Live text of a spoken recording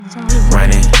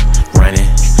running, running.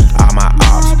 All my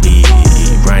ops be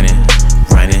running,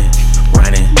 running,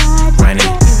 running,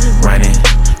 running, running,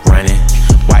 running.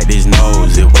 Wipe his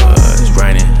nose, it was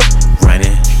running,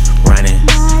 running, running,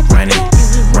 running,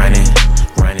 running,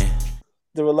 running.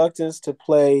 The reluctance to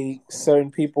play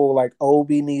certain people like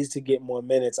Obi needs to get more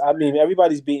minutes. I mean,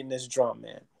 everybody's beating this drum,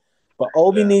 man. But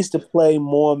Obi needs to play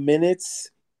more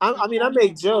minutes. I mean, I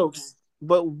make jokes,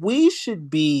 but we should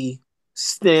be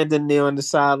standing there on the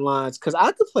sidelines because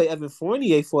I could play Evan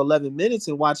Fournier for 11 minutes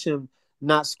and watch him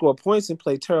not score points and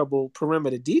play terrible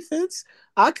perimeter defense.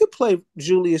 I could play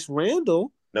Julius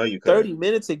Randle No, you 30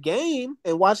 minutes a game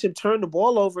and watch him turn the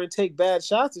ball over and take bad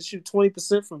shots and shoot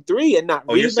 20% from three and not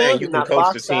rebound. You're saying you and can not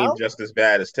coach the box team out? just as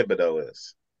bad as Thibodeau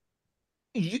is.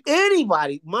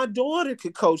 Anybody, my daughter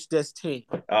could coach this team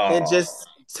and just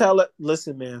tell it,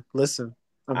 listen, man, listen.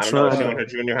 I don't know. Is she on her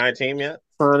junior high team yet?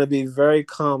 Trying to be very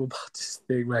calm about this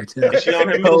thing right now. Is she on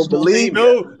her middle school team?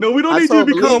 No, we don't need you to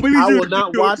be calm. I will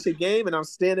not watch a game, and I'm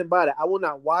standing by that. I will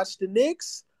not watch the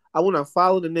Knicks. I will not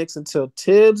follow the Knicks until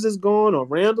Tibbs is gone, or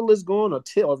Randall is gone,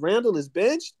 or Randall is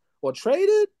benched, or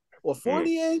traded, or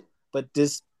Fournier. But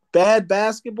this bad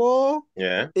basketball,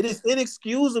 it is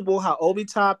inexcusable how Obi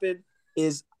Toppin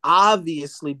is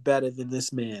obviously better than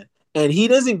this man. And he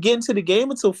doesn't get into the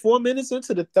game until 4 minutes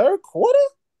into the third quarter?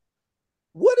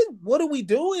 What are we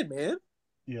doing, man?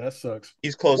 Yeah, that sucks.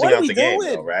 He's closing out the game,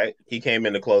 though, right? He came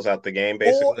in to close out the game,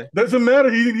 basically. Doesn't matter.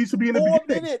 He needs to be in the 4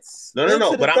 beginning. minutes.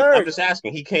 No. But I'm just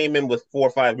asking. He came in with 4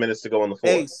 or 5 minutes to go on the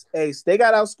floor. Ace. They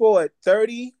got outscored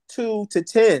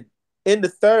 32-10 in the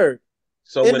third.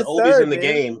 So when Obi's in the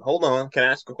game, hold on. Can I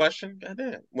ask a question?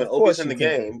 Goddamn. When Obi's in the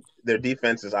game, their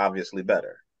defense is obviously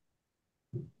better.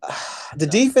 The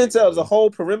defense as a whole,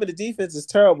 perimeter defense is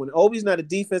terrible. And Obi's not a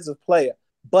defensive player.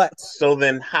 But so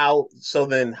then how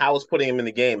is putting him in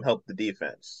the game help the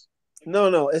defense?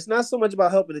 No. It's not so much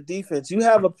about helping the defense. You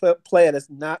have a player that's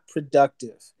not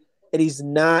productive, and he's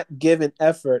not giving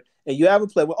effort. And you have a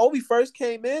player when Obi first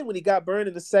came in, when he got burned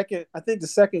in the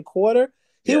second quarter,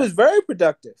 he was very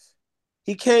productive.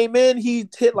 He came in, he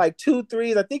hit like 2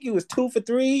 threes. I think he was 2 for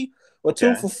 3 or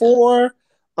 2 for 4.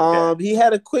 He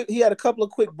had a couple of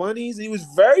quick bunnies. He was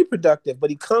very productive, but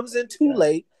he comes in too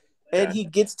late. And he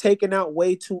gets taken out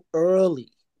way too early.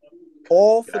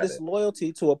 All for this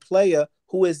loyalty to a player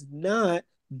who is not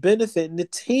benefiting the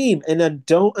team. And I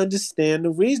don't understand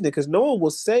the reason, because no one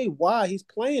will say why he's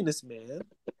playing this man,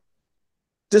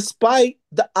 despite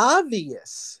the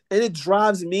obvious. And it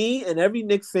drives me and every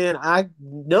Knicks fan I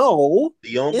know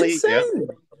insane.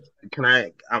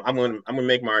 I'm gonna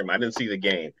make my argument. I didn't see the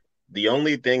game. The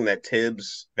only thing that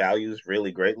Tibbs values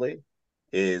really greatly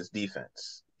is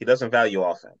defense. He doesn't value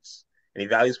offense. And he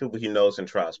values people he knows and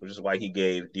trusts, which is why he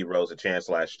gave D Rose a chance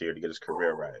last year to get his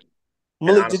career right.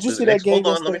 Malik, did you see that game?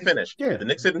 Hold on, let me finish. Yeah. The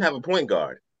Knicks didn't have a point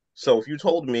guard. So if you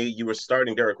told me you were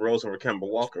starting Derrick Rose over Kemba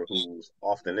Walker, who's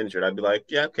often injured, I'd be like,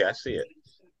 yeah, okay, I see it.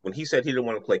 When he said he didn't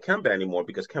want to play Kemba anymore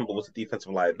because Kemba was a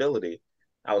defensive liability,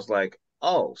 I was like,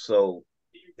 oh, so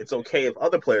it's okay if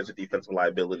other players are defensive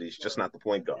liabilities, just not the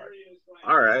point guard.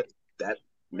 All right, that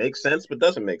makes sense, but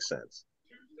doesn't make sense.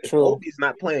 If Obi's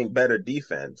not playing better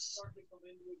defense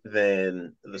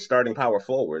than the starting power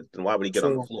forward, then why would he get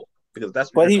on the floor? Because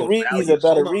that's what your coach values. He's a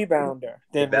better rebounder.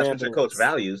 If that's what your coach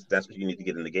values, that's what you need to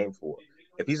get in the game for.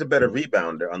 If he's a better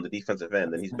rebounder on the defensive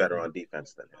end, then he's better on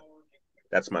defense than him.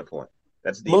 That's my point.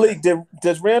 That's defense. Malik,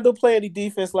 does Randall play any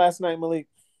defense last night, Malik?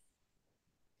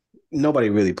 Nobody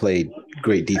really played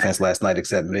great defense last night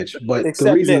except Mitch. But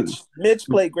Mitch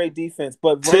played great defense,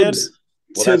 but Tibbs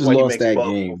lost that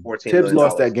game. Tibbs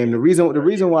lost that game. The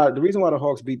reason why the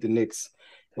Hawks beat the Knicks,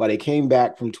 why they came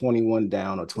back from 21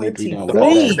 down or 23 down.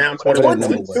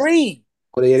 23.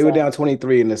 Well, they were down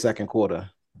 23 in the second quarter.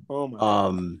 Oh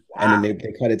my and then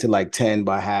they cut it to like 10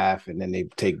 by half, and then they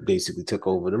basically took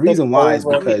over. The reason why is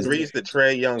because three's the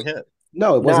Trae Young hit.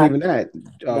 No, it wasn't even that.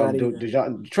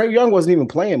 Trae Young wasn't even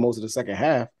playing most of the second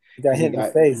half. He got hit in the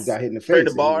face. He got hit in the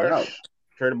face.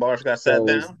 Trey DeBarge got sat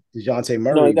down. DeJounte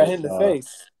Murray. No, he got hit in the face.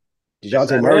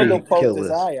 DeJounte Murray killed his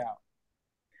eye out.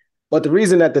 But the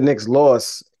reason that the Knicks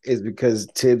lost is because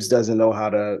Tibbs doesn't know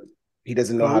how to. He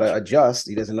doesn't know how to adjust.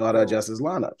 He doesn't know how to adjust his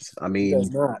lineups. I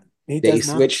mean, they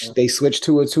switched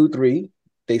to a 2-3.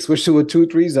 They switched to a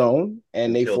 2-3 zone,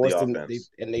 and they forced them.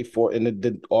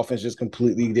 The offense just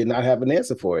completely did not have an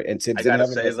answer for it. And Tibbs didn't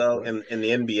have an answer. Though, in the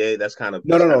NBA, that's kind of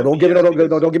no. Don't give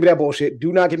me that bullshit.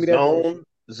 Do not give me that bullshit.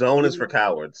 Zone is for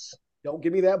cowards. Don't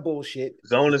give me that bullshit.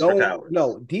 Zone is for cowards.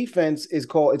 No, defense is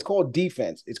called. It's called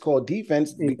defense. It's called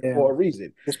defense for a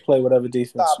reason. Just play whatever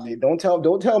defense. Stop it. Don't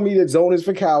tell me that zone is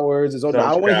for cowards. I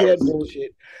don't want to hear that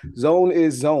bullshit. Zone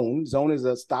is zone. Zone is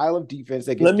a style of defense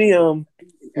that gets.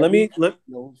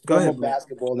 Go ahead.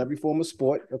 Basketball and every form of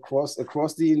sport across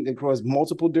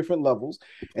multiple different levels.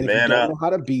 And if you don't know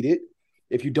how to beat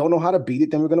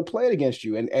it, then we're going to play it against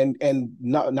you. And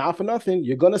not for nothing,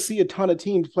 you're going to see a ton of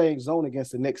teams playing zone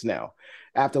against the Knicks now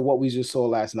after what we just saw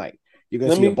last night. You're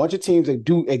going to see a bunch of teams that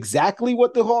do exactly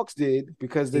what the Hawks did,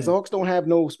 because the Hawks don't have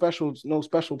no special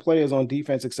players on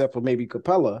defense except for maybe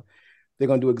Capella. They're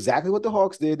going to do exactly what the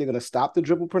Hawks did. They're going to stop the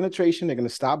dribble penetration. They're going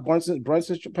to stop Brunson's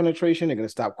penetration. They're going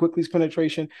to stop Quickly's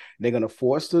penetration. They're going to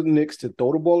force the Knicks to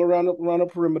throw the ball around the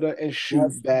perimeter and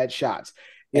shoot bad shots.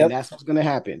 And that's what's going to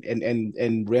happen.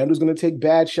 And Randall's going to take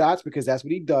bad shots because that's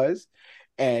what he does.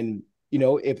 And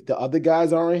if the other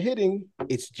guys aren't hitting,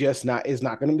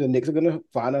 the Knicks are going to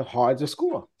find it hard to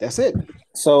score. That's it.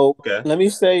 So let me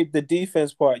say the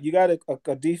defense part. You got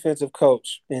a defensive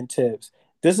coach in Tibbs.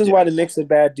 This is why the Knicks are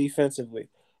bad defensively.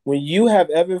 When you have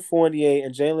Evan Fournier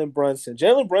and Jalen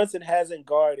Brunson hasn't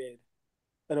guarded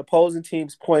an opposing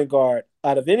team's point guard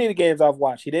out of any of the games I've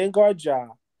watched. He didn't guard Ja.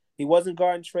 He wasn't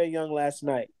guarding Trae Young last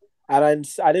night. I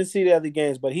didn't see the other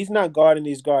games, but he's not guarding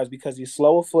these guards because he's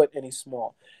slow of foot and he's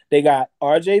small. They got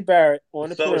R.J. Barrett on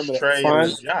the perimeter. Trae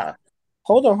and Ja.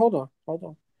 Hold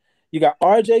on. You got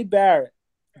R.J. Barrett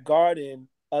guarding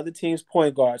other teams'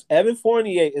 point guards. Evan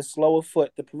Fournier is slow of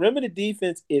foot. The perimeter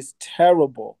defense is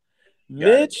terrible.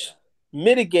 Mitch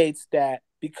mitigates that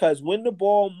because when the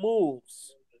ball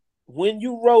moves, when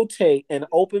you rotate and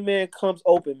open man comes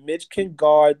open, Mitch can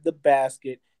guard the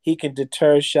basket. He can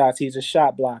deter shots. He's a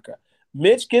shot blocker.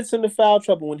 Mitch gets into foul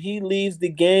trouble when he leaves the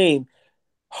game.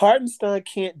 Hartenstein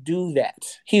can't do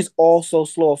that. He's also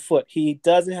slow of foot. He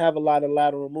doesn't have a lot of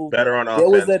lateral movement. Better on offense. There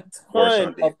was a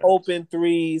ton of open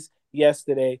threes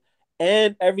yesterday.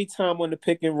 And every time on the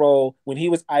pick and roll, when he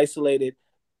was isolated,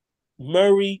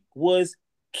 Murray was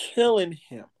killing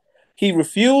him. He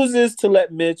refuses to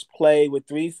let Mitch play with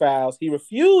 3 fouls. He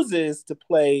refuses to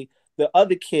play the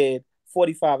other kid,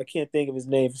 45. I can't think of his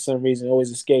name for some reason. It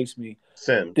always escapes me.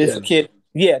 Kid.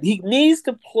 Yeah, he needs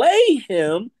to play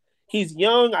him. He's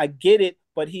young. I get it.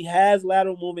 But he has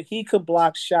lateral movement. He can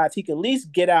block shots. He can at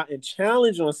least get out and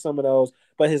challenge on some of those.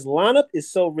 But his lineup is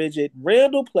so rigid.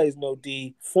 Randall plays no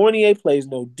D. Fournier plays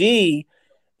no D.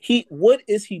 What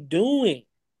is he doing?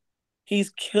 He's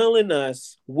killing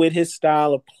us with his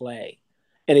style of play.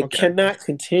 And it cannot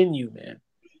continue, man.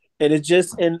 And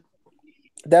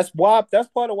that's part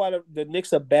of why the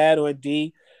Knicks are bad on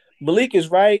D. Malik is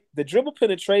right. The dribble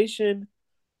penetration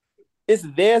is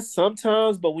there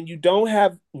sometimes, but when you don't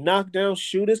have knockdown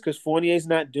shooters, because Fournier's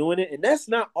not doing it, and that's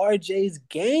not RJ's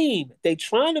game. They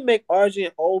trying to make RJ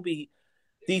and Obi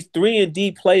these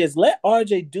 3-and-D players. Let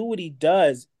RJ do what he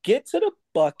does. Get to the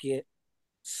bucket,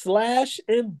 slash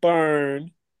and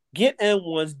burn, get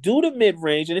N1s, do the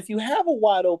mid-range, and if you have a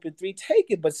wide open 3, take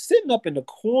it. But sitting up in the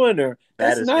corner,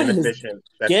 that's not inefficient.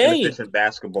 That's inefficient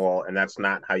basketball, and that's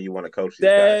not how you want to coach these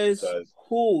guys.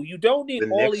 Cool. You don't need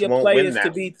all of your players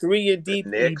to be 3-and-D.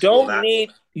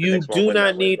 You do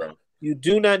not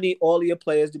need all of your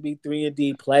players to be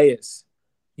 3-and-D players.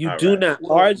 You do not.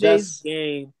 RJ's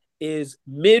game is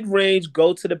mid-range,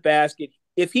 go to the basket.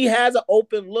 If he has an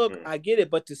open look, I get it.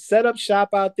 But to set up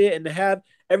shop out there and to have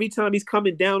every time he's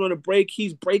coming down on a break,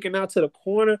 he's breaking out to the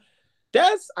corner.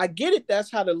 I get it. That's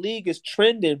how the league is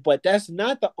trending, but that's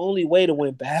not the only way to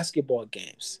win basketball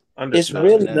games. It's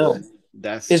really not.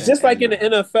 It's just like in the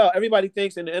NFL. Everybody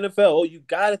thinks in the NFL, you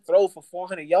got to throw for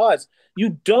 400 yards.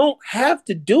 You don't have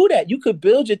to do that. You could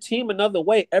build your team another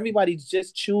way. Everybody's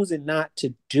just choosing not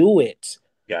to do it.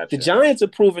 Gotcha. The Giants are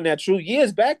proving that true.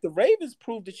 Years back, the Ravens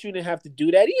proved that you didn't have to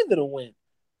do that either to win.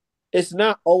 It's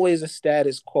not always a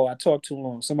status quo. I talk too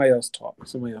long. Somebody else talk.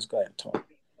 Somebody else go ahead and talk.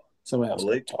 Somebody else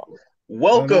go ahead and talk.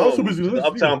 Welcome to the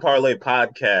Uptown Parlay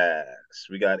Podcast.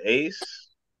 We got Ace,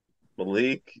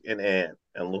 Malik, and Ant,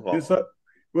 and Luval. Yes,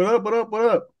 what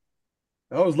up?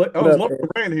 I was loving the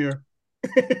rain here.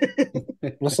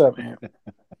 What's up, man?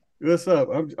 What's up?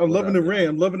 I'm loving the rain.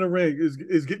 I'm loving the rain.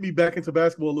 It's getting me back into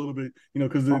basketball a little bit,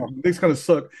 because the Knicks kind of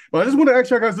suck. But I just want to ask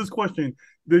y'all guys this question: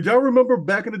 did y'all remember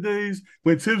back in the days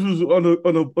when Tibbs was on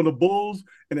the Bulls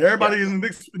and everybody in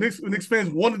the Knicks fans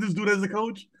wanted this dude as a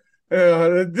coach?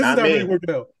 This is not really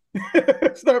working out.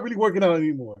 It's not really working out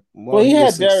anymore. Well, he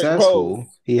had Derrick Rose.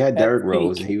 He had Derrick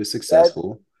Rose, and he was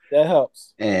successful. That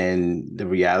helps. And the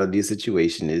reality of the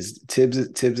situation is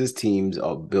Tibbs's teams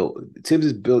are built.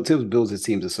 Tibbs builds his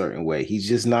teams a certain way. He's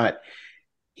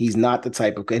He's not the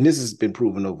type of, and this has been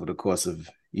proven over the course of,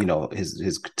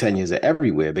 his tenures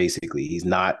everywhere. Basically, he's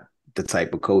not the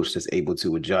type of coach that's able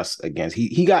to adjust against.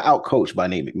 He got out coached by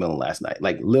Nate McMillan last night,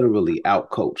 like literally out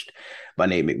coached by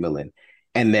Nate McMillan,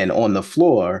 and then on the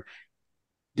floor,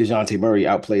 DeJounte Murray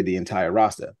outplayed the entire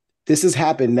roster. This has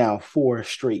happened now 4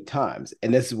 straight times,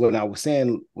 and this is what I was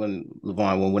saying when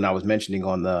I was mentioning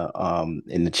on the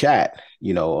in the chat,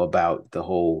 about the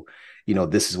whole,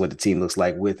 this is what the team looks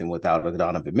like with and without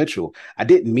Donovan Mitchell. I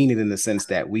didn't mean it in the sense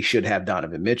that we should have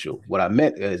Donovan Mitchell. What I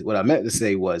meant to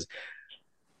say was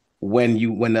when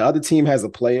the other team has a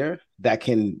player that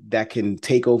can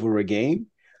take over a game,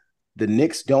 the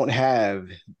Knicks don't have,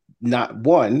 not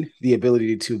one, the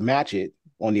ability to match it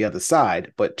on the other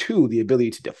side, but 2, the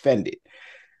ability to defend it.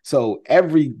 So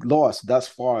every loss thus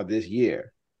far this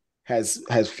year has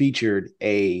featured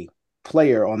a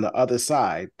player on the other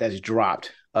side that's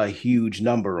dropped a huge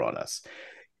number on us.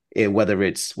 And whether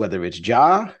it's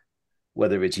Ja,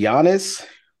 whether it's Giannis,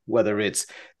 whether it's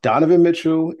Donovan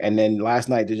Mitchell, and then last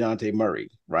night DeJounte Murray,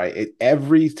 right?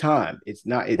 Every time it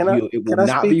will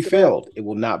not be failed. It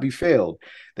will not be failed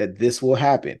that this will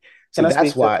happen. So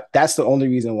that's the only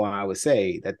reason why I would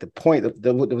say that the point of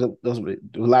the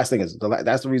last thing is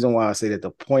that's the reason why I say that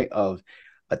the point of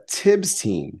a Tibbs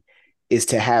team is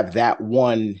to have that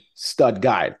one stud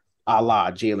guy, a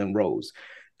la Jalen Rose,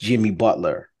 Jimmy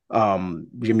Butler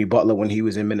when he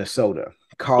was in Minnesota,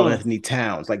 Karl Anthony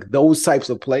Towns, like those types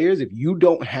of players. If you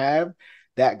don't have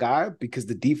that guy, because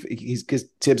because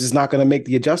Tibbs is not going to make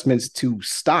the adjustments to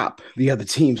stop the other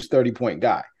team's 30-point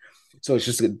guy. So it's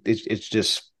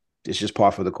just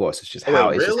par for the course. It's just how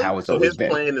it's always been. So his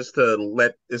plan is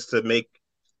to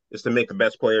make the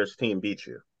best players team beat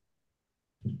you.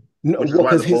 No, which is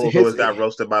why the Bulls always got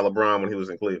roasted by LeBron when he was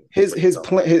in Cleveland.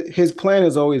 His plan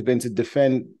has always been to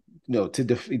defend. Everybody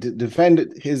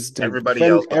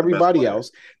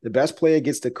else. The best player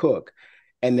gets to cook,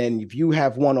 and then if you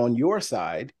have one on your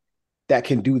side that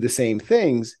can do the same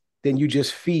things, then you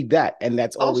just feed that, and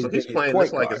that's always been his point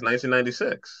guard. Like it's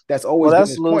 1996. That's always been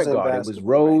his point guard. It was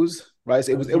Rose, right?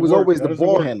 It was always the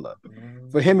ball handler.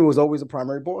 For him, it was always the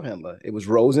primary ball handler. It was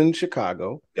Rose in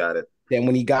Chicago. Got it. Then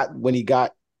when he got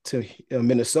to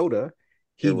Minnesota,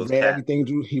 he ran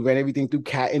everything through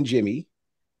Cat and Jimmy.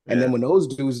 And then when those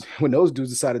dudes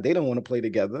decided they don't want to play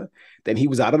together, then he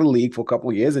was out of the league for a couple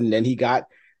of years, and then he got,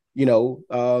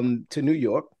 to New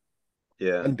York,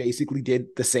 and basically did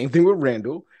the same thing with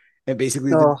Randall, and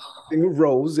basically did the same thing with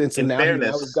Rose. And so he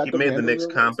made the Knicks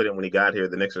competent when he got here.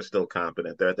 The Knicks are still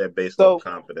competent. They're at their base of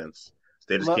competence.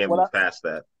 They just can't move past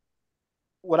that.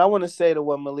 What I want to say to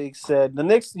what Malik said, the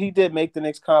Knicks, he did make the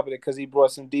Knicks competent because he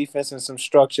brought some defense and some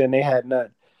structure, and they had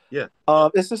none. Yeah.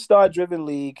 It's a star-driven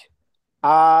league.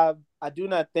 I do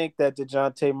not think that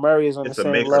DeJounte Murray is on the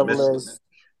same level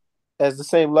as the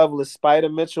same level as Spider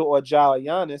Mitchell or Ja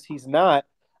Giannis. He's not.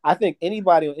 I think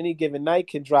anybody on any given night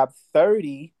can drop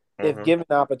 30 if given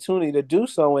the opportunity to do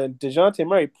so. And DeJounte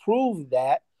Murray proved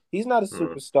that. He's not a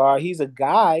superstar. He's a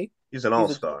guy. He's an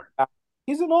all-star.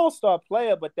 He's an all-star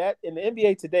player, but that in the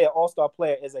NBA today, an all-star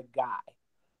player is a guy.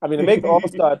 I mean, to make the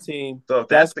all-star team. So if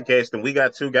that's the case, then we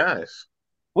got 2 guys.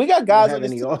 We got guys on this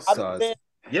team. All-stars.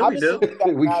 Yeah, we do.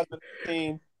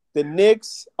 The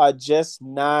Knicks are just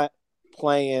not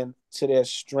playing to their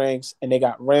strengths, and they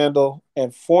got Randall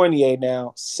and Fournier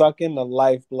now sucking the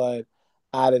lifeblood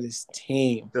out of this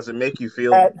team. Does it make you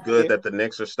feel good that the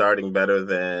Knicks are starting better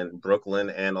than Brooklyn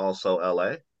and also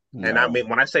LA? No. And I mean,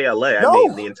 when I say LA, I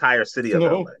mean the entire city of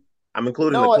LA. I'm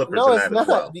including the Clippers in that as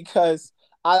well. Because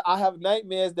I have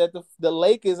nightmares that the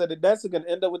Lakers and the Nets are going to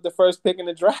end up with the first pick in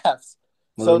the drafts.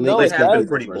 Well, they have been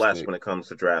pretty blessed when it comes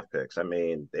to draft picks. I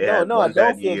mean, they had one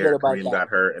that year. Kareem got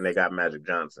hurt, and they got Magic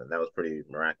Johnson. That was pretty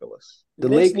miraculous.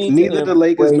 Neither the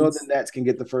Lakers nor the Nets can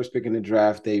get the first pick in the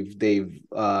draft. They've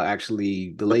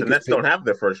actually the Lakers. The Nets don't have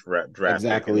their first draft.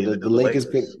 Exactly. The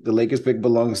Lakers pick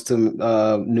belongs to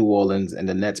New Orleans, and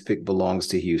the Nets pick belongs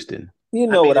to Houston. You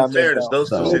know what I mean? Fairness, those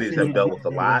 2 cities have dealt with a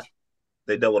lot.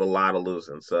 They dealt with a lot of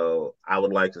losing. So I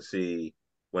would like to see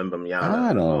Wembanyama.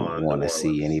 I don't want to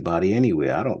see anybody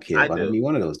anywhere. I don't care about any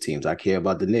one of those teams. I care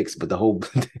about the Knicks, but the whole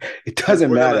it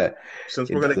doesn't matter. Since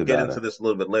we're going to get into this a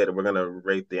little bit later, we're going to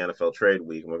rate the NFL trade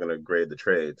week, and we're going to grade the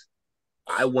trades.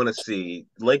 I want to see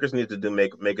Lakers need to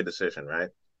make a decision, right?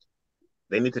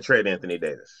 They need to trade Anthony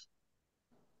Davis.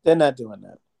 They're not doing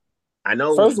that. I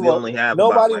know we only have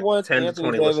nobody about wants 10 Anthony to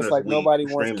 20 Davis listeners like nobody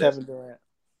wants Kevin Durant.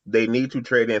 They need to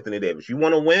trade Anthony Davis. You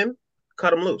want to win?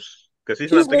 Cut him loose. Because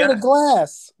he's not the guy. Made of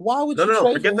glass. Why would you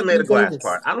trade forget the made of glass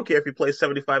part. I don't care if he plays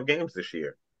 75 games this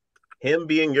year. Him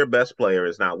being your best player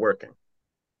is not working.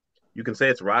 You can say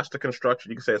it's roster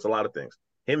construction. You can say it's a lot of things.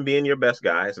 him being your best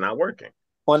guy is not working.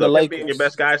 On So the if him being your Lakers.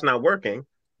 best guy is not working,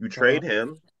 you trade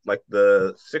him like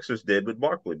the Sixers did with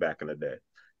Barkley back in the day.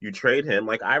 You trade him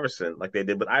like Iverson, like they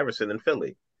did with Iverson in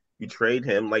Philly. You trade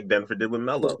him like Denver did with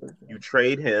Melo. You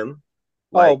trade him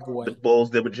Oh like the boy, Bulls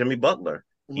did with Jimmy Butler.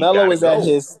 He Melo gotta is at go.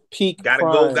 his peak Gotta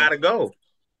go, prime. gotta go.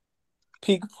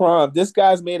 Peak prime. This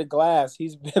guy's made of glass.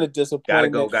 He's been a Gotta go,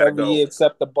 disappointment gotta every go. year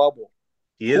except the bubble.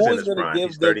 He is Who in is his going to prime.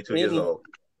 He's give them 32 years any? old.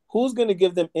 Who's going to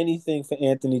give them anything for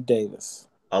Anthony Davis?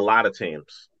 A lot of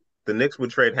teams. The Knicks would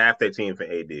trade half their team for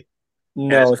AD. And as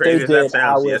No, if they crazy as that did,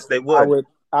 sounds, yes, they I would. would,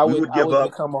 I We would, would I give would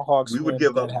up. become a Hawks We would fan if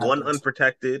give that up one happened.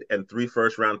 unprotected and 3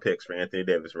 first-round picks for Anthony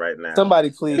Davis right now. Somebody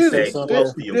please say Hey, who something.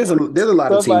 else do you There's a want? there's a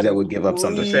lot of teams that Somebody would give up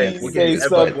something for Say please we'll Anthony give say you Davis, Evan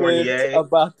but something Fournier.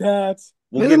 about that.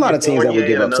 We'll there's a give lot you of teams that would Fournier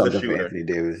give and up another something for shooter. Anthony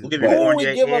Davis. We'll give you But Who would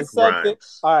Fournier give up and something?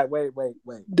 Grimes. All right, wait.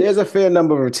 there's a fair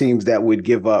number of teams that would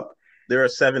give up. There are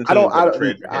 7 I don't. teams that I would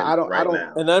trade don't. for him I right don't.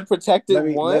 now. An unprotected Let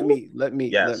me. one?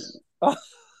 Yes.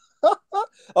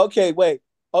 Okay, wait.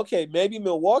 Okay, maybe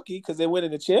Milwaukee because they win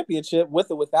in the championship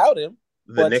with or without him.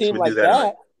 The Or a Knicks team would do like that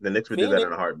that, the Knicks would do that in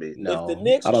Phoenix. a heartbeat. If the No,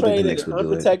 Knicks I don't think the traded Knicks an would do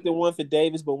it. unprotected one for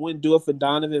Davis but wouldn't do it for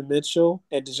Donovan Mitchell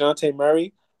and DeJounte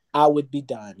Murray, I would be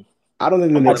done. I don't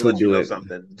think the I'm going Knicks to would let you do know it.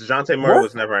 something. DeJounte Murray What?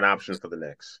 was never an option for the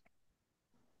Knicks.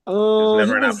 He was He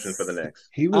never an option for the was. Knicks.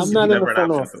 He I'm was. He was not in the never an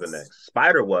front option for the office. Knicks.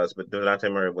 Spider was, but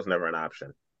DeJounte Murray was never an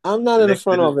option. I'm not in the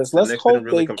front office. The Let's Knicks didn't hope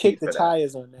really they kick compete the for that.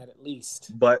 tires on that at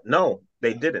least. But no,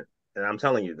 they didn't. And I'm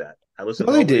telling you that. I listened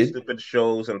No, to they all these did. stupid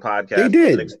shows and podcasts. They The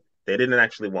did. Knicks, they didn't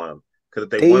actually want him. Because if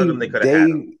they wanted him, they could have had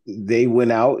him. They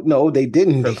went out. No, they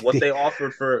didn't. Because what they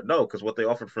offered for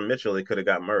Mitchell, they could have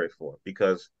got Murray for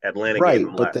because Atlanta gave Right,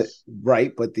 him but less.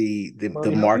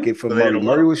 the market for So they Murray. didn't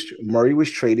want him. Murray was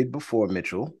traded before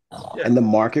Mitchell, Yeah. and the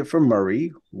market for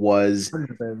Murray was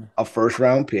a first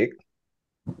round pick.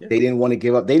 Yeah. They didn't want to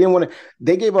give up. They didn't want to.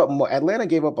 They gave up more. Atlanta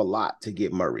gave up a lot to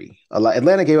get Murray. A lot.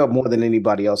 Atlanta gave up more than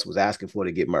anybody else was asking for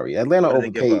to get Murray. Atlanta What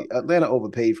did they give overpaid. up? Atlanta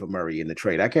overpaid for Murray in the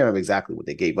trade. I can't remember exactly what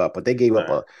they gave up, but they gave All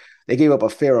right. they gave up a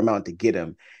fair amount to get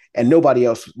him. And nobody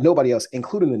else,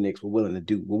 including the Knicks, were willing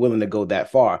to go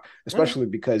that far, especially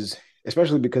because of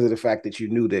the fact that you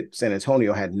knew that San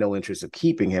Antonio had no interest of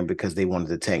keeping him because they wanted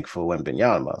to tank for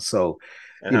Wembanyama. So,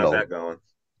 And how's that going?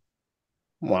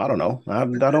 Well, I don't know. I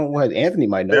don't. What Anthony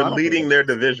might know. They're leading their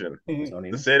division.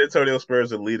 The San Antonio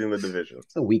Spurs are leading the division.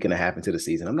 It's a week and a half into the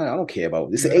season. I don't care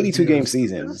about. It's an 82 game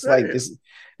season. It's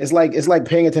like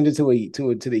paying attention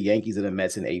to the Yankees and the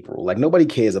Mets in April. Like nobody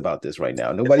cares about this right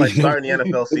now. Nobody it's like starting the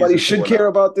NFL season. Nobody should care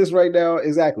about this right now.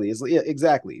 Exactly.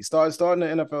 Exactly. Starting the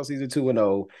NFL season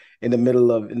 2-0 in the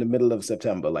middle of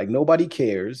September. Like nobody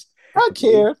cares. I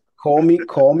care. Call me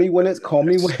when we were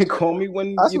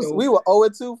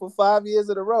 0-2 for 5 years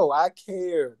in a row. I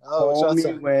cared. Call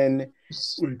me when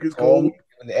the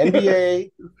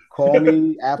NBA. Call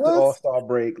me after All-Star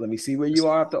break. Let me see where you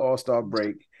are after All-Star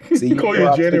break. See you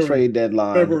after the trade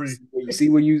deadline. February. See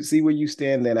where you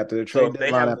stand then after the trade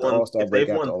deadline after All-Star break. If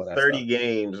they've won 30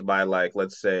 games by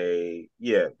let's say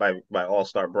by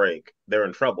All-Star break, they're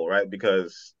in trouble, right?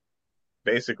 Because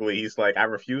basically, he's like, I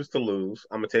refuse to lose.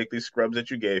 I'm going to take these scrubs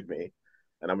that you gave me,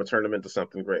 and I'm going to turn them into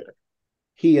something greater.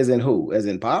 He is in who? As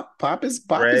in Pop? Pop is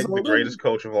the greatest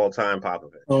coach of all time,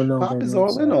 Popovich. Oh, no, Pop is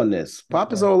all in on this.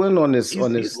 Pop is all in on this.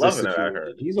 He's loving it, I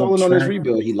heard. He's all in on this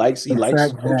rebuild. He likes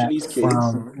coaching these kids.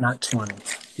 Not 20.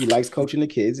 He likes coaching the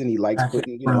kids, and he likes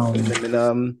putting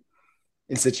them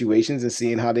in situations and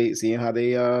seeing how they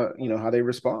how they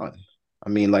respond. I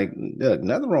mean, like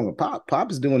nothing wrong with Pop. Pop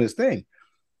is doing his thing.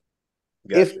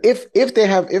 Gotcha. If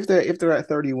they're at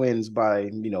 30 wins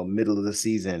by middle of the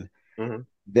season,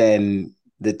 then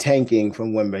the tanking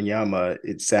from Wembanyama,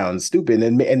 it sounds stupid.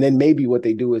 And then maybe what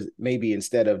they do is maybe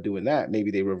instead of doing that, maybe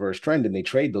they reverse trend and they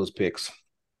trade those picks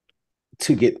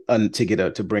to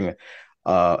bring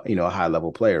a high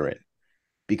level player in,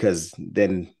 because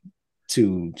then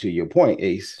to your point,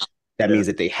 Ace, that means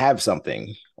that they have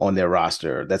something on their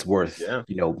roster that's worth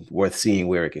seeing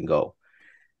where it can go.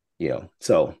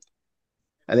 So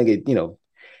I think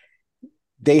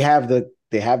they have the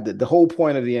whole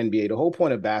point of the NBA, the whole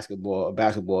point of basketball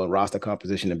and roster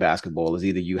composition in basketball is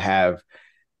either you have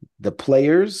the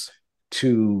players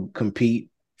to compete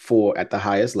at the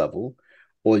highest level,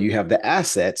 or you have the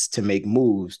assets to make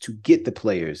moves to get the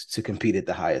players to compete at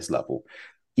the highest level.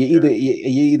 You're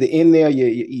either in there,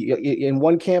 you're in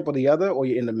one camp or the other, or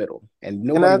you're in the middle. And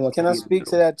nobody wants to be in the middle. Can I speak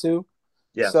to that too?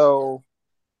 Yeah. So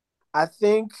I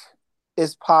think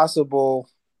it's possible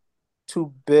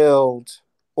to build,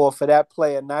 or for that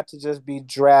player not to just be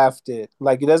drafted.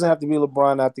 Like, it doesn't have to be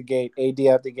LeBron out the gate, AD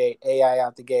out the gate, AI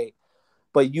out the gate.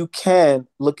 But you can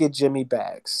look at Jimmy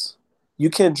Bags. You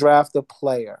can draft a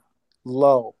player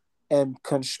low and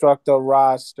construct a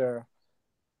roster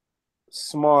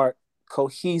smart,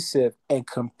 cohesive, and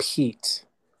compete.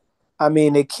 I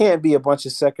mean, it can't be a bunch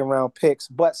of second-round picks,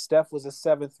 but Steph was a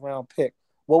seventh-round pick.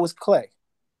 What was Clay?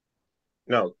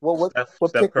 No, what Steph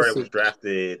pick Curry was he? was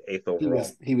drafted 8th overall.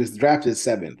 He was drafted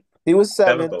 7th. He was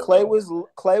 7th. Clay overall. was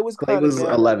Clay kind of was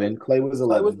 11. Clay was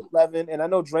 11. And I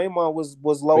know Draymond was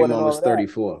lower than Draymond all was of that.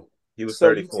 34. He was So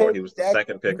 34. He was the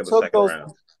second pick of the second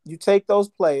round. You take those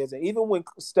players, and even when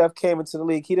Steph came into the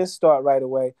league, he didn't start right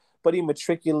away, but he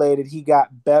matriculated. He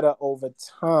got better over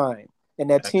time, and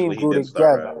that team grew together.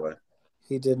 Start right away.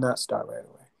 He did not start right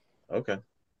away. Okay.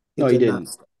 No, he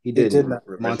didn't. He didn't.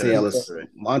 Monte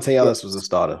Ellis was a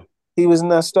starter. He was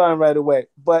not starting right away,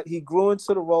 but he grew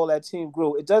into the role that team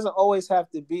grew. It doesn't always have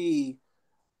to be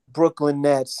Brooklyn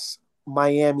Nets,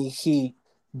 Miami Heat,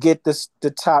 get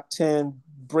the top 10,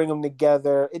 bring them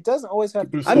together. It doesn't always have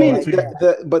to be. I mean,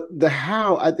 the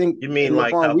how, I think. You mean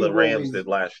like how the Rams did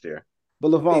last year?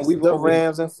 But LeVon, the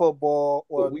Rams in football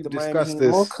or the Miami Heat,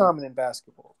 more common in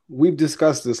basketball. We've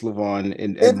discussed this, LeVon,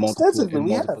 in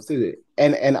multiple cities.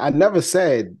 And I never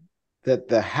said that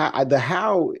the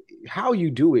how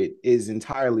you do it is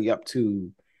entirely up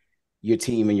to your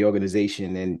team and your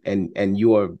organization and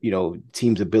your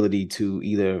team's ability to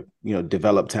either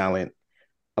develop talent,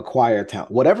 acquire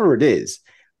talent, whatever it is.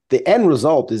 The end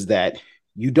result is that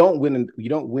you don't win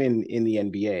in the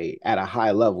NBA at a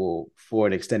high level for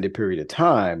an extended period of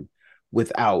time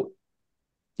without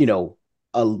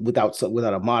without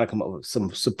a modicum of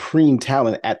some supreme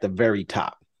talent at the very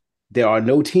top. There are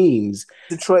no teams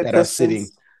Detroit that Pistons, are sitting.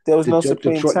 There was no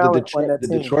supreme talent on that team.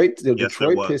 The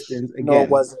Detroit Pistons. Again, no, it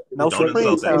wasn't. No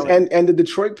supreme talent. And the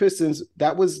Detroit Pistons,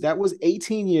 that was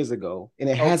 18 years ago, and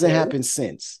it hasn't happened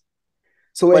since.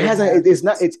 So it hasn't.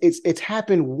 It's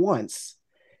happened once.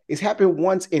 It's happened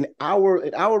once in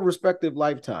our respective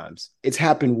lifetimes. It's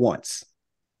happened once.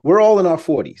 We're all in our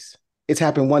 40s. It's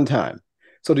happened one time.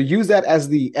 So to use that as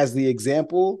the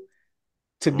example,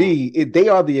 to me, they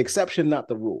are the exception, not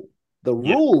the rule. The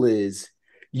rule is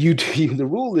you get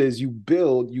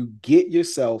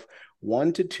yourself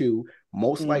 1 to 2,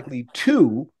 most likely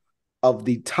 2 of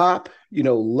the top,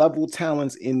 level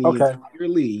talents in the entire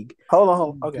league.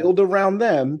 Hold on. Build around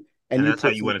them. And that's how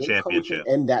you win a championship.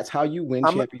 And that's how you win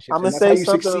championships. I'm and that's how you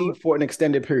succeed for an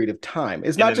extended period of time.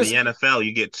 It's not just in the NFL,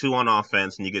 you get 2 on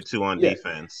offense and you get 2 on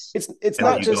defense. It's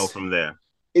not just go from there.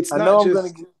 It's not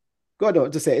just go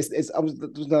ahead to say I was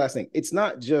the last thing. It's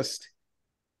not just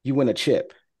you win a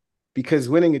chip, because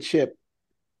winning a chip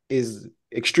is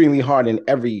extremely hard in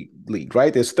every league,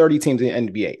 right? There's 30 teams in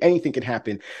the NBA. Anything can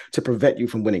happen to prevent you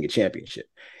from winning a championship.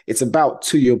 It's about,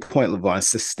 to your point, LeVon,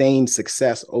 sustained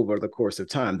success over the course of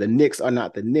time. The Knicks are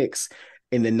not the Knicks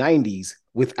in the 90s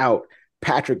without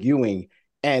Patrick Ewing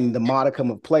and the modicum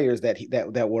of players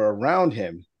that were around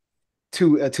him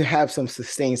to have some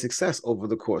sustained success over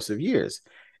the course of years.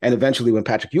 And eventually, when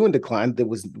Patrick Ewing declined,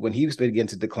 when he began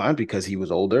to decline because he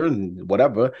was older and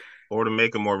whatever. Or to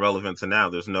make it more relevant to now,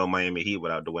 there's no Miami Heat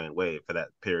without Dwayne Wade for that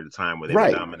period of time where they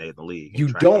were dominating the league.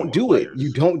 You don't do it.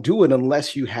 You don't do it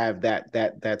unless you have that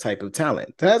type of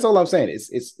talent. That's all I'm saying.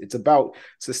 It's about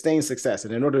sustained success,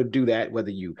 and in order to do that,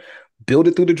 whether you build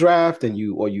it through the draft and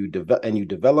you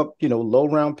develop low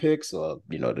round picks, or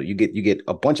you get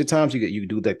a bunch of times you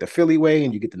do like the Philly way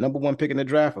and you get the number 1 pick in the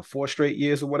draft for 4 straight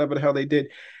years or whatever the hell they did.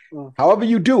 However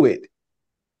you do it,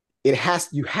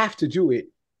 you have to do it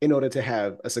in order to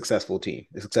have a successful team,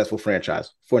 a successful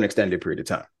franchise for an extended period of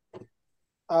time.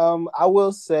 I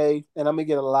will say, and I'm gonna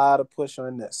get a lot of push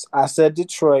on this. I said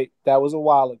Detroit, that was a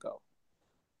while ago,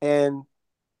 and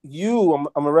I'm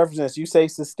gonna represent. You say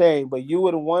sustain, but you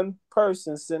were the one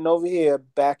person sitting over here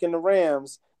back in the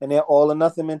Rams, and they're all or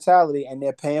nothing mentality, and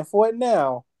they're paying for it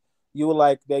now. You were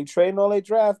like, they trading all their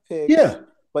draft picks,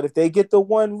 but if they get the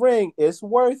 1 ring, it's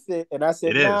worth it. And I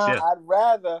said,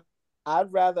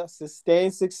 I'd rather sustain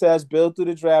success, build through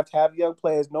the draft, have young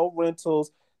players, no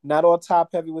rentals, not all top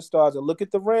heavy with stars. And look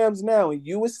at the Rams now, and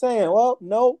you were saying, well,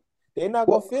 no, they're not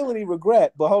gonna feel any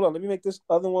regret. But hold on, let me make this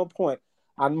other one point.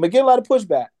 I'm gonna get a lot of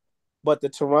pushback, but the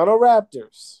Toronto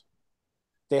Raptors,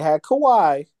 they had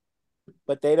Kawhi,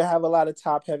 but they didn't have a lot of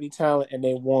top heavy talent, and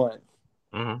they won.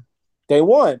 Mm-hmm. They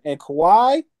won, and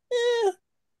Kawhi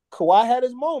had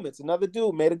his moments. Another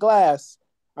dude made of glass.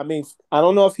 I mean, I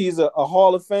don't know if he's a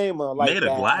Hall of Famer like made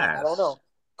of glass. I don't know.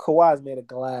 Kawhi's made of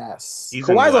glass.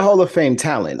 Kawhi's a Hall of Fame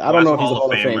talent. I don't know if he's a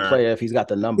Hall of Fame player if he's got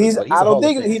the numbers. I don't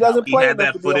think he doesn't play. He had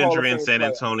that foot injury in San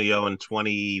Antonio in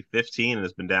 2015, and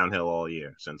it's been downhill all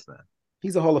year since then.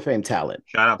 He's a Hall of Fame talent.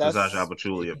 Shout out to Zaza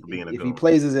Pachulia for being a if goat.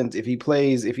 If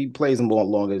he plays him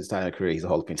longer his time career, he's a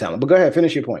Hall of Fame talent. But go ahead,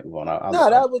 finish your point, Vaughn.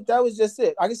 That was just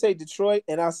it. I can say Detroit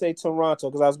and I'll say Toronto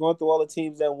because I was going through all the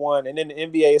teams that won, and then the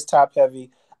NBA is top heavy.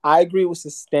 I agree with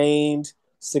sustained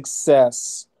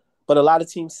success, but a lot of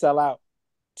teams sell out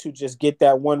to just get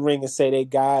that one ring and say they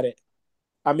got it.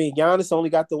 I mean, Giannis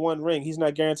only got the one ring. He's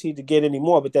not guaranteed to get any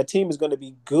more, but that team is going to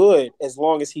be good as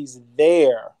long as he's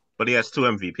there. But he has 2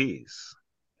 MVPs.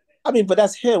 I mean, but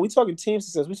that's him. We talking team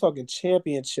success. We talking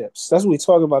championships. That's what we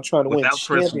talking about, trying to Without win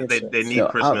Chris, championships. they need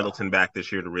Chris Middleton back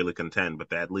this year to really contend,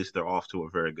 but at least they're off to a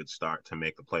very good start to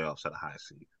make the playoffs at a high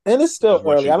seed. And it's still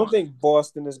early. I don't think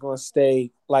Boston is going to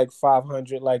stay like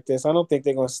 500 like this. I don't think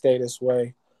they're going to stay this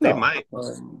way. They might.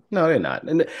 No, they're not.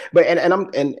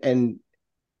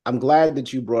 I'm glad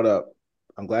that you brought up.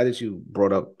 I'm glad that you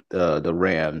brought up the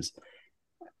Rams.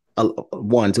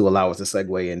 One, to allow us to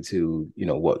segue into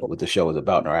what the show is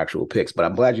about and our actual picks. But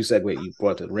I'm glad you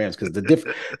brought to the Rams because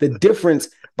the difference.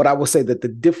 But I will say that the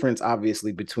difference,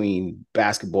 obviously, between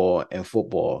basketball and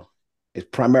football is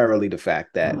primarily the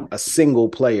fact that a single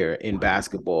player in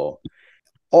basketball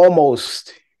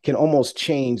can almost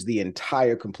change the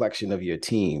entire complexion of your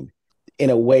team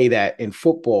in a way that in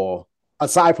football,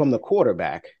 aside from the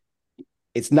quarterback,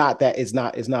 it's not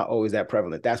always that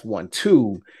prevalent. That's one.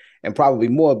 Two, and probably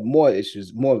more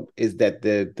issues is that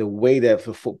the way that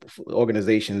for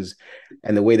organizations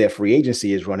and the way that free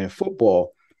agency is running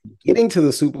football, getting to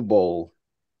the Super Bowl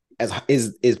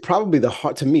is probably the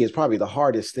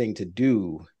hardest thing to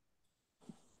do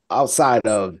outside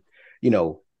of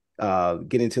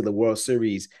getting to the World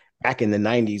Series back in the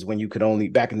 90s when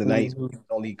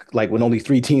only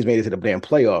 3 teams made it to the damn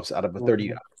playoffs out of a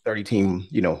 30 team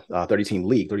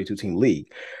league, 32 team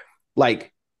league.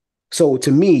 Like, so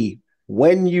to me,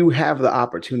 when you have the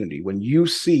opportunity, when you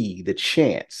see the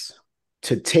chance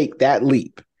to take that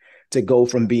leap, to go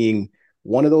from being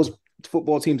one of those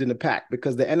football teams in the pack,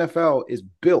 because the NFL is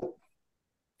built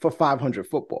for 500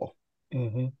 football.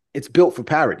 Mm-hmm. It's built for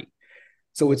parity.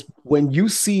 So it's when you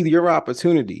see your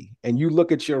opportunity and you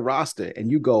look at your roster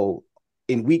and you go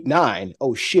in week 9,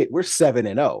 oh shit, we're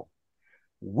 7-0.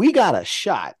 We got a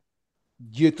shot.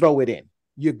 You throw it in.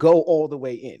 You go all the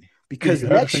way in. Because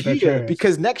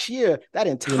next year, that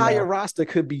entire roster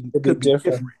could be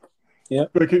different. Yeah.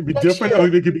 But it could be different, or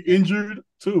they could be injured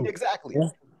too. Exactly.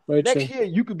 Yeah. Next year,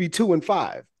 you could be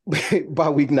 2-5 by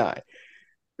week 9.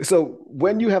 So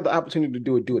when you have the opportunity to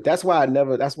do it. That's why I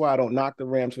don't knock the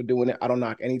Rams for doing it. I don't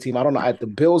knock any team. I don't know. The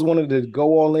Bills wanted to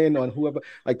go all in on whoever,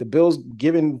 like the Bills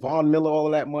giving Von Miller all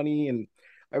of that money and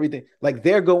everything. Like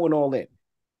they're going all in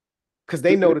because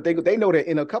they know that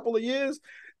in a couple of years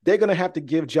they're gonna have to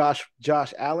give Josh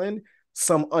Allen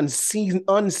some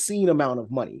unseen amount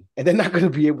of money, and they're not gonna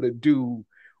be able to do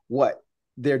what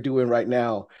they're doing right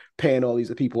now, paying all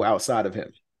these people outside of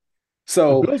him.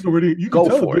 So the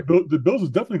Bills the Bills is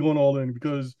definitely going all in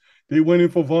because they went in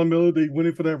for Von Miller, they went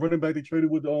in for that running back they traded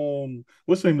with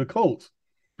what's his name, the Colts.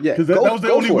 Yeah, because that was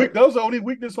the only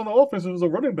weakness on the offense. It was a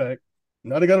running back.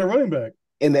 Now they got a running back.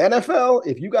 In the NFL,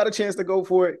 if you got a chance to go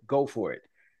for it, go for it.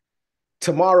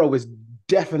 Tomorrow is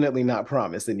definitely not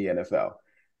promised in the NFL.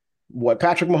 What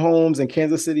Patrick Mahomes and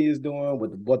Kansas City is doing,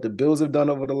 with what the Bills have done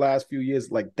over the last few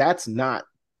years, like that's not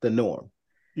the norm.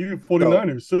 Even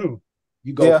 49ers too.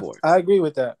 You go for it. I agree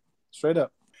with that. Straight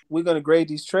up. We're gonna grade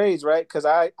these trades, right? Because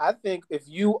I think if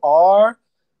you are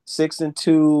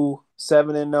 6-2,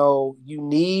 7-0, you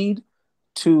need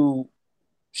to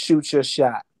shoot your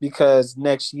shot because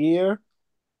next year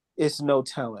it's no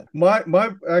telling. My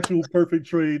actual perfect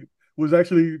trade was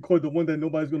actually the one that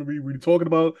nobody's going to be really talking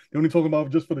about. They're only talking about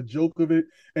just for the joke of it,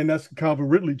 and that's Calvin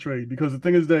Ridley trade. Because the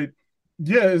thing is that,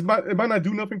 it might not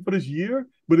do nothing for this year,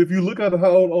 but if you look at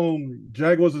how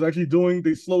Jaguars is actually doing,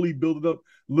 they slowly build it up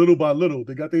little by little.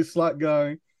 They got their slot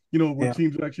guy, what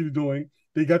teams are actually doing.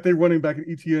 They got their running back in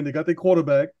ETN. They got their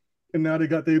quarterback, and now they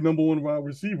got their number 1 wide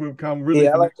receiver, Calvin Ridley.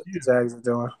 Yeah, I like what the Jags are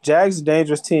doing. Jags is a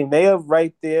dangerous team. They are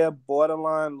right there,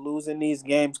 borderline losing these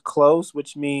games close,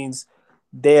 which means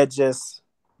they're just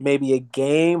maybe a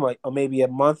game or maybe a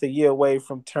month, a year away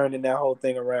from turning that whole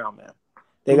thing around, man.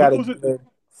 They got a good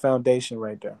foundation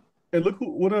right there. And look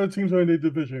what other teams are in their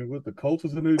division. What the Colts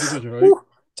is in their division, right?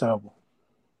 Terrible.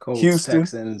 Colts, Houston.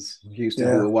 Texans, Houston,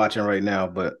 who we're watching right now.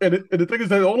 But the thing is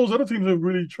that all those other teams are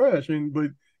really trash,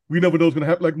 but we never know what's going to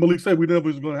happen. Like Malik said, we never know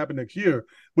what's going to happen next year.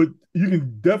 But you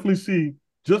can definitely see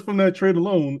just from that trade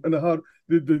alone and how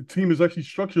the team is actually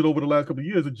structured over the last couple of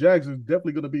years, the Jags is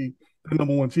definitely going to be the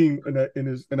number 1 team in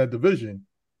that division.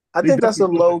 I think that's a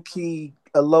low key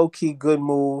good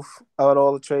move out of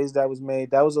all the trades that was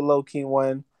made. That was a low key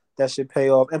one. that should pay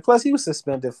off. And plus, he was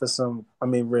suspended for some. I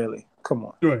mean, really, come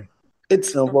on. Right.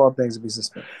 It's of all things to be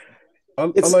suspended.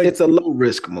 It's a low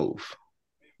risk move.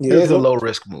 Yeah, it's a low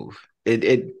risk move.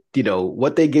 It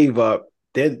what they gave up.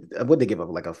 What they give up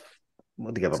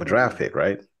a draft pick,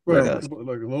 right? Right,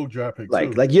 like a low draft pick.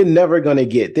 Like you're never gonna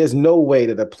get. There's no way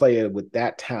that a player with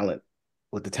that talent,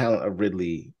 with the talent of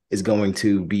Ridley, is going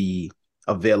to be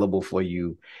available for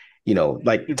you.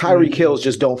 Like Tyreek Hills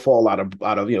just don't fall out of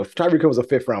Tyreek Hill was a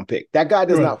 5th round pick. That guy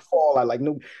does not fall out like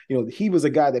no. He was a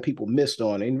guy that people missed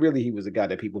on, and really he was a guy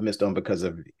that people missed on because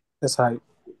of his height,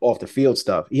 off the field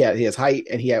stuff. He had his height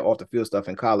and he had off the field stuff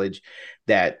in college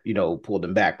that pulled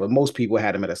him back. But most people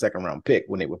had him at a 2nd round pick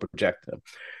when they were projecting him.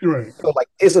 Right. So like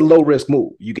it's a low risk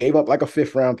move. You gave up like a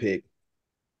 5th round pick.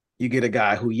 You get a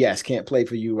guy who can't play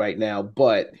for you right now,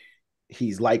 but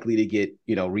he's likely to get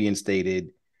reinstated,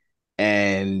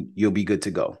 and you'll be good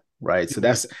to go. Right. So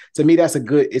to me,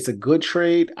 it's a good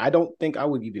trade. I don't think I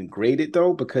would even grade it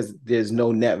though, because there's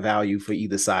no net value for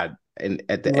either side. And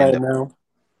at the end of now.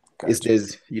 Gotcha.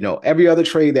 There's every other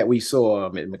trade that we saw,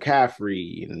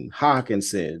 McCaffrey and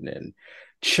Hawkinson and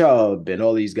Chubb and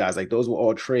all these guys, like those were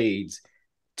all trades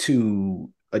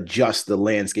to adjust the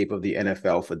landscape of the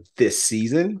NFL for this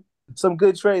season. Some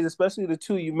good trades, especially the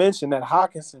two you mentioned, that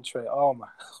Hawkinson trade. Oh my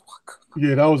God.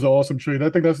 Yeah, that was an awesome trade. I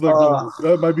think that's like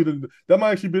that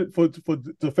might actually be for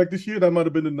to affect this year. That might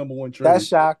have been the number one trade. That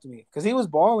shocked me because he was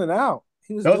balling out.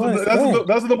 He was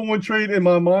that's the number one trade in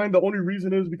my mind. The only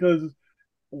reason is because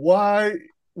why,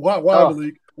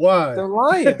 Malik? Why the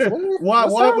Lions?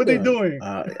 What are they doing?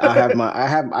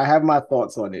 I have my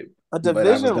thoughts on it. A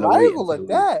division rival like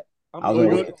that. I was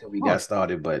waiting until we got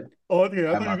started, but okay,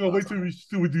 I thought you were gonna wait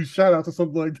till we do shout outs or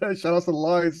something like that. Shout outs to the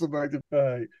Lions, something like that.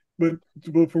 All right. But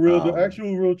for real, the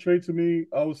actual real trade to me,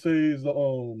 I would say is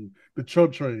the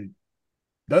Chubb trade.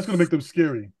 That's gonna make them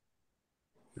scary.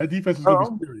 That defense is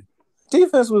gonna be scary.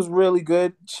 Defense was really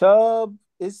good. Chubb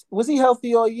was he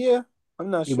healthy all year? I'm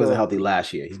not sure. He wasn't healthy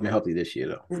last year. He's been healthy this year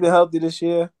though. He's been healthy this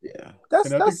year. Yeah,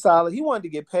 that's solid. He wanted to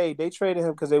get paid. They traded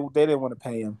him because they didn't want to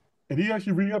pay him. And he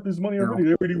actually re-upped his money already.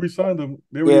 They already re-signed him.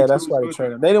 That's why they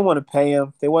traded him. They didn't want to pay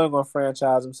him. They weren't going to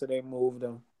franchise him, so they moved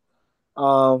him.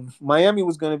 Miami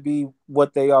was going to be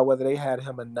what they are, whether they had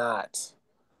him or not.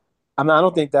 I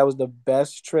don't think that was the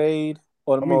best trade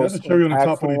or the most. That's a cherry on the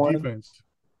top of the defense.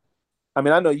 I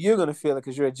know you're going to feel it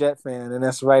because you're a Jet fan, and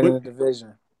that's right in the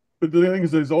division. But the thing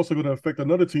is, it's also going to affect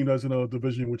another team that's in a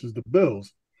division, which is the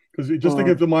Bills. Because just think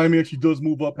if the Miami actually does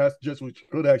move up past the Jets, which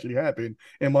could actually happen,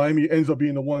 and Miami ends up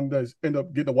being the one that's end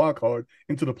up getting a wild card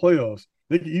into the playoffs,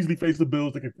 they can easily face the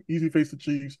Bills. They can easily face the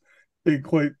Chiefs. They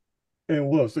quite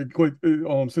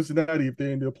Cincinnati if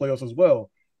they're in the playoffs as well.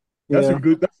 That's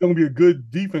going to be a good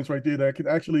defense right there that can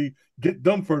actually get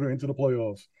them further into the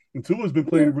playoffs. And Tua's been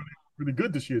playing really, really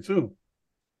good this year too.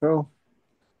 True.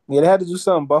 Yeah, they had to do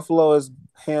something. Buffalo is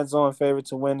hands-on favorite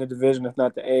to win the division, if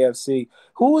not the AFC.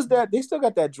 Who was that? They still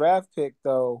got that draft pick,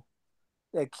 though.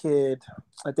 That kid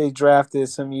that they drafted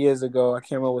some years ago. I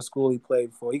can't remember what school he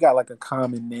played for. He got like a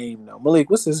common name, though. Malik,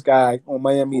 what's this guy on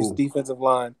Miami's defensive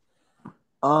line?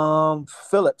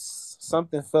 Phillips.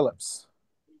 Something Phillips.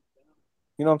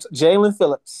 You know what I'm saying? Jalen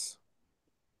Phillips.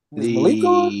 Is Malik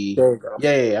on? There you go.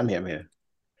 Yeah, I'm here.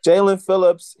 Jalen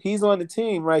Phillips. He's on the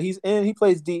team, right? He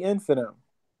plays DN for them.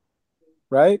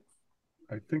 Right?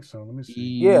 I think so. Let me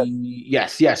see. Yeah.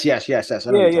 Yes. That's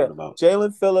what I'm talking about.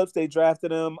 Jalen Phillips, they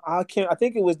drafted him. I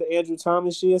think it was the Andrew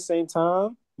Thomas year, same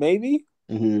time, maybe.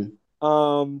 Mm-hmm.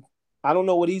 I don't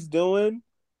know what he's doing.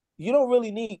 You don't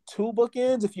really need 2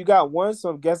 bookends if you got one, so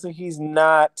I'm guessing he's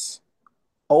not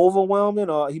overwhelming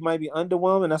or he might be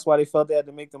underwhelming. That's why they felt they had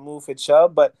to make the move for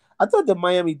Chubb. But I thought the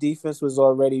Miami defense was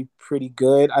already pretty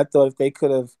good. I thought if they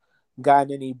could have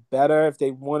gotten any better, if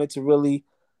they wanted to really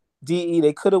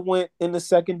they could have went in the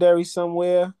secondary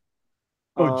somewhere.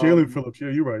 Jalen Phillips. Yeah,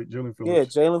 you're right. Jalen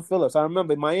Phillips. Yeah, Jalen Phillips. I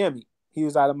remember Miami. He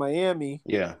was out of Miami.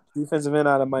 Yeah. Defensive end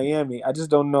out of Miami. I just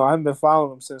don't know. I haven't been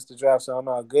following him since the draft, so I don't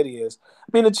know how good he is.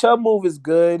 The Chubb move is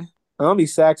good. I don't know how many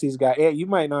sacks he's got. Yeah, you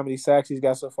might know how many sacks he's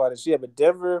got so far this year, but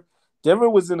Denver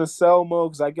was in a sell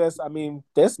mode because I guess,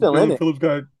 they're still in it. Phillips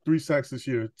got 3 sacks this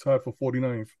year, tied for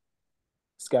 49th.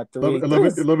 He's got 3.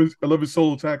 11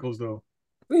 solo tackles, though.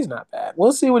 He's not bad.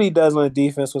 We'll see what he does on the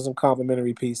defense with some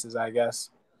complimentary pieces, I guess.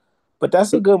 But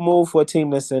that's a good move for a team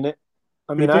that's in it.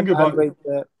 I rate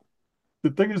that. The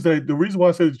thing is that the reason why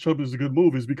I say Chubb is a good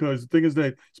move is because the thing is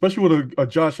that, especially with a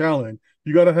Josh Allen,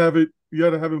 you got to have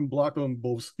him blocked on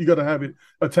both. You got to have it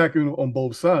attacking on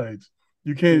both sides.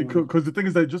 You can't, because the thing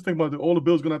is that just think about it, all the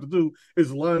Bills going to have to do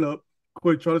is line up,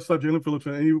 try to stop Jalen Phillips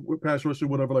and any pass rush or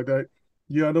whatever like that.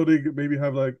 Yeah, I know they maybe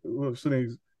have what's the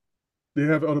name? they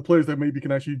have other players that maybe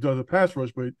can actually do the pass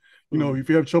rush. But if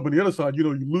you have Chubb on the other side, you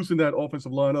loosen that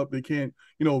offensive line up. They can't,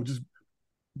 just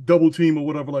double team or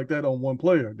whatever like that on one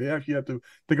player. They actually have to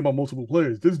think about multiple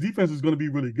players. This defense is going to be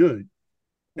really good.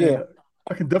 And Yeah.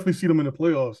 I can definitely see them in the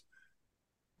playoffs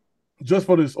just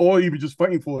for this, or even just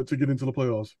fighting for it to get into the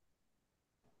playoffs.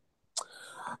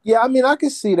 Yeah, I mean, I can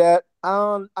see that.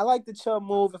 I like the Chubb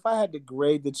move. If I had to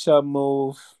grade the Chubb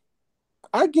move,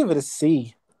 I'd give it a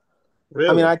C. Really?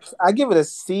 I mean, I give it a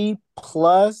C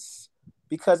plus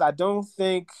because I don't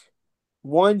think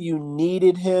one, you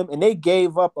needed him, and they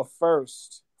gave up a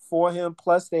first for him.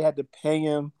 Plus, they had to pay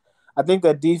him. I think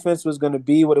that defense was going to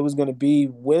be what it was going to be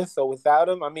with or without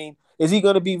him. I mean, is he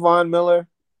going to be Von Miller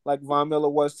like Von Miller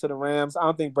was to the Rams? I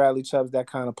don't think Bradley Chubb's that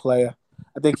kind of player.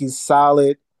 I think he's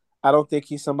solid. I don't think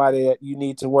he's somebody that you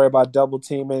need to worry about double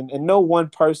teaming. And no one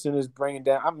person is bringing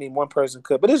down. I mean, one person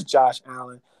could, but it's Josh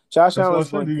Allen. Josh That's why I Allen's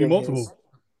said going to you need get multiple. his.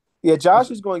 Yeah,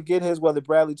 Josh is going to get his whether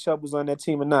Bradley Chubb was on that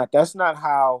team or not. That's not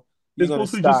how you're It's going to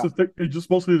mostly just stop. it's just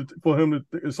mostly for him to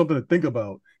it's something to think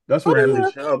about. That's what it Bradley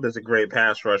is. Chubb is a great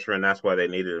pass rusher, and that's why they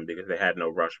needed him because they had no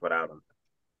rush without him.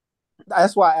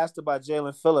 That's why I asked about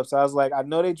Jalen Phillips. I was like, I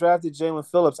know they drafted Jalen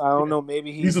Phillips. I don't know.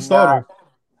 Maybe He's he's a not. starter.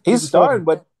 He's a starter. starting,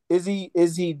 but is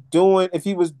he doing? If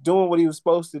he was doing what he was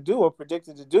supposed to do or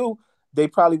predicted to do, they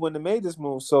probably wouldn't have made this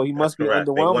move. So he That's must be correct.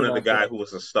 They underwhelming wanted a out guy there. who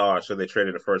was a star, so they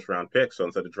traded a first round pick. So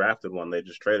instead of drafted one, they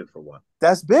just traded for one.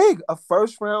 That's big. A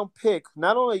first round pick.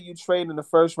 Not only are you trading the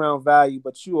first round value,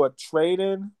 but you are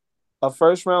trading a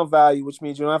first round value, which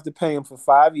means you don't have to pay him for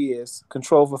 5 years,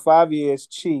 control for 5 years,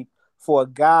 cheap for a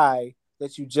guy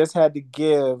that you just had to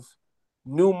give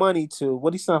new money to.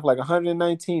 What do you sound like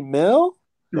 119 mil?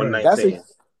 Right. That's a 119.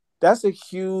 that's a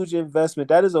huge investment.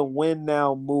 That is a win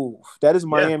now move. That is Yeah.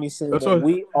 Miami saying That's that what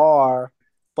we are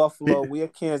Buffalo, we are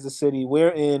Kansas City, we're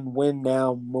in win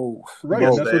now move. right.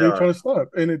 Yes, And that's they what they're are. trying to stop.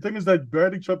 And the thing is that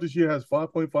Bradley Chubb this year has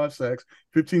 5.5 sacks,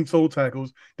 15 total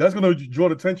tackles. That's going to draw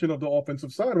the attention of the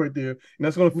offensive side right there, and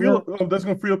that's going to feel that's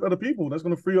going to free up other people. That's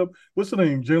going to free up what's the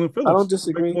name, Jalen I don't Phillips,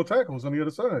 to make disagree. more tackles on the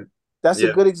other side. That's a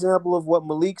Yeah. good example of what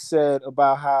Malik said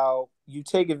about how you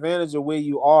take advantage of where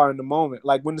you are in the moment.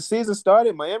 Like when the season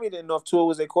started, Miami didn't know if Tua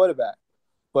was their quarterback.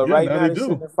 But Yeah, right now now they they're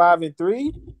sitting do. at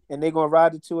 5-3, and they're gonna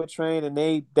ride the Tua train, and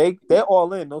they're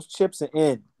all in. Those chips are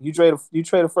in. You trade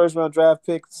a first round draft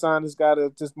pick, sign this guy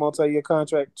to this multi-year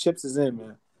contract. Chips is in,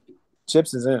 man.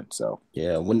 Chips is in. So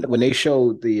Yeah, when they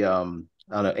showed the I don't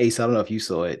know, Ace, I don't know if you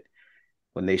saw it.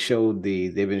 When they showed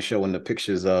they've been showing the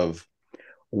pictures of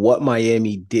what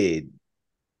Miami did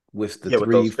with the Yeah, with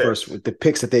three those first picks. with the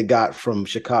picks that they got from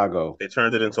Chicago. They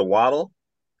turned it into Waddle,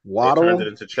 they turned it Waddle,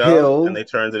 into Chubb, and Hill, they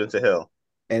turned it into Hill.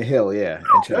 and Hill, yeah,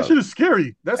 and That Chubb. shit is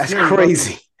scary. That's That's scary about them.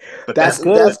 crazy. But that's That's that's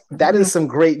good. that's that is some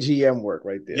great GM work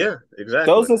right there. yeah,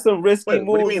 exactly. Those are some risky Wait,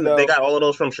 what do you moves, mean they though. got all of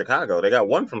those from Chicago? They got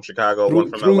one from Chicago, one Through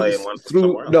from through LA, and one from through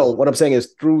somewhere no, else. what I'm saying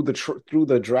is through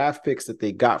the draft picks that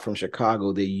they got from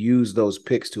Chicago, they used those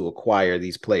picks to acquire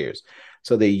these players.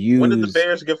 So they When did the use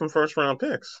Bears give them first round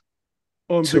picks?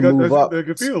 They to got move up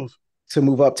that Fields.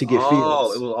 to get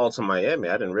Oh, it Fields. was all to Miami.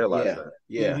 I didn't realize Yeah, that.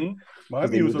 yeah, Mm-hmm.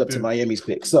 because they Miami was moved up up to there. Miami's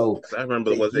pick. So Because I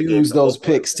remember they was they gave used to those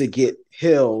Oakland. picks to get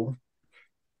Hill,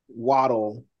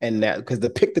 Waddle, and that because the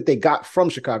pick that they got from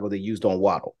Chicago they used on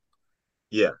Waddle.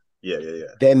 Yeah, yeah.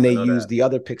 Then I they know that. used the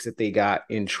other picks that they got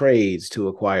in trades to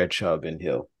acquire Chubb and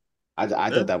Hill. I Yeah,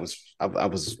 thought that was I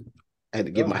was I had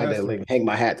to That give was my I had to nasty. like, hang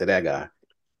my hat to that guy.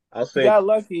 I'll He say got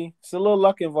lucky. It's a little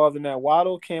luck involved in that.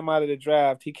 Waddle came out of the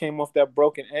draft. He came off that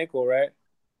broken ankle, right?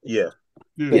 yeah.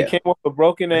 So he Yeah. Yeah, came off a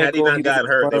broken Had he ankle. He not was gotten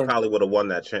hurt, they burned. probably would have won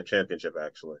that championship.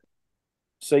 Actually,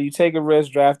 So you take a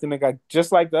risk drafting a guy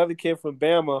just like the other kid from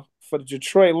Bama for the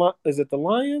Detroit. Is it the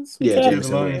Lions? Who yeah, drafted? Yeah, the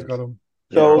Jameson Lions Williams. got him.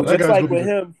 yeah. So Oh, that just guy's like gonna with be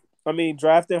him, I mean,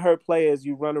 drafting hurt players,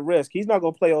 you run a risk. He's not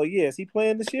going to play all year. Is he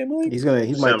playing this year, Malik?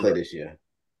 He might play December. this year.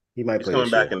 He might He's play coming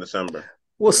this back year. in December.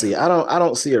 We'll see. I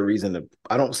don't see a reason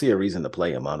to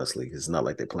play him honestly. It's not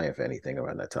like they're playing for anything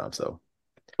around that time. So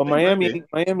But They might be.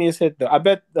 Miami has hit the. I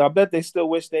bet they still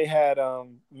wish they had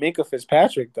Minka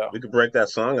Fitzpatrick though. We could break that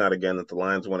song out again that the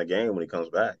Lions win a game when he comes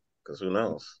back. Because who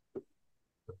knows?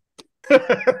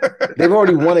 they've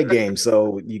already won a game,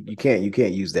 so you can't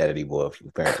use that anymore.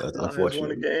 Apparently, Lions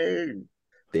won a unfortunately, game.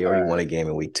 they All already won right. a game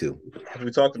in week 2.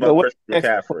 We talked So about what Christian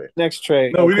next McCaffrey. next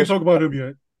trade? No, Oh, we didn't Chris. talk about him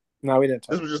yet. No, we didn't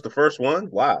talk. This was just the first one.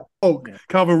 Wow. Oh, Yeah.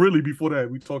 Calvin Ridley before that.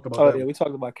 We talked about Oh that. yeah, we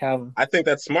talked about Calvin. I think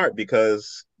that's smart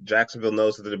because Jacksonville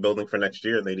knows that they're building for next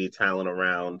year and they need talent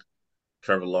around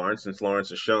Trevor Lawrence, since Lawrence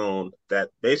has shown that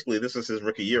basically this is his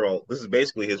rookie year. This is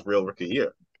basically his real rookie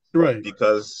year Right.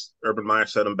 because Urban Meyer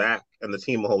set him back and the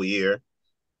team a whole year.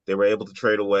 They were able to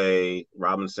trade away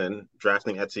Robinson.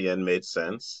 Drafting Etienne made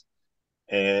sense.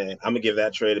 And I'm gonna give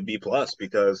that trade a B plus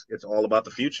because it's all about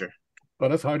the future. Oh,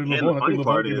 that's higher than And the LeBron. I think funny LeBron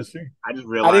part gave a is, C. I just I didn't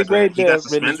realized that grade he got the Ridley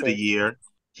suspended a trade. year.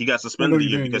 He got Oh, no, suspended a you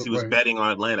year didn't. because he was Right. betting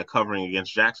on Atlanta covering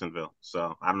against Jacksonville.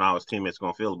 So I don't know how his teammates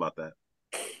gonna feel about that.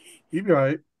 He'd be all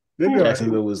right. They'd be all right.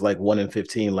 Jacksonville was like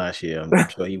 1-15 last year. I'm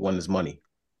sure he won his money.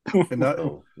 And that,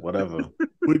 So whatever.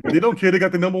 but they don't care. They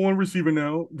got the number one receiver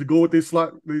now to go with their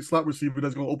slot receiver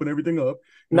that's going to open everything up.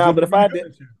 No, but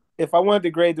if I wanted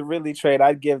to grade the Ridley trade,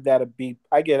 I'd give that a B.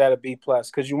 I give that a B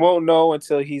plus because you won't know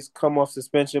until he's come off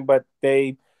suspension. But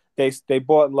they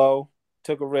bought low,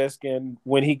 took a risk, and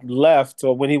when he left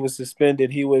or when he was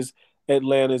suspended, he was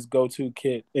Atlanta's go-to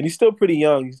kid, and he's still pretty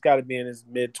young. He's got to be in his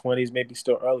mid-20s, maybe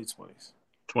still early 20s.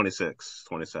 26,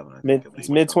 27, I think. It's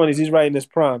mid-20s. He's right in his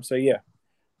prime. So yeah,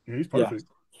 he's perfect.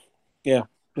 Yeah,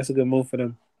 that's a good move for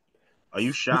them. Are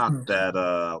you shocked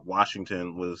that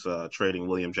Washington was trading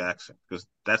William Jackson? Because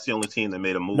that's the only team that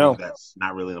made a move that's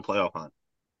not really in the playoff hunt.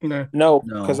 No,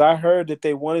 because I heard that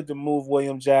they wanted to move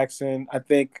William Jackson. I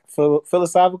think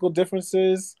philosophical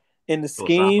differences in the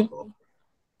scheme.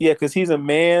 Yeah, because he's a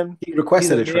man. He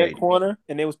requested a trade corner,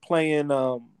 and they was playing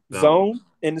zone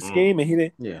in the scheme, and he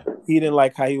didn't. Yeah, he didn't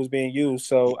like how he was being used.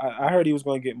 So I heard he was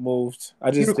going to get moved. I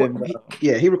just didn't.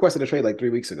 He requested a trade like 3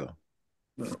 weeks ago.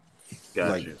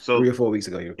 Gotcha. So 3 or 4 weeks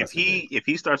ago, if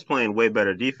he starts playing way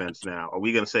better defense now, are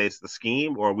we going to say it's the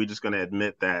scheme, or are we just going to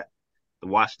admit that the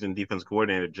Washington defense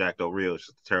coordinator Jack Del Rio is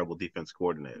just a terrible defense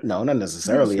coordinator? No, not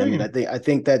necessarily. I mean, I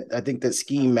think that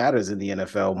scheme matters in the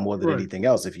NFL more than anything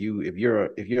else. If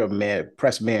you're a man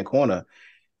press man corner,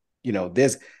 you know,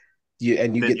 you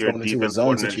get thrown into a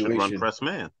zone situation. Run press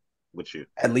man with you,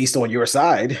 at least on your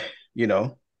side. You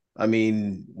know, I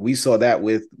mean, we saw that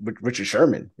with Richard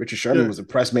Sherman. Richard Sherman was a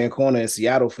press man corner in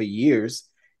Seattle for years,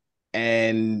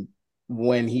 and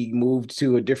when he moved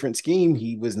to a different scheme,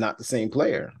 he was not the same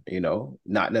player, you know,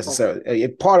 not necessarily.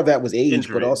 Part of that was age,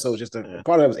 but also just part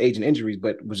of that was age and injuries,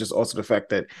 but was just also the fact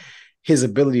that his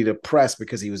ability to press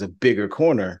because he was a bigger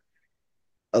corner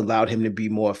allowed him to be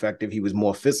more effective. He was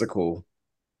more physical.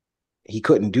 He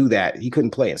couldn't do that. He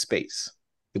couldn't play in space.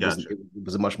 It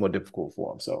was much more difficult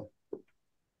for him. So, all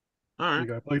right, you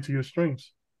got to play to your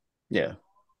strengths. Yeah,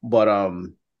 but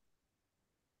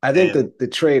I think the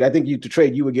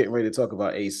trade you were getting ready to talk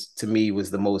about, Ace, to me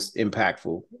was the most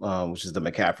impactful, which is the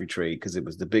McCaffrey trade because it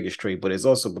was the biggest trade, but it's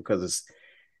also because it's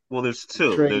there's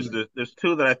two. There's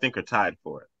two that I think are tied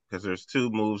for it because there's two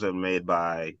moves that are made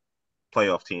by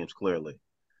playoff teams clearly.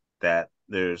 That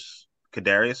there's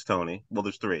Kadarius Toney. Well,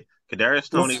 there's three: Kadarius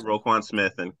Toney, Roquan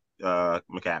Smith, and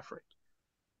McCaffrey.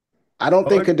 I don't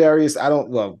think Kadarius.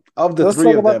 Of the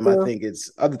three of them, I think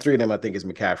it's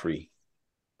McCaffrey.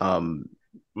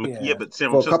 But San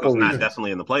Francisco's not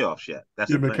definitely in the playoffs yet.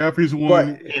 That's McCaffrey's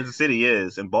one. Kansas City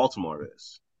is, and Baltimore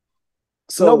is.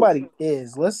 So nobody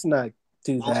is. Let's not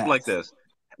do that. Like this,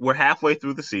 we're halfway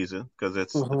through the season because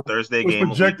it's a Thursday game.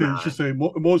 Projected, you should say,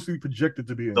 mostly projected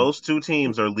to be in. Those two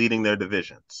teams are leading their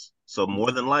divisions, so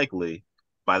more than likely,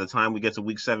 by the time we get to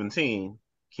Week 17,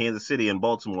 Kansas City and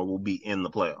Baltimore will be in the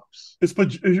playoffs. It's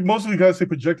mostly guys say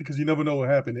projected because you never know what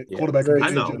happened. Quarterback. I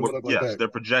know. Yes, they're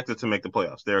projected to make the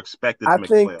playoffs. They're expected to make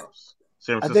the playoffs.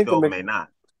 San Francisco may not.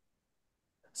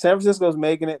 San Francisco's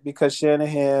making it because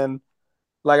Shanahan,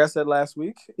 like I said last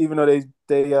week, even though they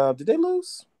did they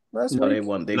lose last week? No, they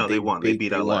won. They won. They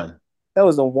beat LA. That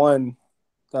was the one.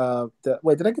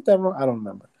 Wait, did I get that wrong? I don't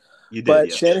remember. You did.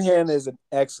 But Shanahan is an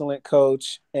excellent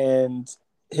coach, and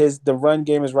the run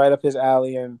game is right up his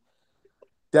alley, and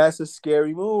that's a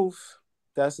scary move.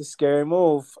 That's a scary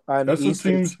move. On the East,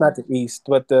 not the East,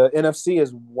 but the NFC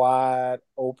is wide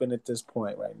open at this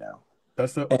point right now.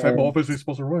 That's the type of offense they're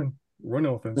supposed to run. Run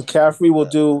offense. McCaffrey will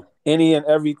do any and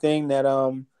everything that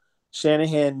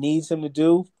Shanahan needs him to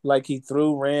do. Like he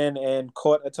ran and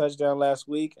caught a touchdown last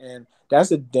week, and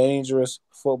that's a dangerous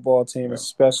football team,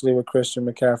 especially with Christian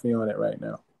McCaffrey on it right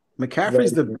now.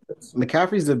 McCaffrey's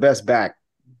the best back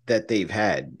that they've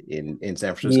had in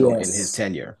San Francisco in his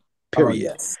tenure.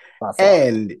 Period.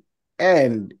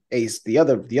 And Ace, the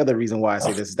other reason why I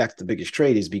say that's the biggest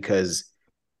trade is because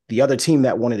the other team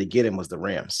that wanted to get him was the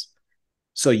Rams.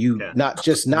 So not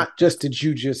just did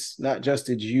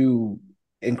you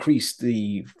increase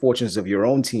the fortunes of your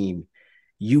own team,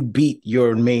 you beat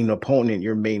your main opponent,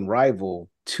 your main rival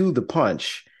to the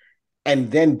punch,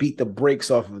 and then beat the brakes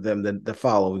off of them the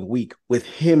following week with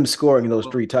him scoring those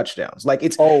 3 touchdowns. Like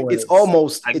it's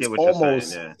almost a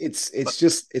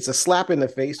slap in the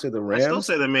face to the Rams. I still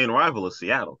say their main rival is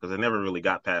Seattle because they never really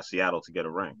got past Seattle to get a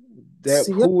ring.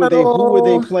 Who were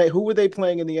they playing? Who were they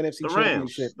playing in the NFC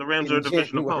Championship? The Rams are a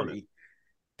division opponent.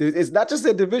 It's not just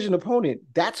a division opponent.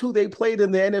 That's who they played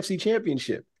in the NFC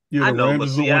Championship. Yeah, I the know, Rams but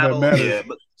is the one that matters. yeah,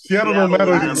 but Seattle don't matter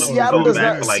and them have been anymore. Seattle going does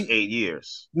back not for like see. 8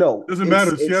 years. No, Doesn't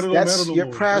matter. it's Seattle don't matter that's no your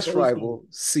more. past That's old school. rival.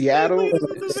 Seattle, Lead the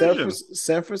division.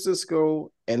 San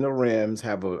Francisco, and the Rams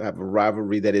have a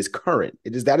rivalry that is current.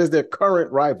 That is their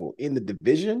current rival in the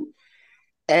division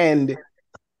and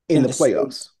in the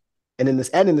playoffs, and in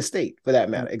the state for that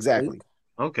matter. Exactly.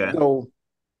 Okay. So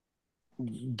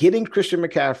getting Christian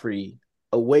McCaffrey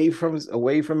away from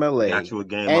LA Got you a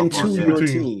game and up on to your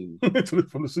team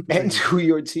from the super and team. to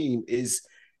your team is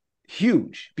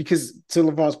huge because to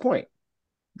LeVon's point,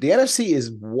 the NFC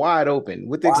is wide open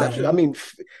with the exception. I mean,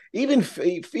 even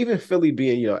Philly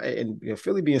being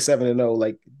Philly being 7-0,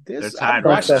 like They're this. tied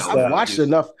right now.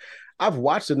 I've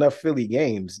watched enough Philly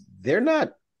games. They're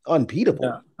not unbeatable.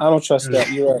 No, I don't trust that.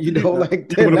 You're right. Like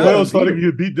they're when the not playoffs started, unbeatable.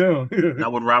 you get beat down.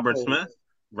 Not with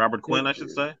Robert Quinn, I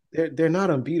should say. They're not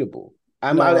unbeatable.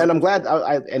 I'm glad.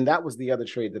 And that was the other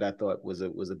trade that I thought was a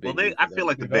big. Well, I feel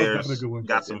like the Bears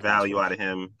got some value rush. out of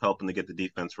him, helping to get the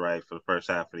defense right for the first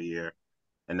half of the year,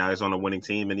 and now he's on a winning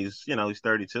team, and he's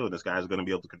 32, and this guy's going to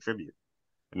be able to contribute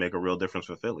and make a real difference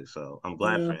for Philly. So I'm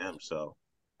glad for him. So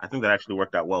I think that actually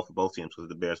worked out well for both teams because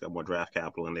the Bears got more draft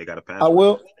capital and they got a pass.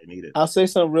 They needed. I'll say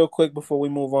something real quick before we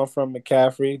move on from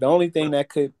McCaffrey. The only thing that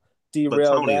could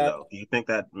derail Tony, that. though, do you think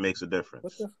that makes a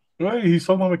difference? Right, he's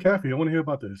talking about McCaffrey. I want to hear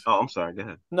about this. Oh, I'm sorry. Go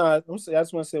ahead. No, I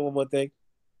just want to say one more thing.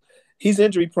 He's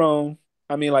injury prone.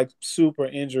 I mean, like super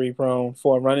injury prone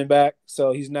for a running back.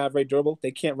 So he's not very durable. They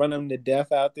can't run him to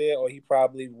death out there, or he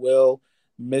probably will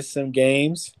miss some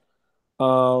games.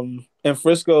 And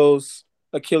Frisco's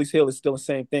Achilles heel is still the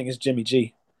same thing as Jimmy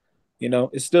G.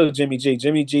 It's still Jimmy G.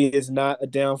 Jimmy G is not a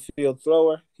downfield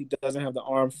thrower. He doesn't have the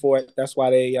arm for it. That's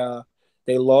why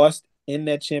they lost in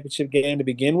that championship game to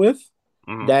begin with.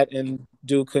 Mm-hmm. That and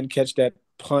Duke couldn't catch that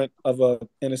punt of a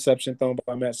interception thrown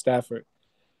by Matt Stafford.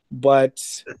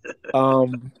 But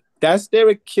that's their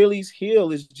Achilles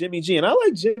heel is Jimmy G. And I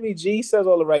like Jimmy G. He says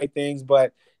all the right things,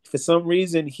 but for some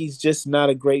reason, he's just not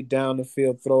a great down the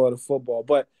field thrower of the football.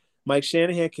 But Mike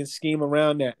Shanahan can scheme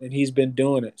around that, and he's been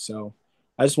doing it. So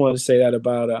I just wanted to say that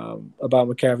about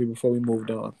McCaffrey before we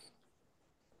moved on.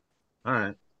 All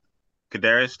right.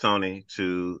 Kadarius Toney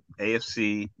to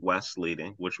AFC West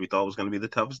leading, which we thought was going to be the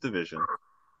toughest division.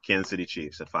 Kansas City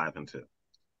Chiefs at 5-2.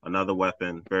 Another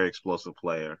weapon, very explosive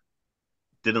player.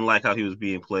 Didn't like how he was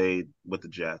being played with the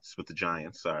Giants.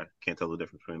 Sorry, can't tell the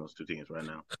difference between those two teams right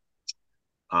now.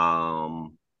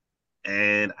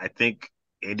 And I think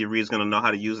Andy Reid's going to know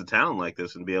how to use a talent like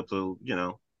this and be able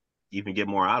to, even get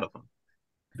more out of him.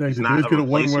 He's not a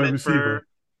replacement for,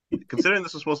 considering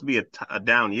this is supposed to be a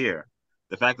down year.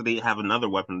 The fact that they have another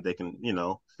weapon they can,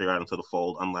 figure out into the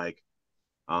fold, unlike,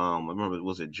 I remember,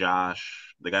 was it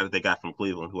Josh, the guy that they got from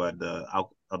Cleveland who had the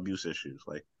abuse issues,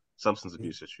 like substance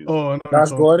abuse issues. Oh,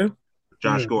 Josh Gordon?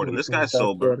 Josh Gordon. This guy's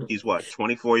sober. He's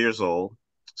 24 years old,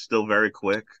 still very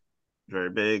quick, very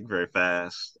big, very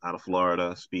fast, out of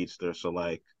Florida, speedster. So,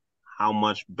 how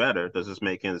much better does this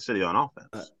make Kansas City on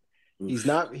offense? He's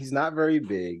not very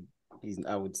big. I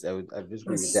just agree with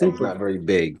that. He's not very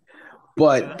big.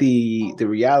 But the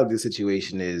reality of the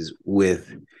situation is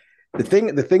with the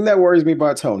thing that worries me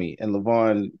about Toney, and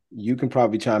LeVon, you can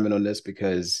probably chime in on this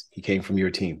because he came from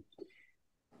your team.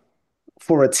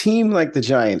 For a team like the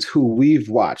Giants, who we've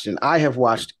watched, and I have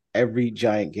watched every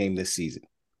Giant game this season,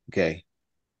 okay?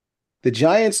 The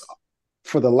Giants,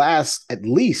 for the last at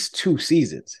least 2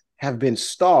 seasons, have been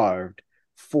starved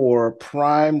for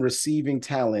prime receiving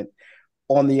talent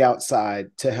on the outside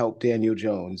to help Daniel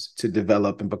Jones to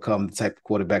develop and become the type of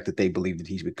quarterback that they believe that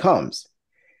he becomes.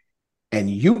 And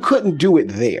you couldn't do it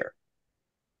there.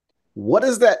 What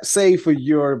does that say for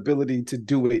your ability to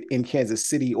do it in Kansas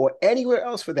City or anywhere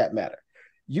else for that matter?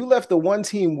 You left the one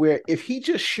team where if he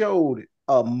just showed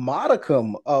a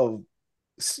modicum of,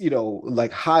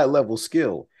 high level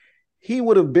skill, he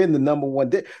would have been the number one.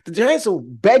 The Giants are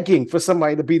begging for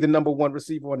somebody to be the number one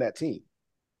receiver on that team.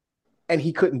 And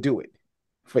he couldn't do it.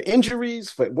 For injuries,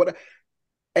 for what,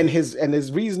 and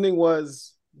his reasoning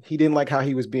was he didn't like how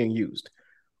he was being used.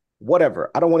 Whatever.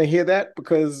 I don't want to hear that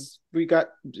because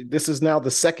this is now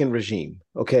the second regime.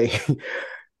 Okay.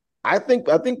 I think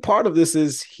part of this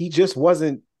is he just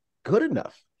wasn't good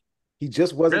enough. He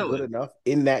just wasn't good enough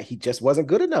in that he just wasn't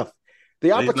good enough.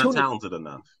 He's not talented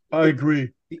enough. I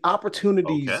agree. The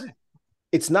opportunities. Okay.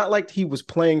 It's not like he was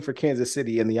playing for Kansas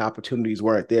City and the opportunities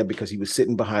weren't there because he was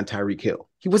sitting behind Tyreek Hill.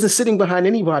 He wasn't sitting behind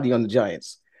anybody on the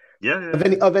Giants. Yeah.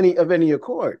 Of any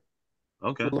accord.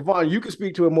 Okay. But LeVon, you can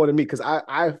speak to it more than me because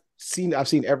I've seen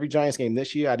every Giants game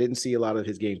this year. I didn't see a lot of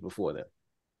his games before then.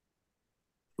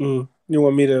 You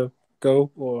want me to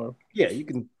go or? Yeah, you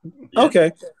can. Yeah.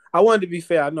 Okay. I wanted to be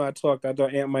fair. I know I talked. I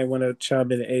thought Ant might want to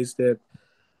chime in and ace there.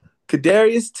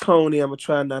 Kadarius Toney, I'm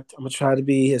gonna try to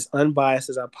be as unbiased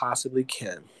as I possibly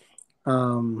can.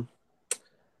 Um,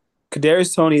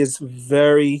 Kadarius Toney is a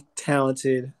very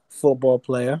talented football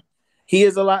player. He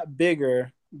is a lot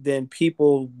bigger than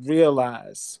people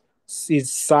realize.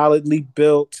 He's solidly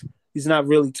built. He's not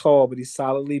really tall, but he's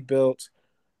solidly built.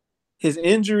 His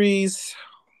injuries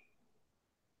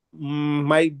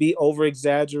might be over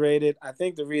exaggerated. I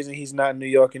think the reason he's not in New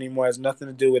York anymore has nothing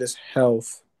to do with his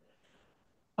health.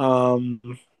 Um,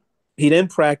 he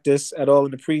didn't practice at all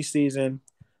in the preseason.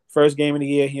 First game of the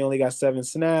year, he only got 7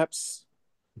 snaps.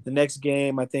 The next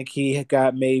game, I think he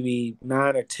got maybe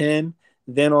 9 or 10.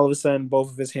 Then all of a sudden,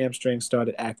 both of his hamstrings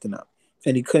started acting up,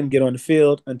 and he couldn't get on the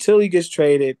field until he gets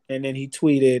traded. And then he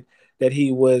tweeted that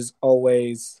he was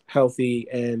always healthy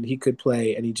and he could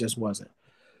play, and he just wasn't.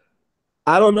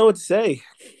 I don't know what to say.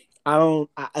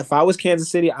 If I was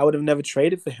Kansas City, I would have never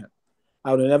traded for him.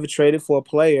 I would have never traded for a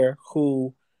player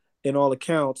who, in all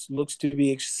accounts, looks to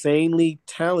be insanely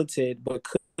talented, but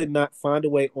could not find a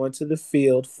way onto the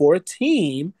field for a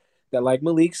team that, like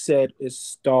Malik said, is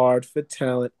starved for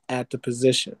talent at the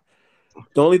position.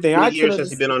 The only thing How I many can years has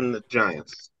he been on the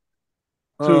Giants?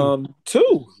 2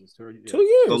 2 years.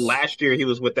 So last year he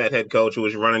was with that head coach who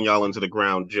was running y'all into the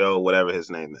ground, Joe, whatever his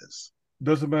name is.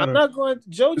 Doesn't matter. I'm not going.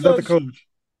 Joe Is Judge. that the coach?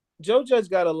 Joe Judge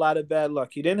got a lot of bad luck.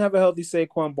 He didn't have a healthy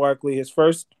Saquon Barkley. His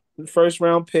first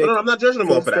round pick. No, I'm not judging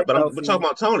him all for that, but we're healthy. talking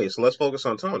about Tony, so let's focus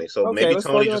on Tony. So Okay, maybe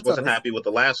Tony just wasn't happy with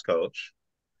the last coach.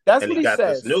 That's and what he got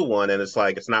says. this new one, and it's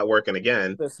like it's not working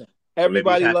again. Listen, so maybe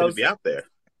he's happy to be out there.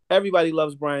 Everybody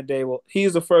loves Brian Dable.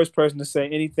 He's the first person to say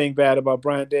anything bad about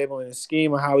Brian Dable and his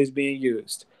scheme or how he's being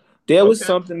used. There was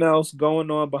something else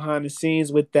going on behind the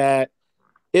scenes with that.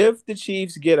 If the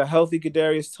Chiefs get a healthy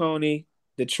Kadarius Toney,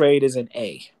 the trade is an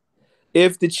A.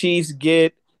 If the Chiefs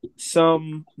get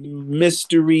some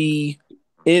mystery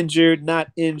injured, not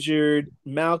injured,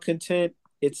 malcontent,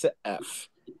 it's an F.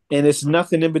 And it's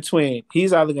nothing in between.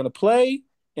 He's either going to play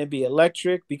and be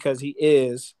electric because he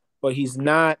is, but he's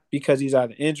not because he's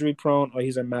either injury prone or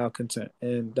he's a malcontent.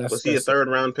 And was he a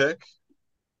 3rd-round pick?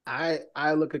 I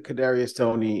look at Kadarius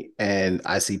Toney and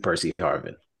I see Percy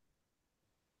Harvin.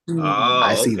 Oh,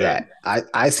 I see that.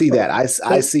 I see that. I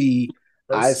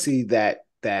see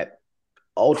that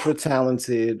ultra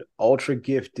talented, ultra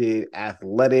gifted,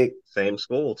 athletic, same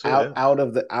school too, out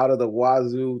of the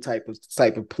wazoo type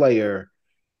of player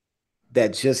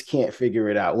that just can't figure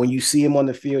it out. When you see him on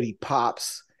the field, he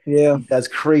pops. Yeah, he does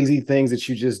crazy things that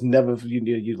you just never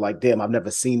you're like, damn, I've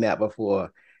never seen that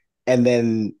before. And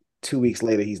then 2 weeks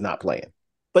later, he's not playing.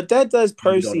 But that does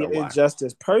Percy an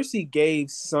injustice. Percy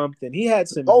gave something. He had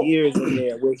some years in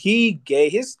there where he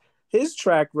gave his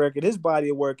track record, his body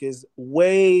of work is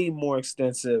way more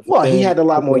extensive. Well, he had a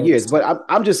lot more years, but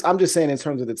I'm just saying in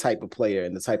terms of the type of player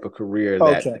and the type of career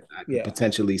that I could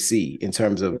potentially see in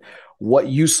terms of what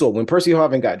you saw when Percy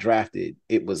Harvin got drafted.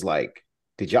 It was like,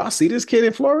 did y'all see this kid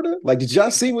in Florida? Like, did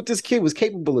y'all see what this kid was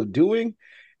capable of doing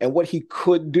and what he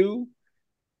could do?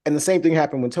 And the same thing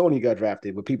happened when Tony got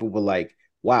drafted, but people were like,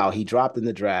 wow, he dropped in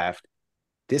the draft.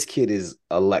 This kid is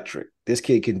electric. This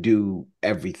kid can do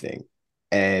everything.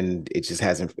 And it just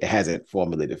hasn't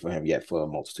formulated for him yet for a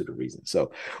multitude of reasons.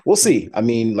 So we'll see. I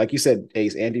mean, like you said,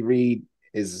 Ace, Andy Reid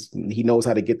he knows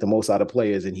how to get the most out of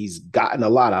players, and he's gotten a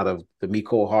lot out of the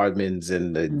Mecole Hardmans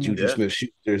and the Juju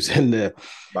Smith-Schusters and the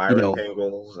Byron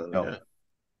Pingles. And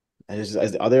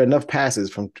are there enough passes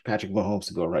from Patrick Mahomes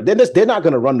to go around? They're not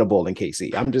going to run the ball in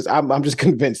KC. I'm just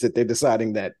convinced that they're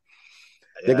deciding that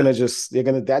they're gonna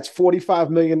that's $45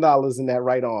 million in that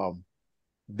right arm.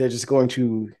 They're just going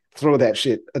to throw that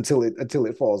shit until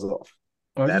it falls off.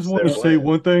 I just want to say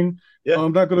one thing. Yeah.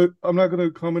 I'm not gonna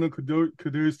comment on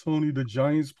Kadarius Toney, the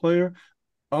Giants player.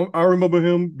 I remember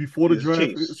him before the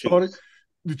draft started. Chiefs.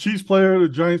 The Chiefs player, the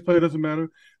Giants player, doesn't matter.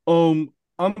 I'm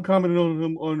commenting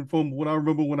on him from what I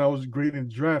remember when I was grading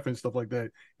the draft and stuff like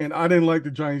that. And I didn't like the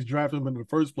Giants draft him in the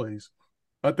first place.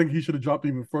 I think he should have dropped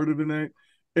even further than that.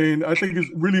 And I think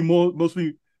it's really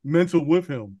mostly mental with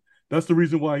him. That's the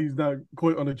reason why he's not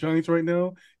quite on the Giants right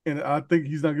now. And I think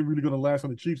he's not really going to last on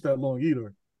the Chiefs that long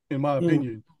either, in my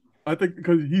opinion. I think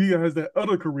because he has that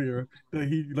other career that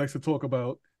he likes to talk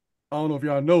about. I don't know if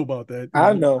y'all know about that.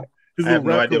 I know. I have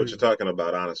no idea what you're talking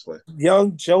about, honestly.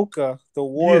 Young Joker, the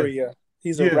Warrior. Yeah.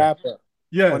 He's a rapper.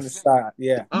 Yes. On the side.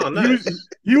 Yeah. Oh, nice.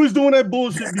 He was doing that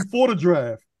bullshit before the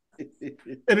draft.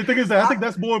 And the thing is that I think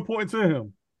that's more important to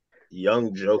him.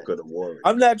 Young Joker, the Warrior.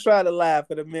 I'm not trying to laugh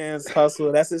at the man's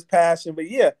hustle. That's his passion.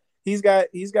 But yeah, he's got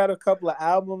a couple of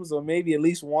albums, or maybe at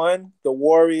least one, The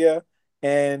Warrior.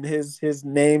 and his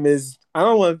name is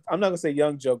I'm not gonna say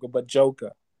Young Joker, but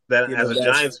Joker. Then, as a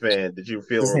Giants fan, did you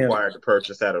feel required to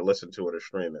purchase that or listen to it or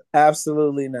stream it?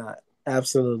 Absolutely not.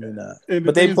 Absolutely not. And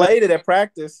but they played it at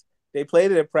practice. They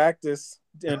played it at practice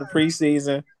in the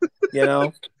preseason. You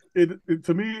know, it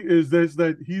to me is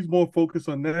that he's more focused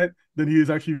on that than he is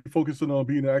actually focusing on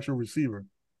being an actual receiver,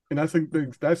 and I think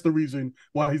that's the reason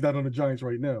why he's not on the Giants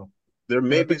right now. There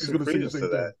may be some credence to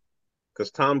that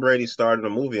because Tom Brady started a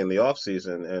movie in the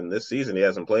offseason, and this season he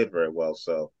hasn't played very well.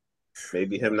 So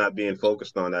maybe him not being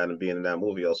focused on that and being in that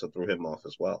movie also threw him off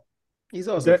as well. He's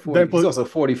also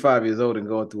 45 years old and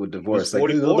going through a divorce. He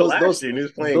was 44 last year and he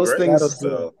was playing those great. Things,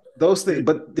 so. Those things,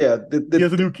 but yeah,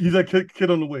 he's a kid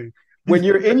on the way. When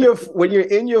you're in your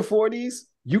 40s,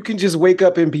 you can just wake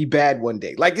up and be bad one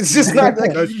day. Like it's just not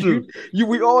like That's true.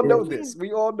 We all know this.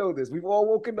 We all know this. We've all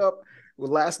woken up. Well,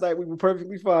 last night we were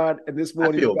perfectly fine, and this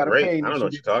morning I feel we got great. a pain. I don't know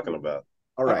what you're talking about.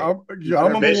 All right, I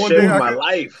remember one day my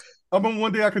life. I remember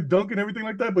one day I could dunk and everything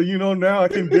like that, but now I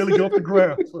can barely get off the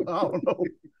ground. So I don't know.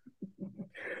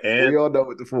 And we all know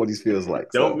what the 40s feels like.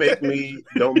 Don't make me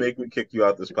kick you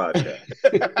out this podcast.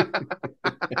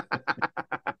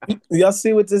 Y'all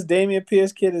see what this Dameon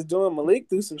Pierce kid is doing? Malik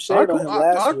threw some shade on him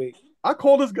last week. I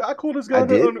called this guy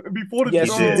before the Yes,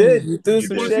 you did. You threw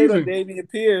some shade on Dameon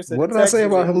Pierce. What did I say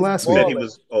about him last week? He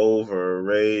was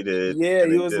overrated. Yeah,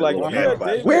 he was like,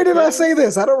 where did I say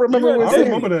this? I don't remember what I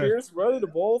remember that. Pierce running the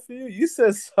ball for you. You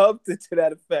said something to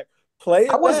that effect. Play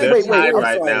it. I wasn't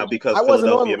right now because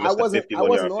Philadelphia missed a 51-yard field goal. I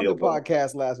wasn't on the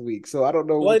podcast last week, so I don't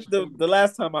know. Like the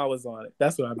last time I was on it,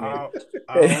 that's what I mean.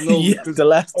 I don't know. Yes, the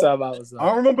last time I was on.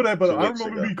 I remember that, but I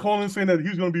remember me calling saying that he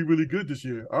was going to be really good this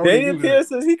year. Dameon Pierce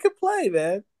says he could play,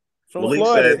 man. Malik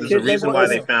said there's a reason why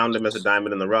they found him as a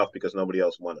diamond in the rough because nobody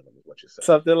else wanted him. Is what you said.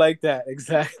 Something like that,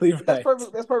 exactly right.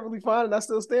 That's perfectly fine, and I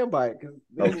still stand by it.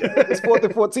 Okay. It's 4th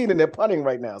and 14, and they're punting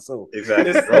right now. So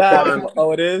exactly.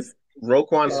 It is.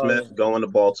 Roquan Smith going to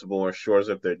Baltimore shores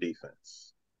up their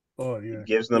defense. Oh yeah, it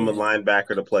gives them a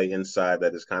linebacker to play inside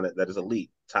that is elite,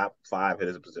 top 5 at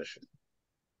his position.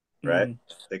 Right?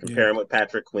 Mm-hmm. They compare him with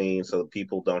Patrick Queen, so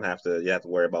people you have to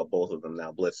worry about both of them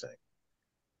now blitzing.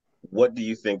 What do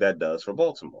you think that does for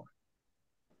Baltimore?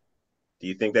 Do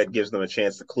you think that gives them a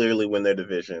chance to clearly win their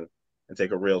division and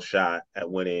take a real shot at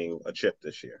winning a chip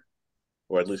this year,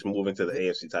 or at least moving to the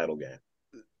AFC title game?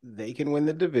 They can win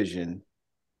the division.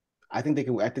 I think they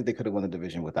could have won the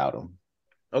division without him.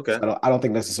 Okay. So I don't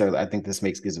think necessarily. I think this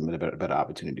gives them a better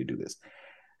opportunity to do this.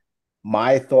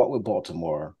 My thought with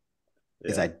Baltimore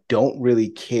is I don't really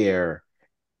care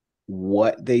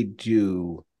what they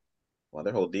do. Well,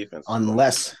 their whole defense,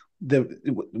 unless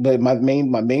my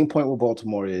main point with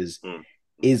Baltimore is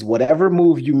whatever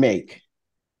move you make,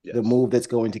 the move that's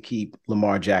going to keep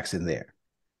Lamar Jackson there,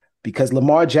 because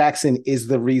Lamar Jackson is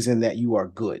the reason that you are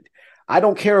good. I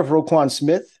don't care if Roquan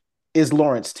Smith is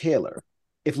Lawrence Taylor.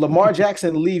 If Lamar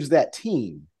Jackson leaves that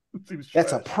team,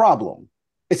 that's a problem.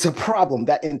 It's a problem.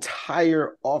 That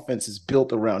entire offense is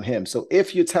built around him. So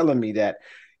if you're telling me that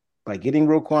by getting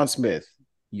Roquan Smith,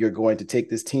 you're going to take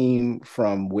this team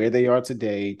from where they are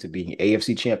today to being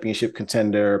AFC Championship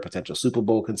contender, potential Super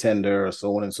Bowl contender,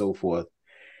 so on and so forth,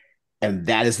 and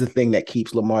that is the thing that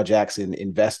keeps Lamar Jackson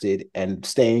invested and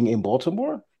staying in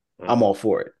Baltimore, I'm all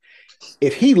for it.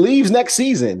 If he leaves next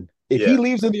season, he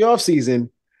leaves in the offseason,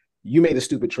 you made a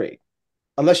stupid trade.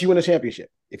 Unless you win a championship.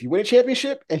 If you win a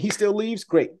championship and he still leaves,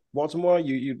 great. Baltimore,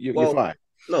 you're fine.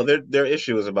 No, their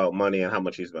issue is about money and how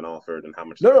much he's been offered and how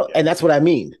much. No, and that's what I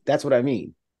mean.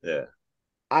 Yeah.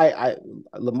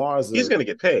 Lamar's. He's going to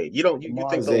get paid. You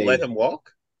think they'll let him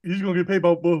walk? He's going to get paid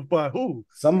by who?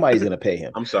 Somebody's going to pay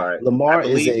him. I'm sorry. Lamar I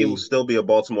believe he will still be a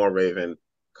Baltimore Raven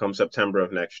come September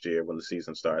of next year when the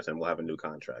season starts, and we'll have a new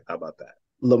contract. How about that?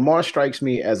 Lamar strikes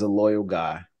me as a loyal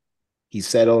guy. He's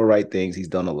said all the right things. He's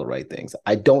done all the right things.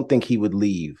 I don't think he would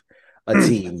leave a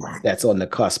team that's on the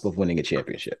cusp of winning a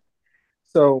championship.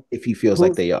 So if he feels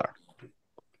like they are.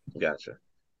 Gotcha.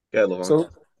 Yeah,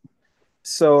 Lavon.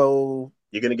 So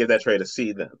you're gonna give that trade a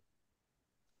C then?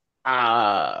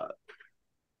 I'd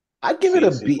give it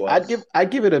a B.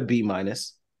 I'd give it a B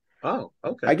minus. Oh,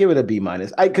 okay. I give it a B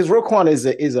minus. Because Roquan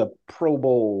is a Pro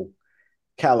Bowl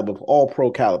caliber, all pro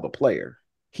caliber player.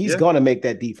 He's going to make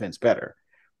that defense better.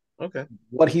 Okay.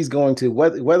 What he's going to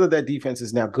whether that defense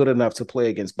is now good enough to play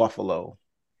against Buffalo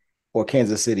or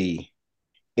Kansas City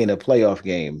in a playoff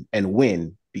game and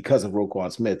win because of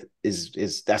Roquan Smith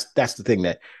is that's the thing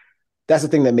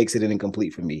that makes it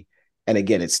incomplete for me. And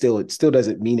again, it still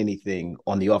doesn't mean anything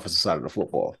on the offensive side of the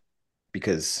football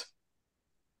because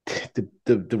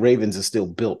the Ravens are still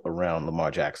built around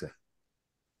Lamar Jackson.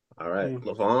 All right,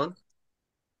 Lavon.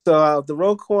 So the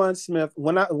Roquan Smith,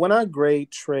 when I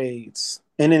grade trades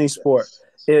in any sport,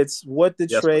 Yes. it's what the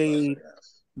Yes, Professor. trade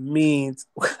Yes. means.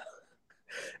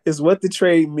 Is what the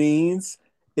trade means.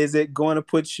 Is it going to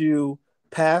put you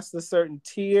past a certain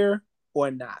tier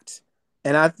or not?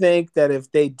 And I think that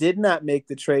if they did not make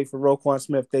the trade for Roquan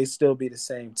Smith, they still be the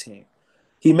same team.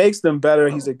 He makes them better.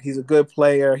 He's a good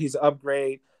player. He's an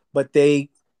upgrade, but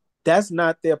that's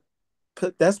not their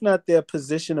that's not their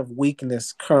position of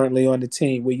weakness currently on the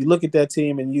team. Where you look at that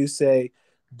team and you say,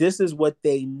 "This is what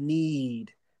they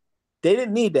need." They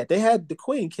didn't need that. They had the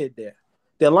Queen kid there.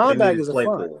 Their They needed linebackers are fine.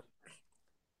 Claypool.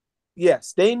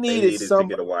 Yes, they They needed needed to some.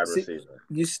 get a wide See, receiver.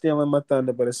 you stealing my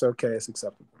thunder, but it's okay. It's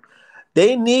acceptable.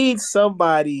 They need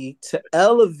somebody to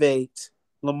elevate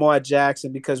Lamar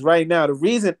Jackson because right now the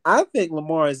reason I think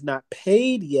Lamar is not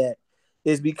paid yet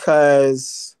is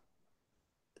because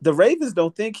the Ravens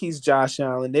don't think he's Josh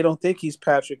Allen. They don't think he's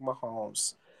Patrick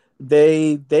Mahomes.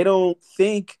 They don't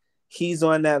think he's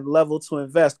on that level to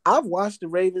invest. I've watched the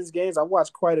Ravens games. I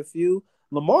watched quite a few.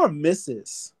 Lamar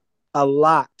misses a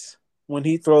lot when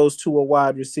he throws to a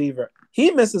wide receiver. He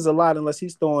misses a lot unless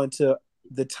he's throwing to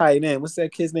the tight end. What's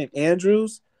that kid's name?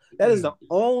 Andrews. That is the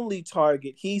only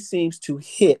target he seems to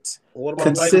hit What about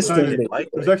consistently.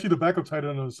 Likely? It was actually the backup tight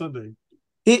end on Sunday.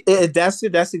 That's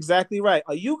it. That's exactly right.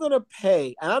 Are you gonna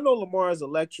pay? And I know Lamar is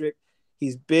electric.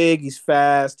 He's big. He's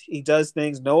fast. He does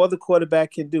things no other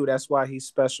quarterback can do. That's why he's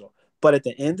special. But at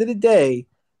the end of the day,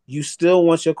 you still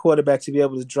want your quarterback to be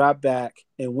able to drop back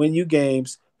and win you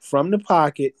games from the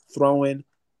pocket, throwing,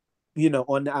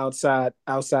 on the outside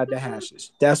the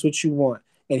hashes. That's what you want.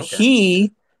 And Okay.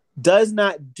 he does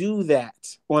not do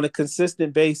that on a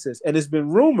consistent basis. And it's been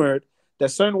rumored that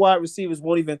certain wide receivers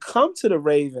won't even come to the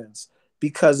Ravens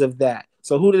because of that.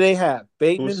 So who do they have? Who's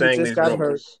Bateman, who saying just these got hurt.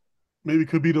 rumors? Maybe it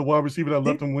could be the wide receiver that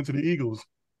left and went to the Eagles.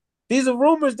 These are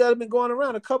rumors that have been going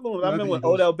around. A couple of them. I Not the remember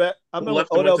Eagles. I Who remember left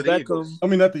and went Odell to the Beckham. Eagles? I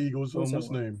mean, not the Eagles. What's What's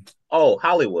his name? Oh,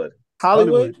 Hollywood.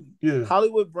 Hollywood. Hollywood. Yeah.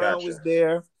 Hollywood Brown Gotcha. was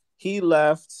there. He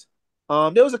left.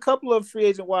 There was a couple of free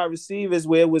agent wide receivers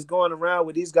where it was going around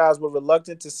where these guys were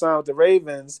reluctant to sign with the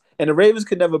Ravens, and the Ravens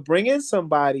could never bring in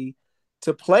somebody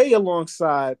to play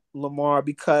alongside Lamar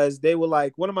because they were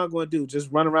like, "What am I going to do? Just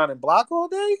run around and block all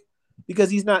day?" Because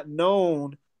he's not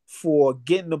known for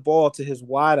getting the ball to his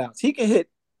wideouts. He can hit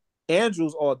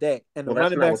Andrews all day, and the Well,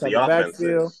 that's running not backs what out the the offense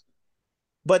backfield. is.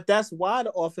 But that's why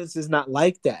the offense is not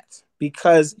like that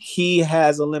because he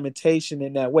has a limitation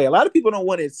in that way. A lot of people don't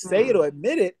want to say it or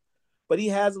admit it, but he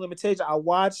has a limitation. I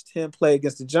watched him play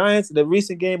against the Giants. The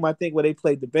recent game, I think, where they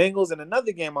played the Bengals, and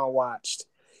another game I watched,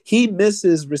 he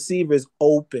misses receivers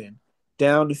open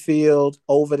down the field,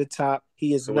 over the top.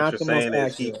 He is So what not you're the most saying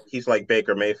is accurate. he's like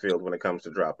Baker Mayfield when it comes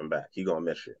to dropping back. He gonna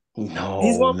miss you. He's No,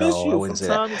 gonna miss no, I you wouldn't from say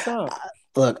that. time to time.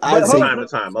 Look, But I'd From hold say time on,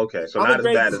 to time. Okay, so I'm gonna not as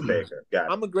grade bad as this. Baker. Got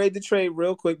I'm it. gonna grade the trade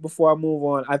real quick before I move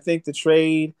on. I think the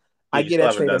trade, Yeah, I you get still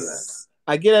that haven't trade a, done that.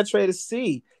 I get that trade a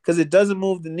C because it doesn't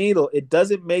move the needle. It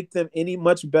doesn't make them any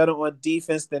much better on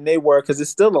defense than they were because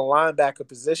it's still a linebacker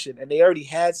position and they already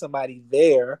had somebody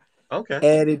there. Okay.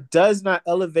 And it does not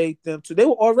elevate them to. They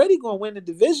were already going to win the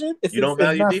division You don't if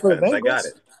value not for the defense. I got Bengals.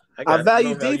 it. I I got it. You value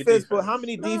don't value defense, but how defense.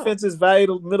 many No. defenses value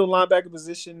the middle linebacker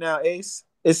position now, Ace?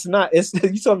 It's not. It's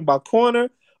you talking about corner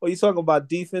or you talking about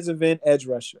defensive end edge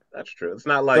rusher. That's true. It's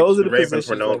not like Those are the the Ravens were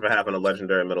positions known right for there. having a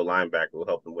legendary middle linebacker who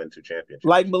helped them win 2 championships.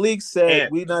 Like Malik said,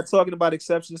 And we're not talking about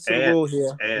exceptions to the and rule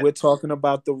here. and We're talking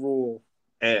about the rule.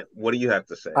 and what do you have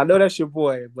to say? I know that's your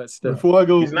boy, but still. Before I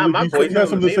go, He's not Malik, my boy. He's you not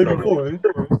had on the something to team say no more.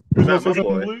 before, eh? You He's was gonna not say my something,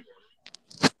 boy. Malik?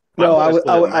 My no, boy is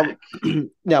Khalil Mack.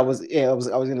 yeah,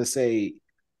 I was gonna say,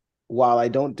 while I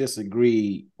don't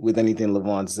disagree with anything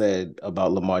Levon said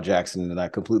about Lamar Jackson, and I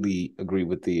completely agree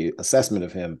with the assessment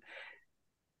of him,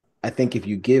 I think if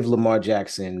you give Lamar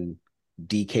Jackson,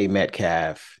 DK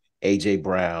Metcalf, AJ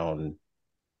Brown,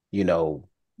 you know,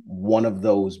 one of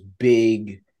those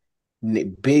big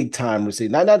time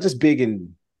receivers, not just big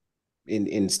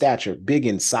in stature, big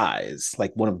in size,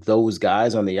 like one of those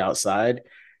guys on the outside,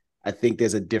 I think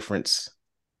there's a difference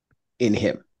in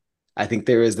him. I think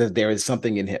there is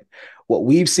something in him. What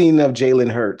we've seen of Jalen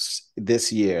Hurts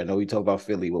this year, I know we talk about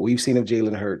Philly, what we've seen of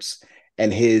Jalen Hurts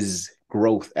and his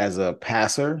growth as a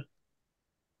passer,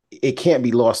 it can't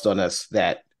be lost on us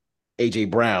that AJ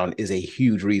Brown is a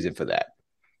huge reason for that.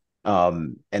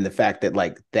 And the fact that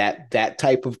like that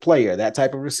type of player, that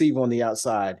type of receiver on the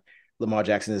outside, Lamar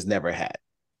Jackson has never had.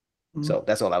 So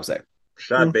that's all I would say.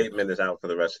 Rashad Bateman is out for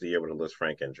the rest of the year with a Liz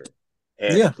Frank injury.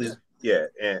 And Yeah. please, yeah,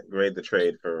 and grade the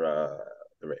trade for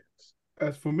the Ravens.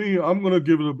 As for me, I'm gonna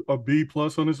give it a B+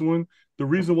 on this one. The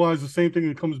reason why is the same thing.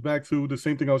 It comes back to the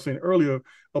same thing I was saying earlier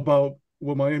about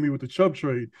Miami with the Chubb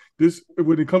trade. This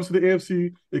when it comes to the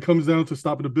AFC, it comes down to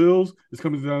stopping the Bills. It's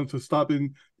coming down to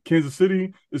stopping Kansas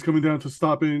City. It's coming down to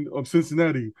stopping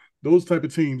Cincinnati. Those type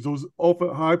of teams, those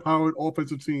high-powered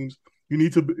offensive teams.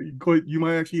 You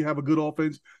might actually have a good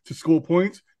offense to score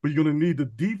points, but you're going to need the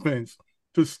defense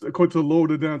to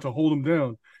lower it down, to hold them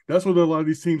down. That's what a lot of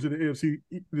these teams in the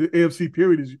AFC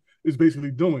period is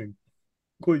basically doing.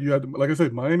 You have to, like I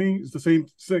said, Miami is the same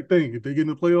thing. If they get in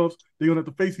the playoffs, they're gonna have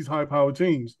to face these high-powered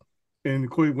teams. And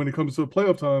when it comes to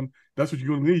playoff time, that's what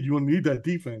you're gonna need. You're gonna need that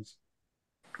defense.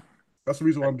 That's the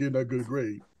reason why I'm getting that good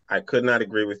grade. I could not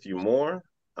agree with you more.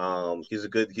 He's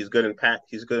excellent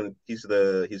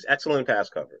in pass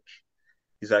coverage.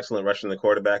 He's excellent rushing the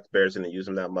quarterback. The Bears didn't use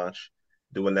him that much.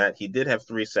 Doing that, he did have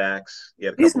 3 sacks.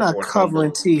 He's not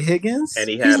covering T. Higgins, and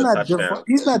he had a touchdown.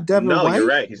 He's not Devin White. No, you're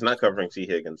right. He's not covering T.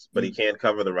 Higgins, but he can't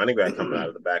cover the running back coming out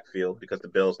of the backfield because the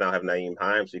Bills now have Naeem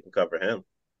Hines, so he can cover him.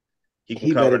 He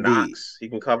can cover Knox. He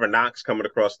can cover Knox coming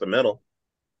across the middle.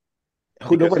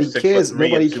 Nobody cares.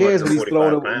 Nobody cares when he's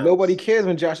throwing over. Nobody cares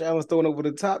when Josh Allen's throwing over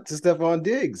the top to Stephon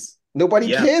Diggs.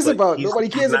 Nobody cares about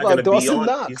Dawson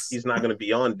Knox. He's not going to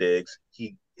be on Diggs.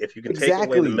 If you can take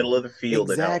away the middle of the field,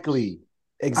 exactly.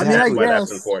 I mean, I guess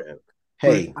that's important.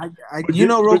 Hey,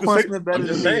 Roquan Smith better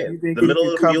than me. The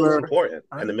middle of the field is important,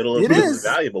 and the middle of the field is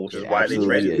valuable, which is why they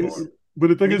traded for him. But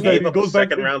the thing is that it goes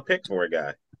back second round pick for a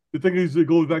guy. The thing is, it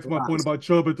goes back to my point about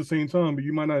Chubb at the same time, but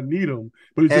you might not need him.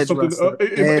 But it's just something.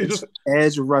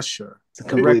 Edge rusher.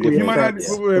 You might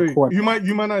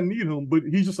not need him, but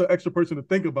he's just an extra person to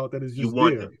think about. That is just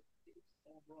there.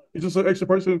 He's just an extra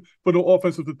person for the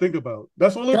offensive to think about.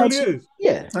 That's all it really is.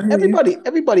 Yeah,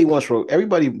 everybody wants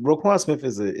Roquan Smith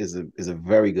is a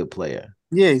very good player.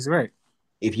 Yeah, he's right.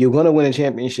 If you're going to win a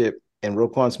championship and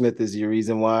Roquan Smith is your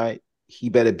reason why, he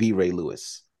better be Ray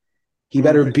Lewis. He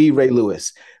better be Ray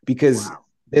Lewis, because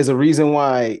there's a reason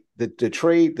why the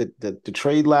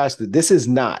trade lasted. This is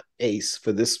not Ace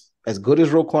for this, as good as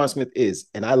Roquan Smith is,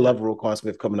 and I love Roquan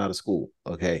Smith coming out of school.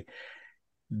 Okay,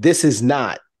 this is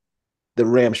not the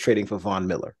Rams trading for Von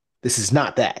Miller. This is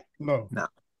not that. No.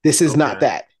 This is not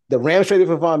that. The Rams traded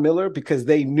for Von Miller because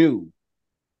they knew,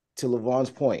 to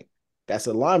LeVon's point, that's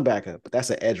a linebacker, but that's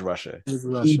an edge rusher.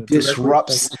 He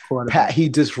disrupts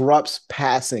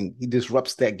passing. He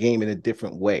disrupts that game in a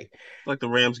different way. Like the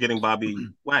Rams getting Bobby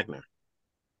Wagner.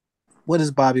 What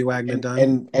has Bobby Wagner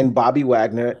done? And Bobby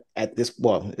Wagner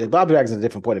Bobby Wagner's at a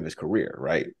different point of his career,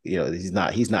 right? He's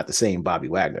not the same Bobby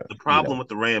Wagner. The problem with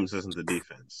the Rams isn't the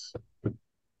defense.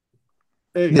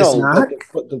 Problem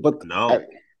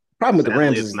with the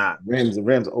Rams is not the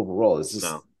Rams overall. It's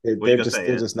just they're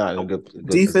just not in a good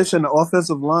defense and the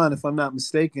offensive line. If I'm not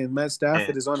mistaken, Matt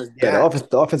Stafford is on his back. Yeah,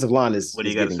 the offensive line is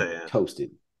getting toasted.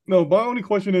 No, my only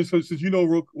question is, since you know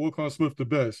Roquan Smith the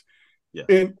best,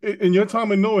 in your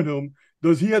time of knowing him,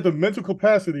 does he have the mental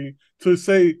capacity to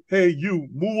say, "Hey, you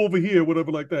move over here,"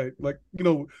 whatever, like that? Like,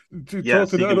 to talk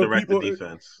to the other people. The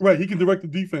defense. Right, he can direct the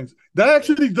defense. That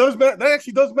actually does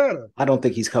matter. I don't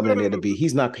think he's coming in there to be.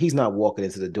 He's not walking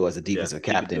into the door as a defensive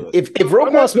captain. If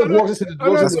Roquan Smith walks into the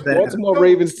doors of the Baltimore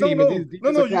Ravens team and he's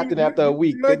defensive captain after a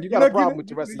week, then you got a problem with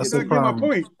the rest of the team. You're not getting my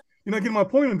point. You're not getting my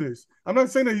point on this. I'm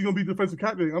not saying that he's going to be defensive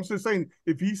captain. I'm just saying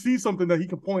if he sees something that he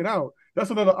can point out,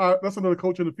 that's another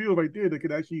coach in the field right there that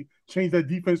could actually change that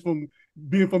defense from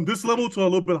being from this level to a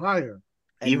little bit higher.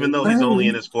 Even though he's only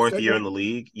in his 4th year in the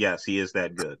league, yes, he is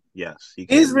that good. Yes,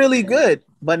 he's really good,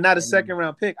 but not a second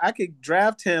round pick. I could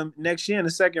draft him next year in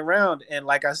the second round, and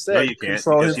like I said,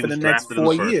 control him for the next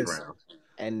 4 years.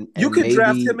 And you could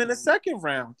draft him in the second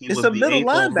round. It's a middle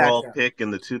linebacker pick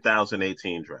in the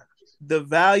 2018 draft. The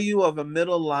value of a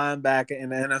middle linebacker in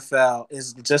the NFL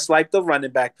is just like the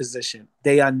running back position.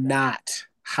 They are not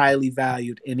highly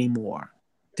valued anymore.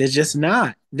 They're just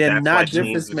not. They're not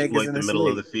difference makers in the middle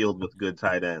of the field with good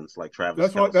tight ends like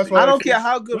Travis. That's why I don't care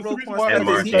how good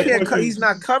Roquan Smith is. He's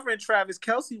not covering Travis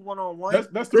Kelce one-on-one.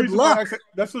 That's the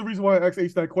reason why I asked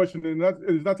Ace that question, and that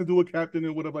is not to do with captain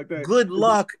and whatever like that. Good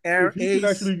luck, Aaron. He can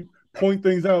actually point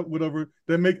things out, whatever,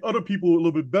 that make other people a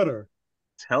little bit better.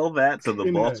 Tell that to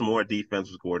the Baltimore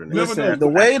defensive coordinator. Listen, the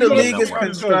way the league is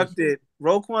constructed,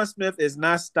 Roquan Smith is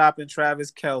not stopping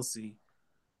Travis Kelce.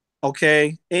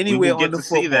 Okay, anywhere on the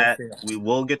football field. We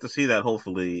will get to see that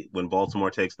hopefully when Baltimore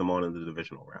takes them on in the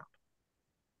divisional round.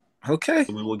 Okay,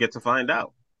 so we will get to find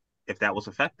out if that was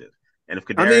effective, and if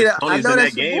Kadarius Toney's in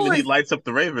that game and he lights up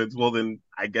the Ravens, well then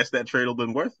I guess that trade will have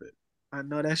been worth it. I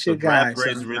know that shit, guys. Draft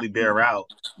grades really bear out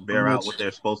what they're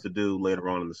supposed to do later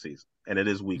on in the season, and it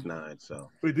is week 9.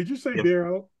 So wait, did you say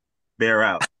bear out? Bear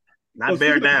out, not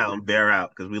bear down. Bear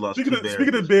out because we lost.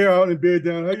 Speaking of bear out and bear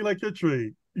down, how you like your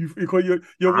trade?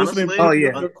 Honestly, Oh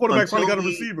yeah, the quarterback finally got a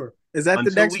receiver. Is that the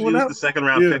until next we one used up? the second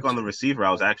round pick on the receiver,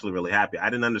 I was actually really happy. I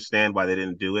didn't understand why they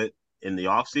didn't do it in the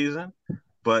offseason,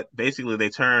 but basically they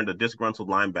turned a disgruntled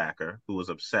linebacker who was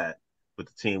upset with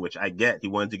the team, which I get. He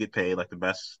wanted to get paid like the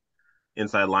best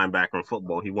inside linebacker in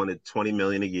football. He wanted $20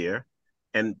 million a year.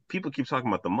 And people keep talking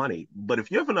about the money, but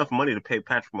if you have enough money to pay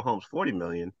Patrick Mahomes $40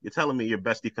 million, you're telling me your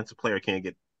best defensive player can't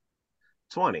get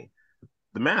 20.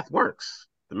 The math works.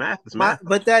 The math is math.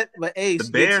 But the Ace,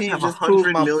 your Bears team have just proved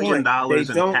 $100 my million point.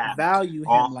 They in don't cap value him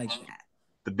off. like that.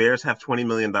 The Bears have $20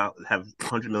 million, have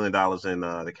 $100 million in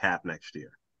the cap next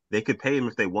year. They could pay him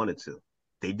if they wanted to.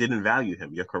 They didn't value him.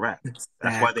 You're correct.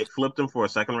 That's why they flipped him for a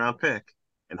second round pick,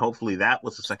 and hopefully that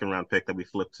was the second round pick that we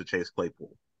flipped to Chase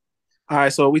Claypool. All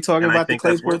right, so are we talking about the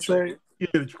Claypool trade? Yeah,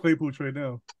 the Claypool trade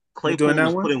now. Claypool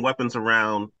is putting weapons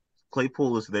around.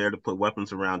 Claypool is there to put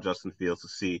weapons around Justin Fields to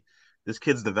see this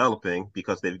kid's developing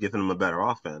because they've given him a better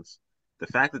offense. The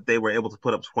fact that they were able to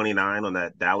put up 29 on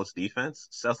that Dallas defense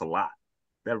says a lot.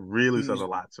 That really says a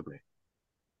lot to me.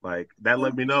 Like, that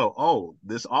let me know, oh,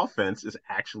 this offense is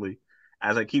actually,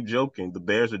 as I keep joking, the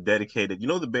Bears are dedicated. You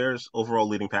know the Bears' overall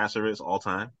leading passer is all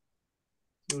time?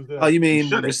 Oh, you mean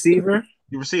receiver?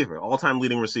 The receiver, all-time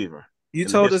leading receiver. You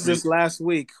told us this last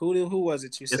week. Who was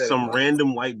it you said? It's some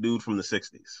random white dude from the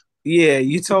 60s. Yeah,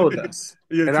 you told us.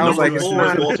 Yeah, and I was like, it's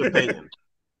not Walter Payton.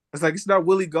 It's like, it's not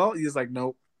Willie Gault. He was like,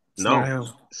 nope. No,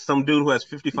 some dude who has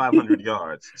 5,500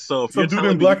 yards. So if some dude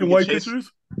in black and white pictures.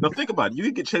 Now think about it. You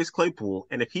could get Chase Claypool,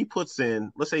 and if he puts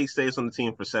in, let's say he stays on the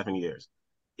team for 7 years,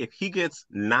 if he gets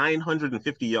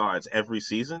 950 yards every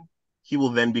season, he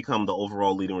will then become the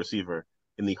overall leading receiver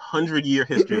in the 100-year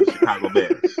history of the Chicago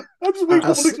Bears. I'm just waiting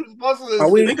for Malik's response to this.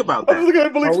 Think about that. I'm just looking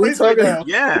at Malik's face right now.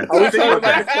 Yeah. Are we talking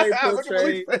about the Claypool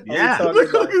trade? Yeah. So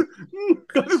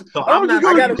I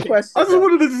got a question. I just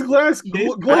wanted this glass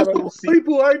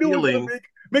Claypool. I knew it was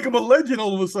make him a legend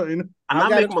all of a sudden. I'm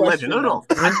not making him a legend. No.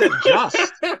 I said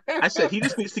I said he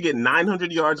just needs to get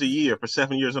 900 yards a year for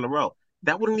 7 years in a row.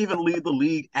 That wouldn't even lead the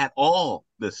league at all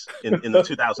in the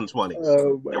 2020s.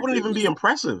 That wouldn't even be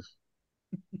impressive.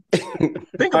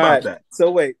 Think about that.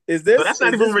 So wait, that's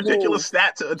not even a ridiculous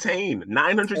stat to attain.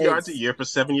 900 yards a year for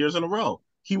 7 years in a row.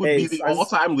 He would be the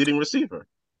all-time leading receiver.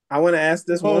 I want to ask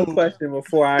this one question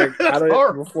before I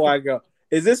go.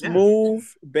 Is this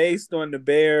move based on the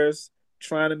Bears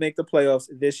trying to make the playoffs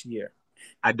this year?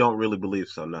 I don't really believe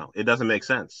so. No, it doesn't make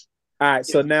sense. All right,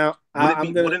 so now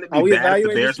wouldn't it be bad if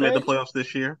the Bears made the playoffs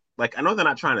this year? Like, I know they're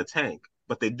not trying to tank,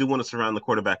 but they do want to surround the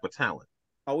quarterback with talent.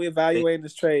 Are we evaluating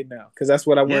this trade now? Because that's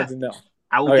what I wanted to know.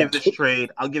 I will give this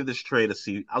trade. I'll give this trade a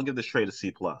C. I'll give this trade a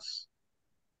C+. That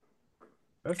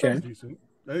sounds decent.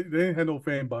 They didn't have no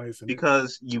fan bias in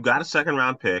because you got a second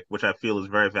round pick, which I feel is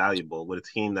very valuable with a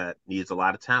team that needs a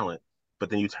lot of talent, but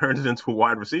then you turned it into a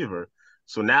wide receiver.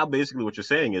 So now basically what you're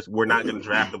saying is we're not going to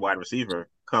draft a wide receiver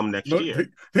come next year.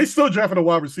 They still drafting a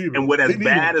wide receiver. And as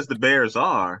bad as the Bears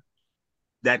are,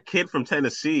 that kid from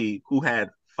Tennessee who had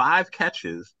 5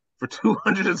 catches for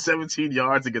 217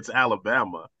 yards against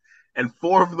Alabama, and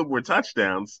 4 of them were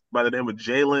touchdowns by the name of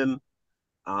Jalen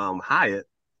Hyatt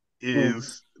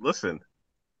is, listen,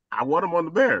 I want him on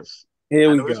the Bears.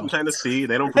 Here we go. He's from Tennessee.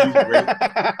 They don't produce great.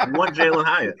 I want Jalen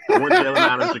Hyatt. I want Jalen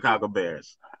Hyatt on the Chicago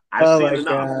Bears. I've seen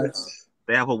enough.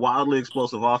 They have a wildly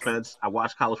explosive offense. I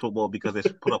watch college football because they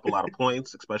put up a lot of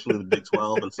points, especially the Big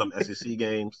 12 and some SEC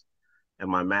games and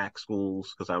my MAC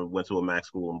schools, because I went to a MAC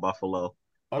school in Buffalo.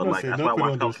 But that's why I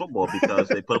watch college football, because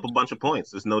they put up a bunch of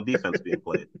points. There's no defense being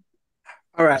played.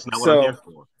 All right. That's not what I'm here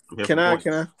for.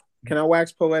 Can I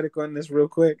wax poetic on this real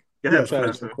quick? Go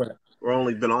ahead. We're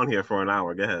only been on here for an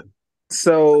hour. Go ahead.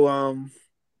 So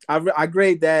I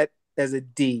grade that as a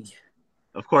D.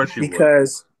 Of course you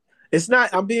because it's not.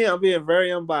 I'm being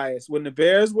very unbiased. When the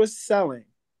Bears were selling,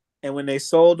 and when they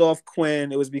sold off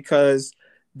Quinn, it was because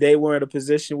they were in a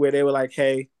position where they were like,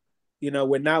 "Hey,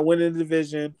 we're not winning the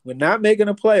division. We're not making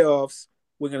the playoffs.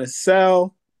 We're gonna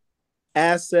sell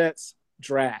assets,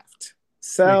 draft.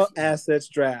 Sell assets,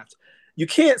 draft. You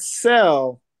can't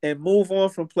sell and move on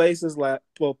from players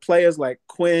like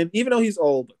Quinn, even though he's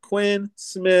old. But Quinn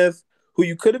Smith, who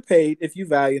you could have paid if you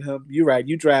valued him. You're right.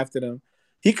 You drafted him.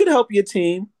 He could help your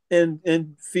team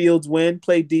and Fields win,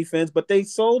 play defense, but they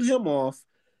sold him off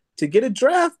to get a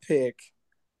draft pick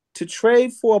to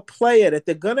trade for a player that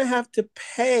they're going to have to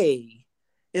pay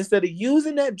instead of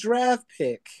using that draft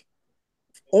pick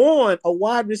on a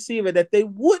wide receiver that they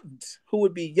wouldn't, who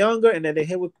would be younger and that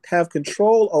they would have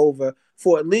control over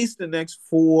for at least the next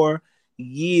 4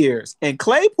 years. And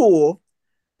Claypool,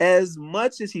 as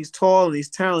much as he's tall and he's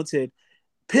talented,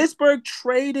 Pittsburgh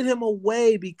traded him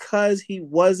away because he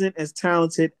wasn't as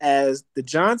talented as the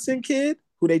Johnson kid,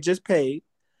 who they just paid,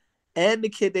 and the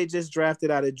kid they just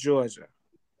drafted out of Georgia.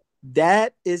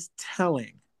 That is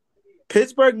telling.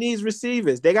 Pittsburgh needs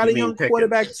receivers. They got a young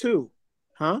quarterback too.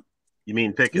 Huh? You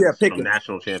mean Pickens? Yeah, Pickens. From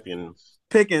national champions.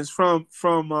 Pickens from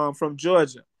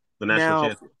Georgia. The national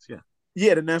champions, yeah.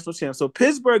 Yeah, the national champions. So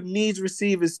Pittsburgh needs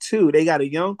receivers too. They got a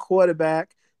young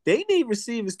quarterback. They need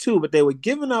receivers too, but they were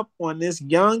giving up on this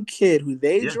young kid who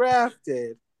they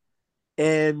drafted.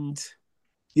 And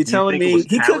you're telling me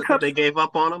he could come. They gave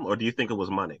up on him, or do you think it was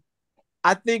money?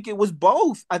 I think it was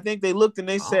both. I think they looked and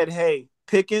they said, "Hey,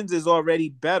 Pickens is already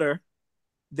better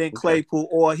than Claypool,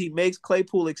 or he makes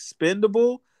Claypool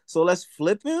expendable. So let's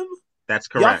flip him." That's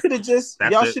correct. Y'all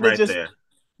should have just.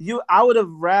 I would have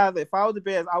rather, if I was the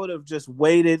Bears, I would have just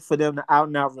waited for them to out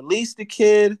and out release the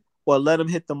kid, or let him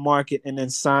hit the market and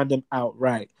then sign them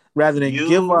outright, rather than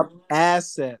give up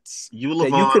assets. You,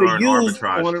 Levon, are an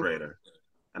arbitrage trader,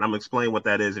 and I'm explaining what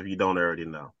that is if you don't already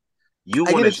know.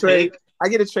 I get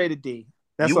a trade a D.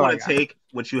 You want to take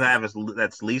what you have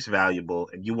that's least valuable,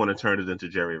 and you want to turn it into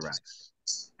Jerry Rice,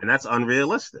 and that's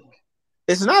unrealistic.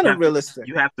 It's not unrealistic.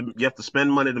 You have to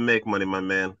spend money to make money, my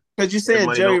man. Because you're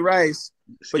saying Jerry Rice,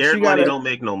 scared money don't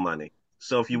make no money.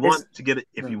 So if you want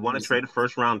to trade a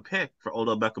first round pick for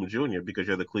Odell Beckham Jr. because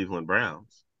you're the Cleveland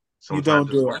Browns, you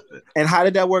don't do it. And how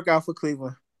did that work out for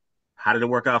Cleveland? How did it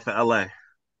work out for LA?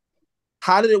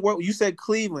 How did it work? You said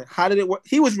Cleveland. How did it work?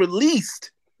 He was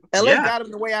released. LA got him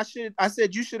the way I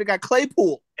said you should have got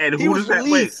Claypool. And who does that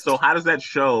wait? So how does that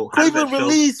show? Cleveland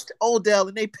released Odell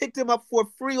and they picked him up for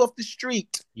free off the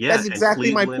street. Yeah, that's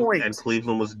exactly my point. And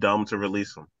Cleveland was dumb to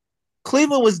release him.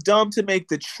 Cleveland was dumb to make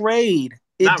the trade.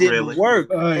 It didn't work.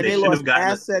 And they lost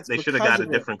assets. They should have got a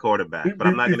different quarterback, but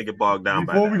I'm not going to get bogged down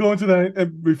by that. Before we go into that,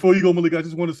 and before you go, Malik, I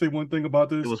just want to say one thing about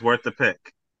this. It was worth the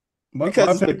pick. Because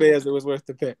it's the Bears, it was worth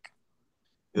the pick.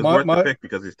 It was worth the pick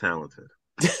because he's talented.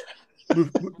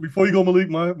 Before you go, Malik,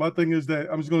 my thing is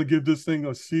that I'm just going to give this thing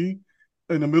a C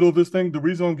in the middle of this thing. The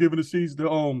reason I'm giving it a C is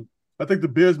I think the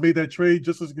Bears made that trade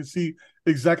just so you can see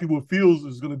exactly what Fields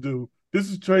is going to do.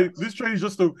 This trade is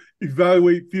just to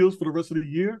evaluate Fields for the rest of the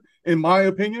year, in my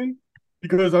opinion,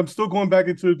 because I'm still going back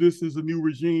into this as a new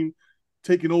regime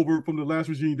taking over from the last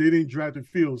regime. They didn't draft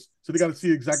Fields, so they got to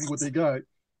see exactly what they got,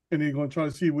 and they're going to try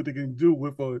to see what they can do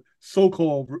with a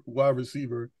so-called wide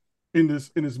receiver in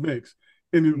this mix.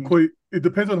 And it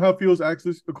depends on how Fields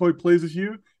plays this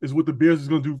year is what the Bears is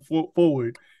going to do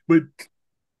forward. But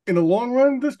in the long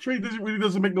run, this trade really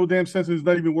doesn't make no damn sense, and it's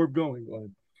not even worth going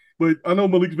on. But I know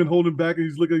Malik's been holding back, and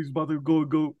he's about to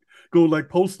go like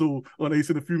postal on Ace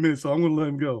in a few minutes, so I'm going to let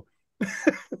him go.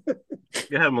 Go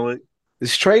ahead, Malik.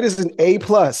 This trade is an A+.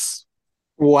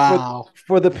 Wow.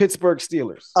 For the Pittsburgh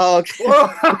Steelers. Okay.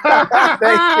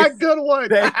 Good one.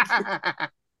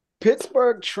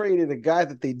 Pittsburgh traded a guy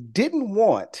that they didn't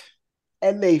want,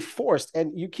 and they forced.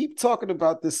 And you keep talking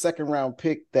about this second-round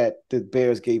pick that the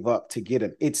Bears gave up to get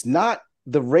him. It's not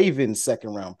the Ravens'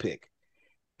 second-round pick.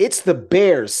 It's the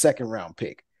Bears' second-round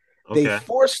pick. Okay. They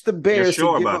forced the Bears to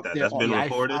give about up that. That's been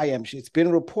reported? I am. It's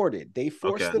been reported. They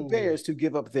forced the Bears to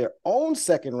give up their own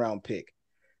second-round pick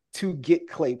to get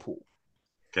Claypool.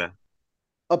 Okay.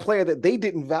 A player that they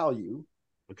didn't value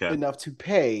enough to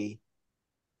pay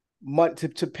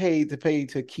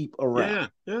to keep around.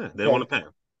 Yeah. They don't want to pay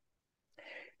him.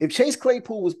 If Chase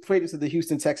Claypool was traded to the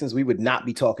Houston Texans, we would not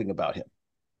be talking about him.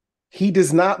 He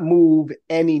does not move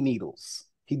any needles.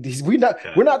 We're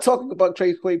not talking about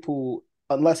Chase Claypool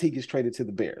unless he gets traded to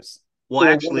the Bears. Well,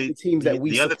 actually,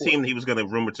 the other team he was going to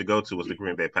rumored to go to was the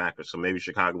Green Bay Packers. So maybe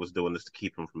Chicago was doing this to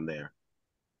keep him from there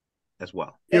as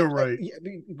well. You're right.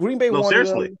 Green Bay wanted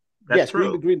seriously. him. That's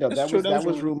true. That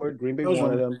was rumored. Green Bay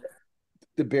wanted him.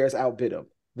 The Bears outbid him.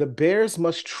 The Bears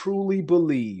must truly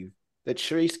believe that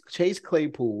Chase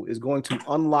Claypool is going to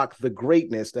unlock the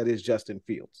greatness that is Justin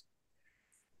Fields.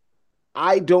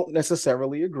 I don't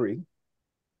necessarily agree.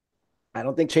 I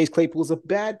don't think Chase Claypool is a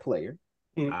bad player,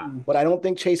 but I don't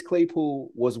think Chase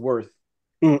Claypool was worth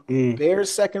Bears'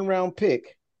 second-round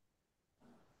pick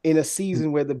in a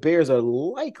season where the Bears are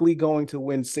likely going to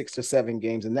win 6 to 7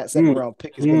 games, and that second-round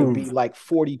pick is going to be like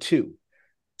 42.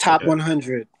 Top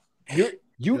 100.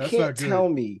 You can't tell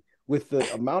me with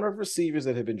the amount of receivers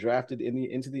that have been drafted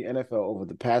into the NFL over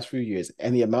the past few years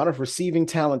and the amount of receiving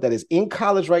talent that is in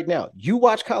college right now, you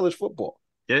watch college football.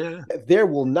 Yeah. There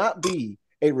will not be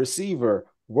a receiver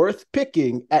worth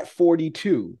picking at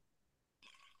 42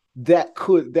 that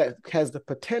has the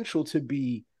potential to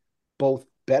be both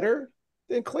better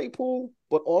than Claypool,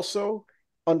 but also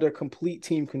under complete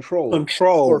team control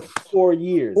for 4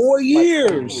 years. 4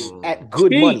 years at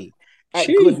good money. at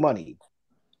good money.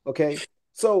 Okay,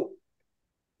 so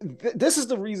this is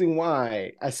the reason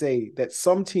why I say that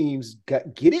some teams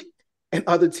get it and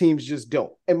other teams just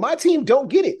don't. And my team don't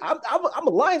get it. I'm a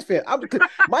Lions fan.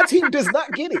 My team does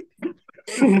not get it.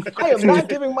 I am not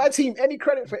giving my team any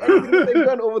credit for anything that they've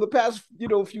done over the past,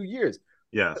 few years.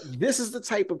 Yes. This is the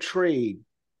type of trade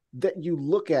that you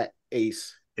look at,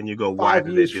 Ace, and you go, 5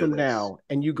 years from now,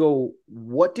 and you go,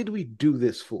 what did we do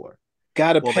this for?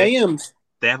 Gotta pay him.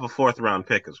 They have a 4th-round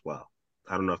pick as well.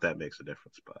 I don't know if that makes a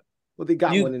difference, but they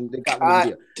got one and they got one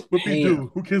deal. What they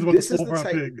do? Who cares about the 4th-round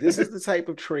pick? This is the type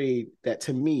of trade that,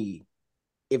 to me,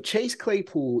 if Chase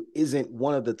Claypool isn't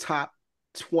one of the top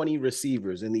 20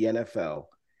 receivers in the NFL,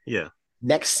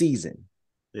 next season,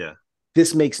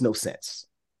 this makes no sense.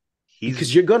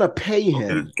 Because you're gonna pay him.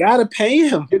 Okay. You gotta pay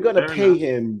him. You're gonna pay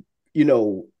him,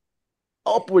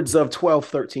 upwards of 12,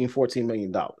 13, 14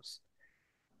 million dollars.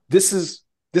 This is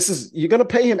you're gonna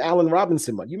pay him Allen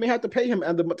Robinson money. You may have to pay him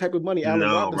the type of money Allen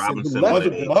Robinson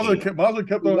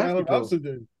kept on Allen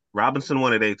Robinson. Robinson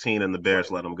wanted 18 and the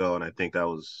Bears let him go, and I think that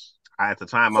was at the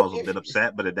time I was a bit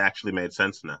upset, but it actually made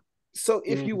sense now. So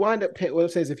if you wind up paying, what I'm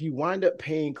saying is, if you wind up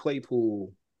paying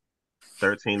Claypool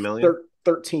 $13 million,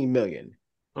 $13 million,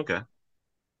 okay,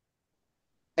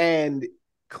 and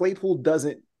Claypool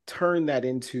doesn't turn that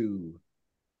into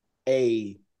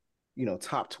a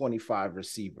top 25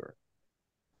 receiver,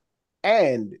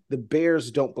 and the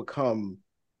Bears don't become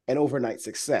an overnight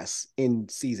success in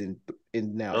Justin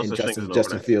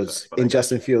Fields'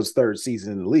 third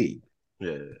season in the league.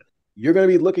 Yeah. You're going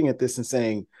to be looking at this and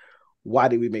saying, why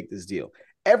did we make this deal?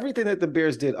 Everything that the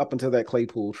Bears did up until that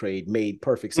Claypool trade made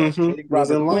perfect sense. Trading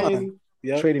Robert Quinn,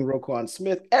 trading Roquan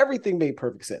Smith, everything made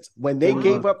perfect sense. When they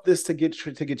gave up this to get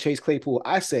Chase Claypool,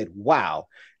 I said, wow,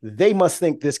 they must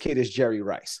think this kid is Jerry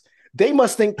Rice. They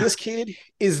must think this kid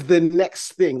is the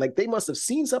next thing. Like, they must have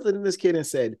seen something in this kid and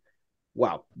said,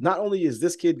 wow, not only is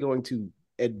this kid going to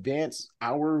advance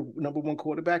our number one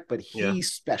quarterback, but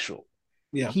he's special.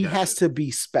 Yeah, he has to be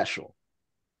special,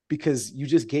 because you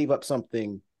just gave up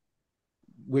something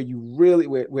where you really,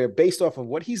 where based off of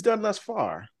what he's done thus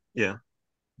far,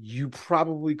 you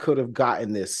probably could have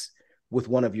gotten this with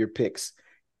one of your picks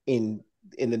in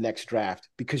the next draft,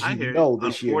 because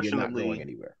this year you're not going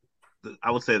anywhere.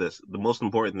 I would say this: the most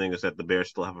important thing is that the Bears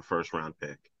still have a 1st-round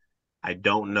pick. I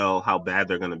don't know how bad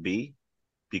they're going to be,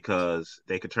 because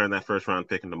they could turn that 1st-round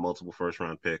pick into multiple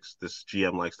 1st-round picks. This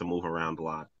GM likes to move around a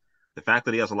lot. The fact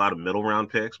that he has a lot of middle-round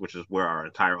picks, which is where our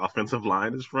entire offensive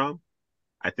line is from,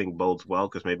 I think bodes well,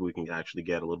 because maybe we can actually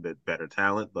get a little bit better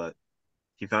talent. But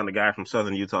he found a guy from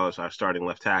Southern Utah as our starting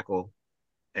left tackle,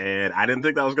 and I didn't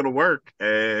think that was going to work.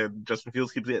 And Justin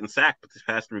Fields keeps getting sacked, but these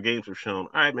past 3 games have shown,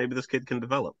 all right, maybe this kid can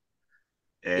develop.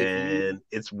 And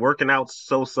it's working out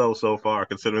so far,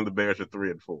 considering the Bears are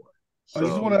 3-4. So, I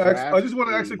just want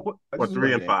to ask. Or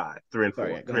 3 and 5, 3 and 4,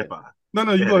 3 and 5.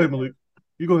 No, you go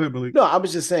ahead, Malik. No, I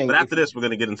was just saying. But after this, we're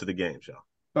going to get into the games,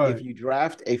 y'all. If you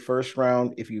draft a 1st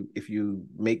round, if you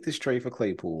make this trade for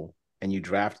Claypool and you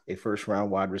draft a 1st-round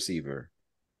wide receiver,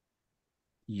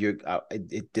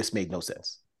 this made no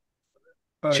sense.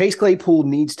 Right. Chase Claypool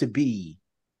needs to be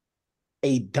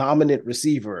a dominant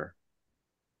receiver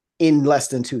in less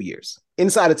than 2 years,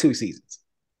 inside of 2 seasons.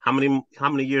 How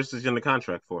many years is he in the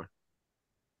contract for?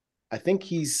 I think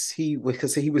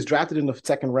because he was drafted in the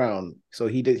 2nd round, so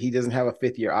he doesn't have a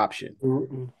 5th-year option.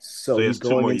 Mm-hmm. So he's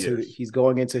going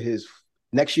into his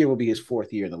next year will be his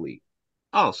 4th year in the league.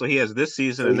 Oh, so he has this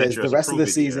season and next year. The rest of the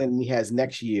season, and he has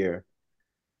next year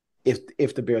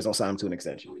if the Bears don't sign him to an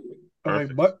extension. All right,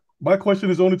 my question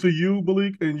is only to you,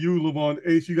 Malik, and you, Levon.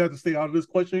 Ace, you got to stay out of this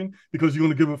question because you're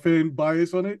going to give a fan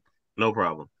bias on it. No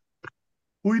problem.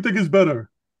 Who do you think is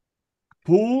better,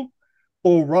 Poole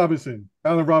or Robinson,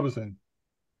 Allen Robinson?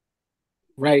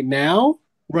 Right now,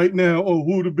 or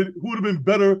who would have been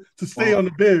better to stay on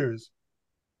the Bears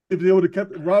if they would have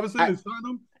kept Robinson and signed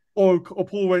him, or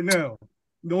Poole right now?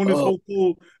 Knowing this whole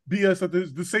Poole BS that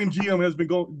the same GM has been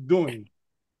doing.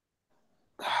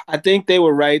 I think they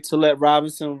were right to let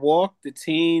Robinson walk. The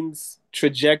team's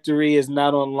trajectory is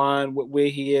not on line with where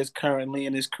he is currently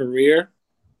in his career.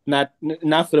 Not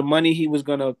for the money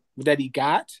that he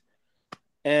got.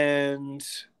 And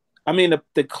I mean,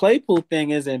 the Claypool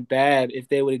thing isn't bad if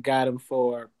they would have got him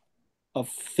for a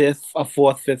 4th,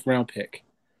 5th round pick,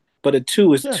 but a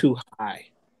 2 is too high.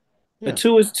 A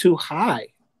 2 is too high,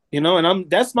 and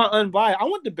that's my unbiased. I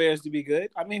want the Bears to be good.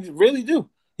 I mean, really do.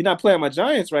 You're not playing my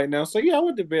Giants right now, so I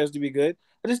want the Bears to be good.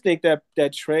 I just think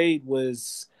that trade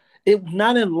was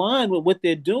not in line with what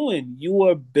they're doing. You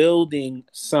are building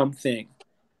something.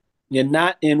 You're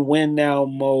not in win now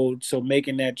mode, so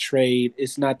making that trade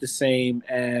is not the same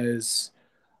as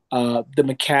the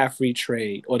McCaffrey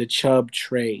trade or the Chubb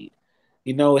trade.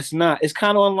 It's not. It's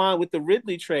kind of in line with the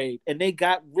Ridley trade, and they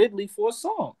got Ridley for a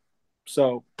song.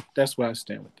 So that's where I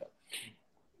stand with that.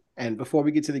 And before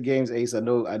we get to the games, Ace, I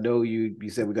know you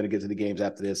said we're going to get to the games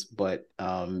after this, but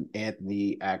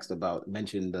Anthony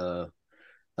mentioned the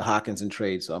Hawkinson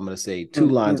trade, so I'm going to say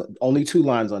only two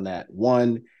lines on that.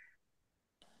 One,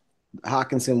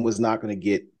 Hawkinson was not going to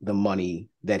get the money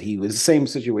that he was. Same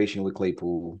situation with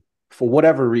Claypool. For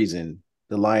whatever reason,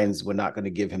 the Lions were not going to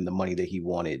give him the money that he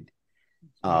wanted,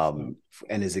 and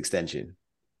his extension.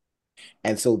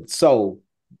 And so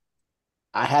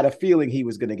I had a feeling he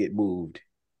was going to get moved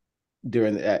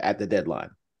at the deadline.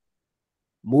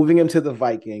 Moving him to the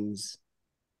Vikings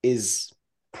is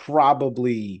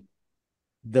probably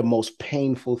the most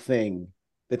painful thing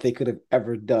that they could have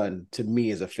ever done to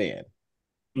me as a fan.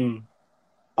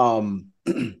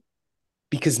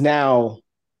 Because now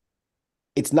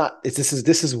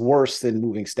this is worse than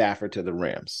moving Stafford to the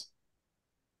Rams.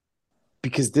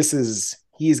 Because this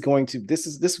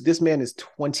man is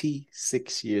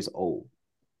 26 years old.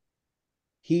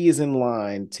 He is in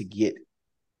line to get,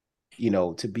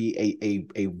 to be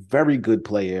a very good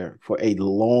player for a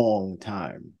long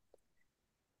time.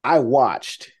 I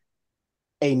watched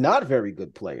a not very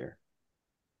good player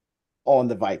on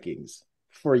the Vikings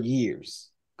for years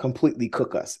completely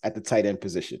cook us at the tight end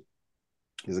position.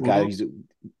 He's a guy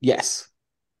yes.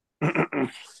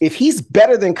 If he's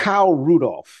better than Kyle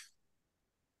Rudolph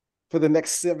for the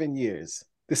next 7 years,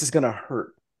 this is going to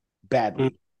hurt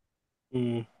badly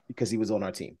because he was on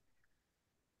our team.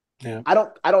 Yeah. I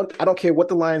don't care what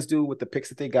the Lions do with the picks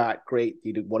that they got. Great.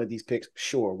 You do one of these picks.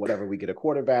 Sure. Whatever. We get a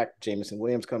quarterback. Jameson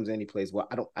Williams comes in. He plays well.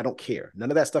 I don't care. None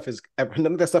of that stuff has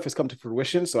come to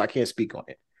fruition. So I can't speak on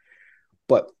it.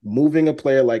 But moving a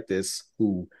player like this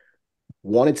who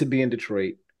wanted to be in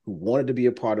Detroit, who wanted to be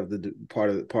a part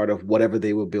of whatever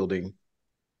they were building,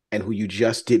 and who you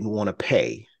just didn't want to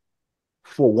pay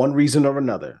for one reason or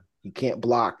another. He can't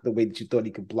block the way that you thought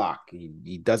he could block.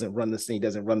 He doesn't run the thing. He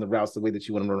doesn't run the routes the way that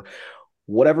you want to run.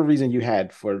 Whatever reason you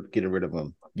had for getting rid of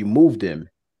him, you moved him,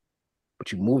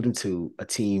 but you moved him to a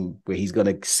team where he's going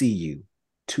to see you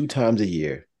 2 times a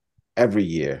year, every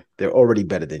year. They're already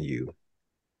better than you.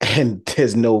 And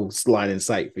there's no line in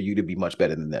sight for you to be much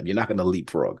better than them. You're not going to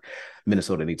leapfrog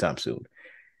Minnesota anytime soon.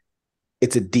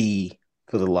 It's a D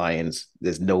for the Lions.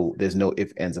 There's no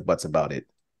ifs, ands, or buts about it.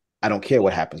 I don't care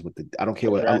what happens with I don't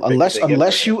care what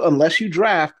unless you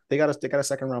draft, they got a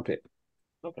second round pick.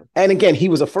 Okay. And again, he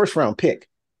was a first round pick.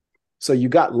 So you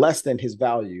got less than his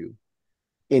value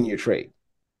in your trade.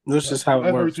 That's just how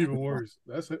it works. Hurts even worse.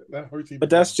 That hurts even But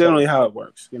that's generally how it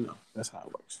works. That's how it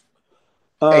works.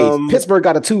 Hey, Pittsburgh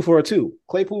got a 2 for a 2.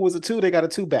 Claypool was a 2. They got a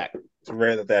 2 back. It's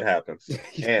rare that happens.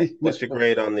 And what's your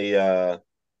grade on the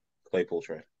Claypool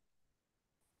trade?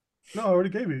 No, I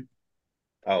already gave it.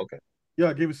 Oh, okay. Yeah,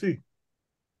 I gave it C.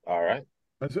 All right.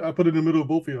 I put it in the middle of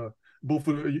both of you, both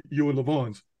of you and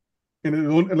Levon's.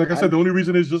 And like I said, the only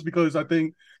reason is just because I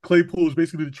think Claypool is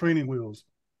basically the training wheels.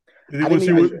 They want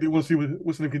to see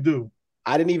what they can do.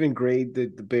 I didn't even grade the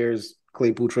Bears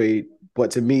Claypool trade,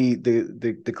 but to me,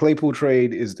 the Claypool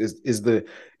trade is the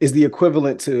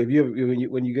equivalent to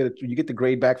when you get the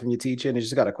grade back from your teacher and it's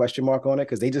just got a question mark on it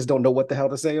because they just don't know what the hell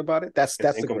to say about it. That's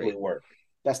the grade. Work.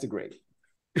 That's the grade.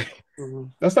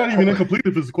 That's not even incomplete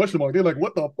if it's a question mark. They're like,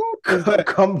 "What the fuck is that?"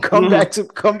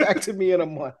 Come back to me in a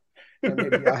month, and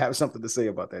maybe I'll have something to say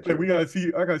about that. Like, I gotta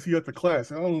see you after class.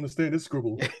 I don't understand this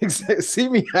scribble. See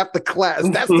me after class.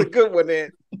 That's the good one,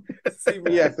 man. See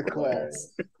me after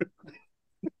class.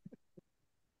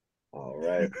 All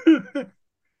right.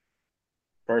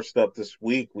 First up this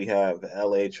week, we have the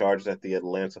LA Chargers at the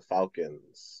Atlanta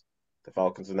Falcons. The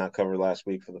Falcons did not cover last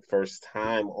week for the first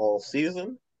time all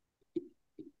season.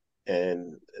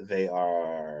 And they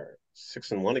are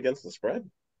 6-1 against the spread.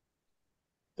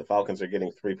 The Falcons are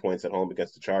getting 3 points at home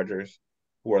against the Chargers,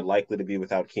 who are likely to be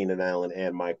without Keenan Allen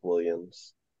and Mike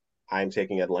Williams. I'm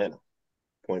taking Atlanta.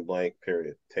 Point blank,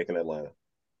 period. Taking Atlanta.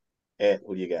 And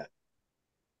what do you got?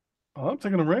 I'm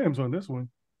taking the Rams on this one.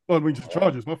 Oh, I mean, just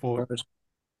Chargers, my fault.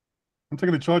 I'm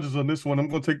taking the Chargers on this one. I'm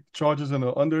going to take the Chargers in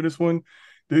the under this one.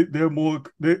 They're more.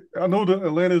 I know that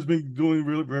Atlanta's been doing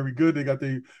really very good. They got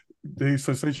the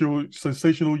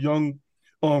sensational young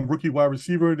rookie wide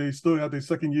receiver. They still have their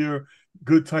second year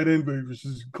good tight end, which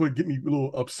is going to get me a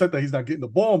little upset that he's not getting the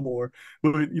ball more.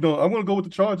 But I'm going to go with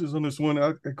the Chargers on this one.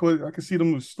 I can see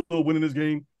them still winning this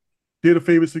game. They're the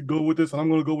favorites to go with this, and I'm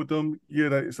going to go with them. Yeah,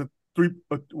 it's a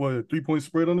 3-point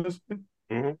spread on this.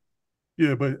 Mm-hmm.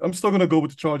 Yeah, but I'm still gonna go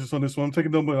with the Chargers on this one. I'm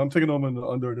taking them in the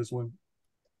under this one.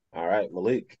 All right,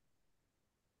 Malik.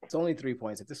 It's only 3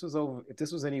 points. If this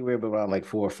was anywhere around like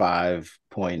 4 or 5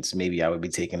 points, maybe I would be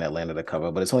taking Atlanta to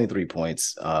cover. But it's only 3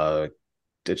 points.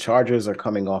 The Chargers are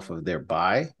coming off of their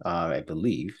bye, I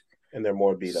believe, and they're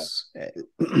more beat up.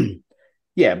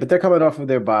 Yeah, but they're coming off of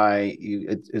their bye.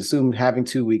 You assume having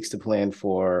 2 weeks to plan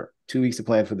for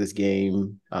this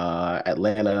game.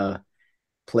 Atlanta,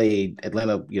 played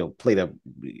a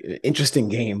interesting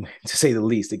game to say the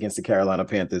least against the Carolina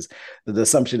Panthers. The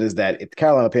assumption is that if the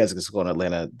Carolina Panthers can score on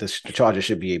Atlanta, the Chargers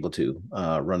should be able to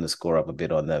run the score up a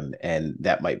bit on them, and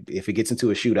that might, if it gets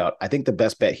into a shootout, I think the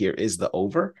best bet here is the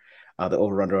over. The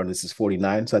over-under on this is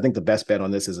 49, so I think the best bet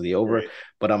on this is the over. Right.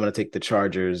 But I'm going to take the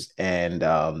Chargers and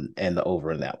the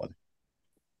over in that one.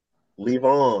 Leave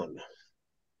on.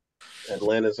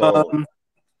 Atlanta's on.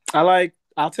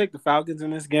 I'll take the Falcons in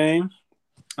this game.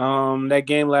 That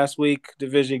game last week,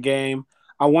 division game.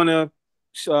 I want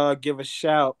to give a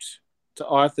shout to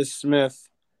Arthur Smith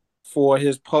for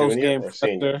his post-game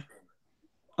presser.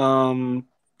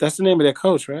 That's the name of their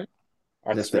coach, right?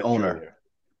 That's the owner. Jr.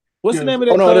 What's the name of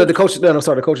their coach? No, the coach. No,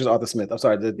 sorry, the coach is Arthur Smith. I'm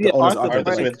sorry, the owner is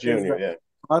Arthur Smith Jr. Yeah,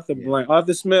 Arthur Blank.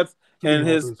 Arthur Smith and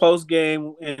his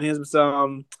post-game and his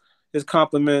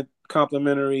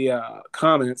complimentary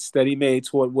comments that he made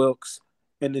toward Wilkes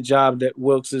and the job that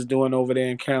Wilkes is doing over there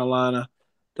in Carolina.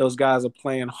 Those guys are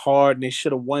playing hard, and they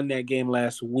should have won that game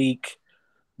last week,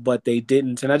 but they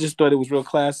didn't. And I just thought it was real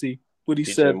classy what he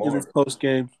said in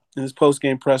his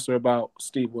post-game presser about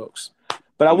Steve Wilkes.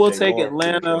 But I will take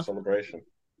Atlanta.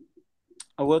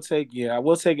 I will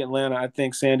take Atlanta. I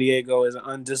think San Diego is an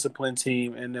undisciplined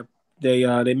team, and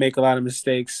they make a lot of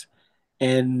mistakes,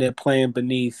 and they're playing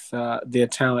beneath their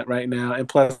talent right now. And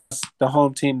plus, the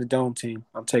home team, the dome team.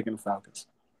 I'm taking the Falcons.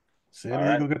 San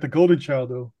Diego got the golden child,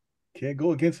 though. Can't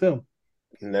go against him.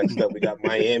 Next up, we got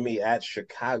Miami at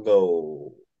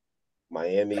Chicago.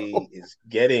 Miami is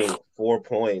getting 4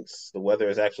 points. The weather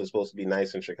is actually supposed to be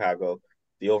nice in Chicago.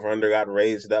 The over-under got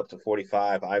raised up to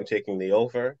 45. I'm taking the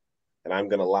over, and I'm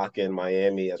going to lock in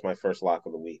Miami as my first lock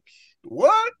of the week.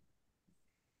 What?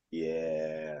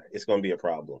 Yeah, it's going to be a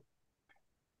problem.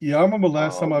 Yeah, I remember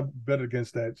last time I bet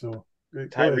against that. So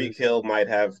Tyreek Hill might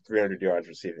have 300 yards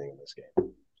receiving in this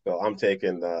game. So I'm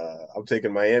taking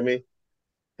Miami.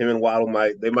 Him and Waddle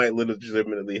might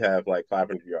legitimately have like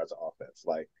 500 yards of offense.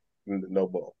 Like, no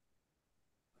bull.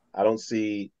 I don't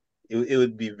see it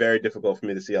would be very difficult for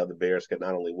me to see how the Bears could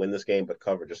not only win this game but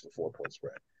cover just a 4-point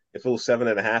spread. If it was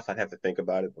 7.5, I'd have to think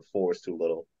about it, but 4 is too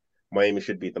little. Miami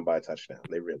should beat them by a touchdown.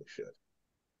 They really should.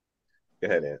 Go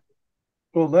ahead, Ant.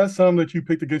 Well, last time that you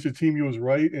picked against your team, you was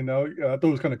right, and now I thought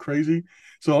it was kind of crazy.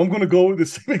 So I'm going to go the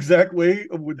same exact way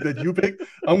that you picked.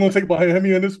 I'm going to take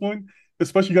Miami on this one,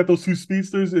 especially you got those two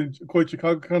speedsters, and quite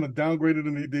Chicago kind of downgraded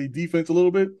in the defense a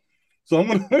little bit. So I'm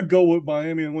going to go with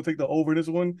Miami. I'm going to take the over in this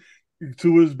one.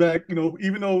 Tua's back,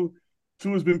 even though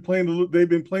Tua's been playing, they've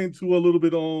been playing Tua a little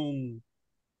bit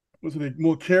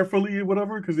more carefully or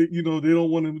whatever, because they don't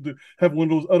want him to have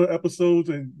one of those other episodes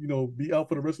and be out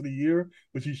for the rest of the year,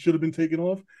 which he should have been taken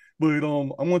off. But I'm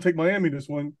going to take Miami this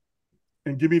one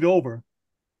and give me the over.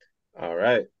 All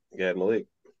right, go ahead, Malik.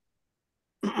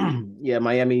 Yeah,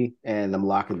 Miami, and I'm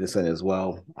locking this in as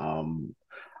well.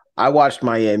 I watched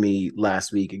Miami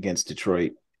last week against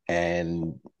Detroit,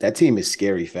 and that team is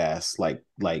scary fast. Like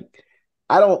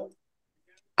I don't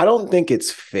think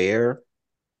it's fair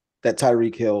that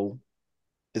Tyreek Hill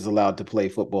is allowed to play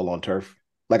football on turf.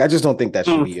 Like, I just don't think that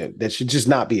should just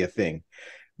not be a thing.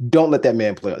 Don't let that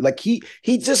man play. Like, he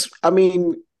just,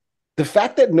 the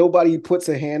fact that nobody puts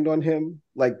a hand on him,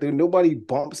 like nobody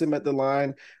bumps him at the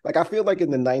line. Like, I feel like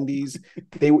in the 90s,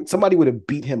 somebody would have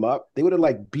beat him up. They would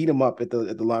have beat him up at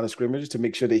the line of scrimmage to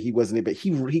make sure that he wasn't there. But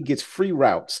he gets free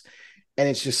routes. And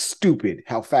it's just stupid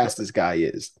how fast this guy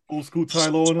is. Old school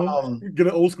Tyler on him. Get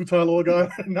an old school Tyler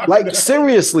guy. Like,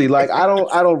 seriously, like I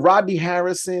don't. Rodney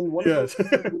Harrison. Yes.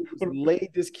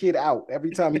 Laid this kid out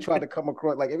every time he tried to come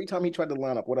across. Like every time he tried to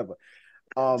line up, whatever.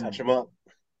 Touch him up.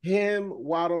 Him,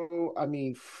 Waddle.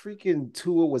 Freaking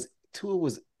Tua was.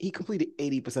 He completed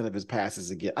 80% of his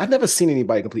passes again. I've never seen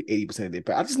anybody complete 80% of their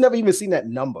passes. I just never even seen that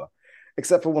number.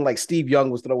 Except for when like Steve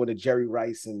Young was throwing to Jerry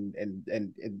Rice and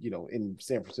in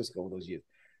San Francisco those years.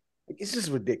 It's just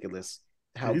ridiculous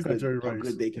how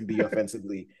good they can be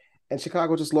offensively. And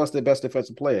Chicago just lost their best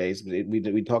defensive player.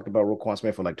 We talked about Roquan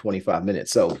Smith for like 25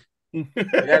 minutes. So they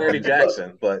got Eddie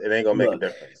Jackson, but it ain't gonna make a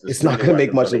difference. It's not gonna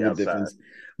make much of a difference.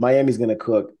 Miami's gonna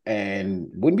cook,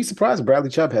 and wouldn't be surprised if Bradley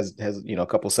Chubb has a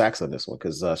couple sacks on this one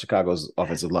because Chicago's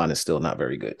offensive line is still not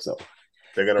very good. So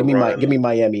they're gonna give me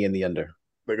Miami in the under.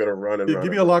 They're gonna run and Yeah, run.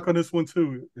 give me and a run. lock on this one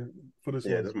too. For this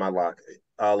Yeah, one. this is my lock.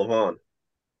 Levon.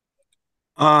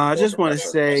 I Or just want to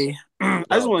Professor. say, I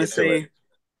just No, want to get to it. say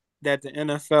that the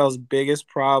NFL's biggest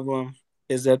problem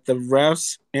is that the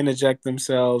refs interject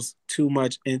themselves too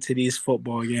much into these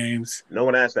football games. No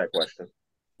one asked that question.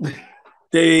 It's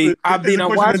a question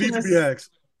that needs to be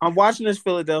asked. I'm watching this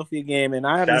Philadelphia game, and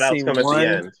I haven't Shout outs seen come at the one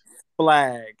end.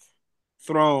 flag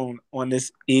thrown on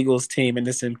this Eagles team in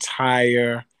this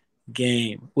entire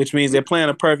game, which means they're playing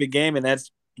a perfect game, and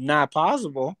that's not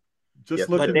possible. Just Yes,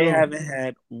 let But you they know. haven't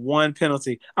had one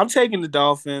penalty. I'm taking the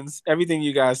Dolphins. Everything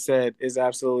you guys said is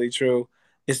absolutely true.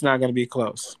 It's not going to be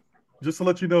close. Just to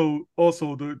let you know,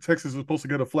 also the Texans was supposed to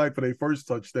get a flag for their first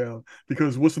touchdown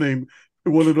because what's the name?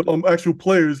 One of the actual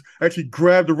players actually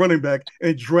grabbed the running back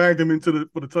and dragged him for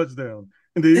the touchdown.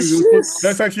 And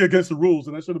that's actually against the rules,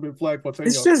 and that should have been flagged for 10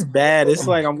 It's yards. just bad. It's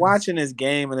like I'm watching this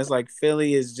game, and it's like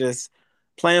Philly is just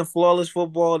playing flawless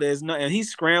football. There's no, and he's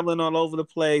scrambling all over the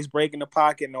place, breaking the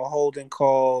pocket, no holding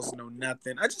calls, no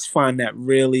nothing. I just find that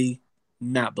really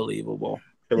not believable.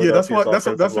 Yeah, that's why Philadelphia's that's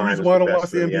offensive the line reason is why the I don't watch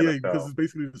best the in the NBA because NFL. it's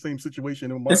basically the same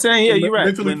situation. The same, yeah, you're right.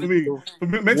 Mentally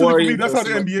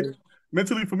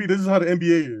for me, this is how the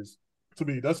NBA is to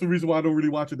me. That's the reason why I don't really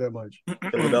watch it that much.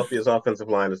 Philadelphia's offensive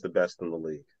line is the best in the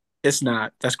league. It's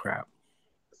not. That's crap.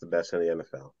 It's the best in the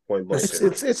NFL. Point blank.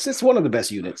 It's one of the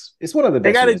best units. It's one of the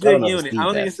They best got a units. I don't good know if it's unit. the I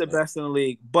don't think it's best. the best in the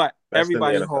league, but Best in the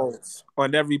everybody NFL. holds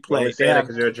on every You're only play. They saying that have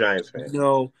because you're a Giants fan.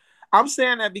 no. I'm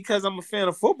saying that because I'm a fan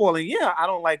of football, and yeah, I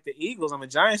don't like the Eagles. I'm a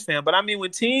Giants fan, but I mean,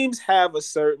 when teams have a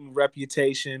certain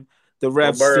reputation, the Go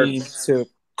refs seem Birds. to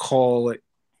call it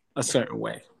a certain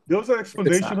way. There was an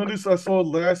explanation on this I saw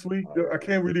last week. I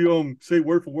can't really say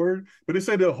word for word, but they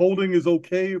say that holding is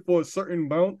okay for a certain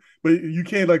amount, but you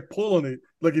can't like pull on it.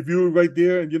 Like if you're right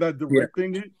there and you're not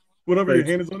directing it, whatever your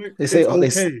hand is on it, they say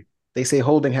it's okay. They say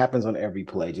holding happens on every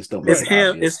play. Just don't make it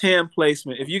obvious. It's hand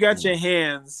placement. If you got your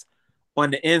hands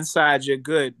on the inside, you're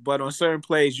good. But on certain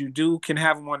plays, you can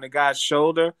have them on the guy's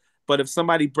shoulder. But if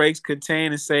somebody breaks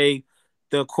contain and say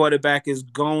the quarterback is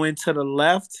going to the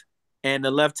left and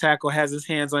the left tackle has his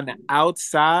hands on the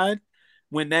outside,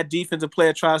 when that defensive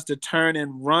player tries to turn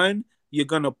and run, you're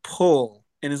going to pull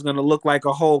and it's going to look like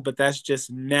a hold, but that's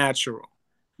just natural.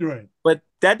 Right. But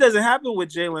that doesn't happen with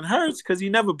Jalen Hurts because he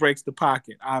never breaks the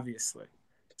pocket, obviously.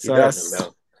 So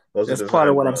that's part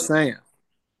of what I'm saying.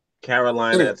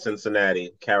 Carolina at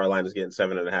Cincinnati. Carolina's getting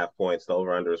 7.5 points. The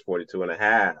over-under is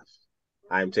 42.5.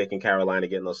 I'm taking Carolina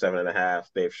getting those 7.5.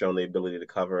 They've shown the ability to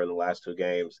cover in the last two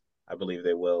games. I believe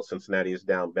they will. Cincinnati is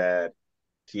down bad.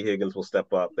 T. Higgins will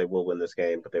step up. They will win this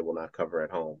game, but they will not cover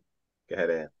at home. Go ahead,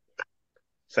 Ann.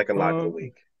 Second lock of the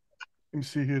week. Let me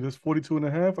see here. There's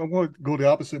 42.5. I'm going to go the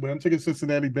opposite, but I'm taking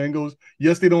Cincinnati Bengals.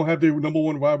 Yes, they don't have their number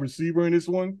one wide receiver in this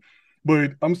one,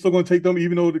 but I'm still going to take them,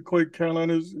 even though the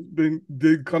Carolina's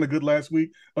did kind of good last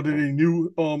week under the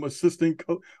new assistant.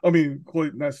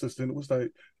 Not assistant. What's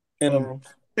that?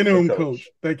 Interim coach.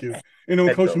 Thank you.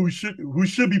 Interim coach who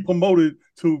should be promoted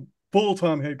to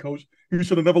full-time head coach. He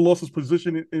should have never lost his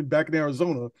position back in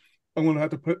Arizona. I'm going to have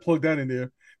to plug that in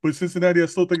there. But Cincinnati, I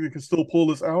still think they can still pull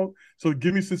this out. So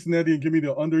give me Cincinnati and give me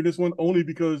the under in this one, only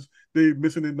because they're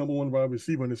missing their number one wide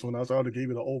receiver in this one. So I would have gave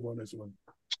it an over on this one.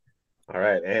 All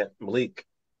right, and Malik,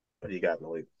 what do you got,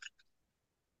 Malik?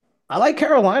 I like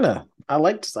Carolina.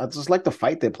 I just like the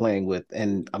fight they're playing with,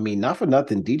 and I mean, not for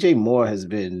nothing, DJ Moore has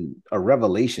been a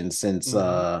revelation since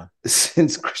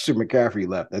since Christian McCaffrey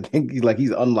left. I think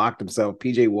he's unlocked himself.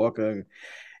 PJ Walker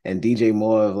and DJ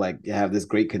Moore have this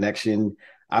great connection.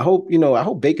 I hope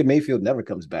Baker Mayfield never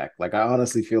comes back. Like, I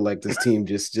honestly feel like this team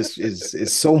just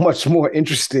is so much more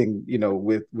interesting,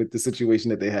 with the situation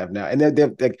that they have now, and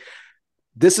they're like.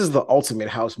 This is the ultimate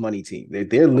house money team.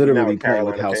 They're literally playing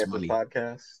with house money.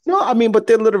 No, I mean, but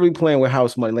they're literally playing with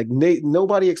house money. Like,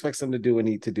 nobody expects them to do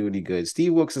any good.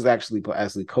 Steve Wilkes is actually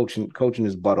coaching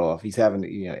his butt off. He's having,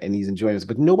 and he's enjoying this.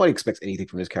 But nobody expects anything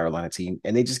from this Carolina team,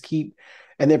 and they just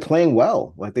and they're playing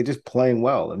well. Like, they're just playing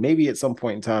well. And maybe at some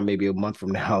point in time, maybe a month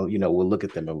from now, we'll look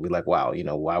at them and we're like, wow,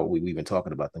 why were we even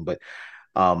talking about them? But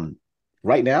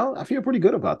right now, I feel pretty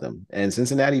good about them. And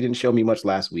Cincinnati didn't show me much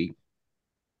last week.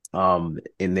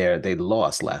 They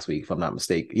lost last week, if I'm not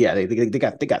mistaken. Yeah, they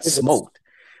got smoked.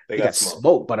 They got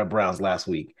smoked by the Browns last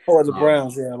week. Oh, the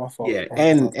Browns, my fault. Yeah,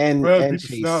 and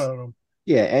Chase.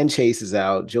 Yeah, and Chase is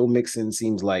out. Joe Mixon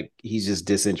seems like he's just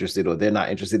disinterested, or they're not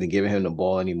interested in giving him the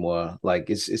ball anymore. Like,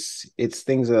 it's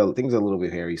things are a little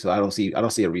bit hairy. So I don't see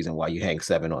a reason why you hang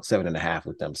 7.5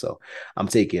 with them. So I'm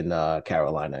taking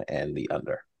Carolina and the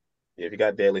under. Yeah, if you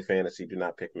got daily fantasy, do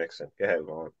not pick Mixon. Go ahead,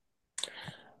 Vaughn.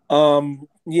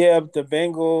 Yeah, the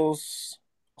Bengals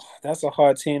That's a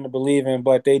hard team to believe in,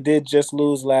 but they did just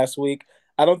lose last week.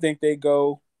 I don't think they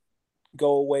go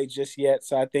away just yet,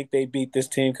 so I think they beat this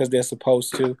team because they're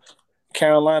supposed to.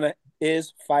 Carolina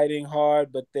is fighting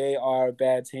hard, but they are a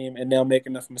bad team, and they'll make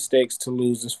enough mistakes to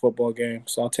lose this football game.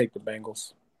 So I'll take the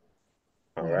Bengals.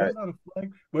 All Yeah, right. that's not a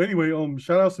flag. But anyway,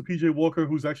 shout outs to PJ Walker,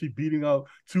 who's actually beating out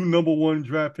 2 number 1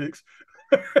 draft picks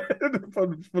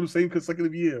for the same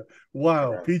consecutive year.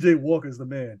 Wow, Right. PJ Walker's the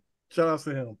man. Shout outs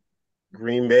to him.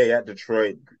 Green Bay at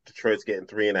Detroit. Detroit's getting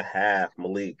 3.5.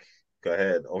 Malik, go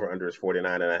ahead. Over under is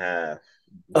 49.5.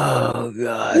 Oh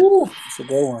God. Ooh, it's a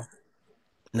good one.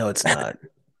 No, it's not.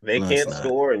 They No, it's can't not.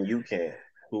 score and you can.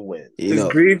 Who wins? Is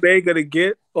Green Bay gonna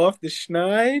get off the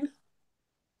schneid?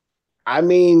 I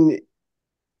mean,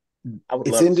 I would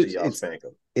it's love in to see y'all it's spank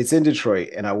them. it's in Detroit,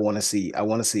 and I want to see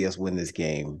us win this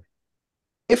game,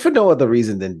 if for no other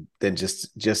reason than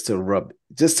just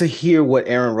to hear what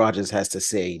Aaron Rodgers has to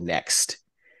say next.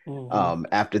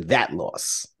 After that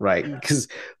loss, right? Because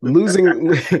losing to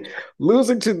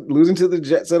the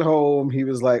Jets at home, he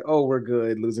was like, "Oh, we're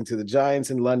good." Losing to the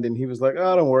Giants in London, he was like,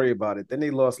 "Oh, don't worry about it." Then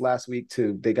they lost last week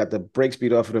too. They got the break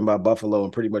speed off of them by Buffalo,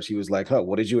 and pretty much he was like, "Huh,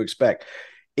 what did you expect?"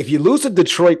 If you lose to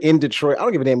Detroit in Detroit, I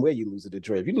don't give a damn where you lose to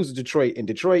Detroit. If you lose to Detroit in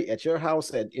Detroit at your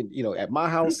house, at my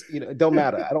house, it don't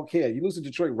matter. I don't care. You lose to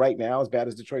Detroit right now, as bad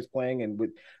as Detroit's playing, and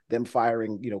with them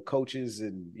firing, coaches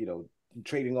and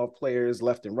trading off players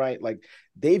left and right. Like,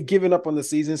 they've given up on the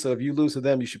season. So if you lose to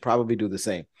them, you should probably do the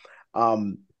same.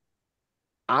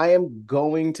 I am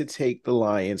going to take the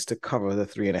Lions to cover the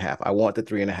 3.5. I want the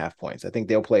 3.5 points. I think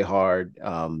they'll play hard.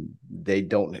 They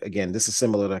don't, again, this is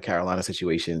similar to the Carolina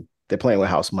situation. They're playing with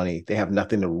house money. They have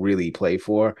nothing to really play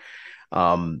for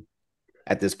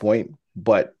at this point,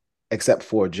 but except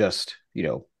for just,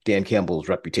 Dan Campbell's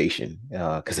reputation,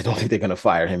 because I don't think they're going to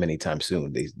fire him anytime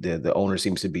soon. The owner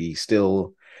seems to be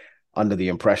still under the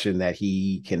impression that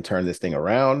he can turn this thing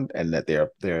around and that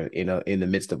they're in the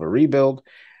midst of a rebuild.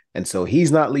 And so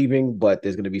he's not leaving, but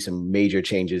there's going to be some major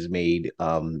changes made,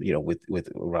 with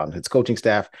around his coaching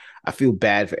staff. I feel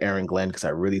bad for Aaron Glenn because I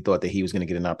really thought that he was going to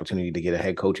get an opportunity to get a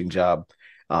head coaching job,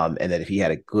 and that if he had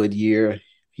a good year,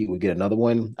 he would get another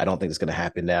one. I don't think it's going to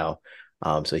happen now,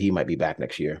 so he might be back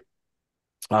next year.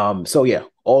 So yeah,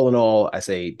 all in all, I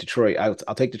say Detroit.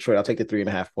 I'll take Detroit. I'll take the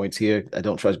 3.5 points here. I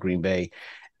don't trust Green Bay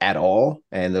at all,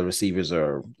 and the receivers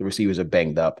are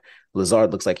banged up.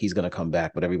 Lazard looks like he's going to come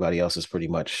back, but everybody else is pretty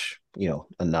much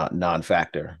a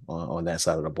non-factor on that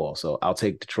side of the ball. So I'll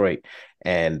take Detroit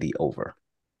and the over.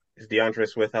 Is DeAndre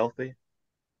Swift healthy?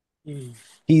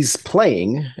 He's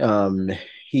playing.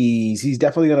 He's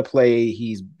definitely going to play.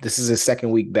 This is his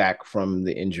second week back from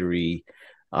the injury.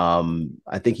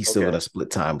 I think he's still going to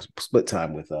split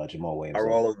time with Jamal Williams. Are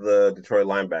all of the Detroit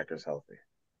linebackers healthy?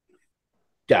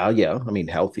 Yeah. I mean,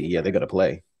 healthy. Yeah, they're going to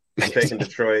play. I'm taking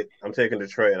Detroit,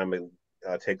 and I'm going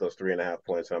to take those 3.5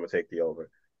 points, and I'm going to take the over.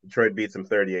 Detroit beats them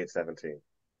 38-17.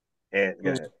 And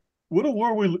go ahead. What a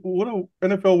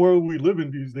NFL world we live in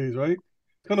these days, right?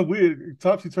 It's kind of weird,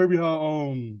 topsy turvy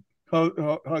how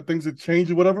things have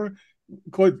changed or whatever.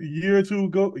 Quite a year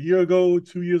ago,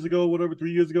 2 years ago, whatever,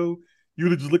 3 years ago, you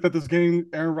would have just looked at this game.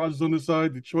 Aaron Rodgers on this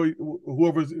side, Detroit,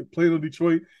 whoever's playing on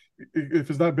Detroit. If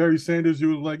it's not Barry Sanders, you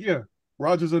would like, yeah,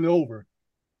 Rodgers in the over.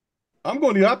 I'm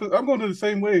going the opposite. I'm going to the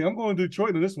same way. I'm going to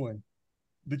Detroit in this one.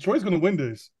 Detroit's going to win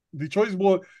this. Detroit's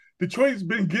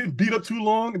been getting beat up too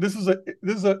long. This is a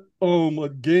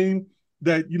game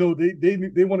that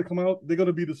they want to come out. They're going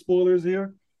to be the spoilers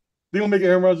here. They're going to make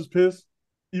Aaron Rodgers pissed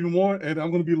even more, and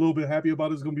I'm going to be a little bit happy about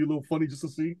it. It's going to be a little funny just to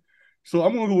see. So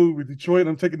I'm going to go with Detroit.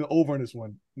 I'm taking the over in this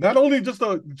one. Not only just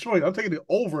Detroit, I'm taking the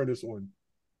over in this one.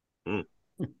 And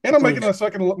I'm making my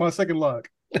second lock.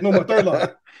 No, my third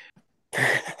lock.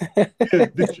 But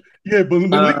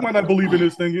Malik might not believe in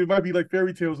this thing. It might be like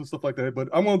fairy tales and stuff like that. But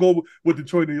I'm gonna go with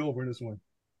Detroit and the over in this one.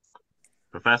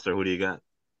 Professor, who do you got?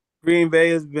 Green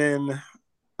Bay has been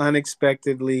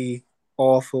unexpectedly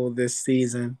awful this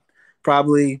season.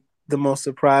 Probably the most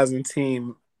surprising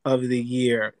team of the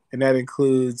year, and that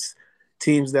includes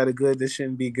teams that are good that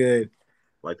shouldn't be good,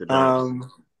 like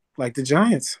the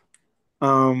Giants.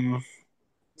 I'm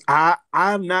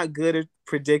not good at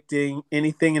predicting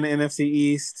anything in the NFC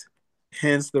East,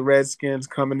 hence the Redskins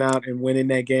coming out and winning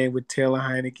that game with Taylor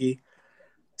Heineke.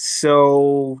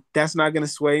 So that's not going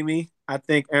to sway me. I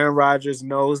think Aaron Rodgers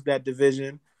knows that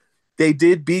division. They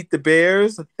did beat the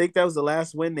Bears. I think that was the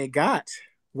last win they got,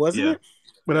 wasn't it?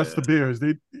 But that's the Bears.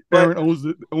 Aaron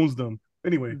owns them.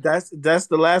 Anyway. That's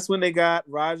the last one they got.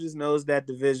 Rodgers knows that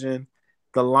division.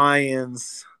 The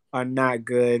Lions are not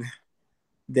good.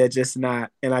 They're just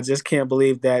not. And I just can't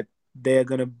believe that they're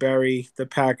going to bury the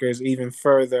Packers even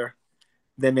further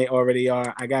than they already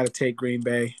are. I got to take Green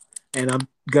Bay, and I'm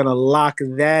gonna lock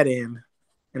that in.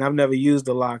 And I've never used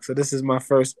a lock, so this is my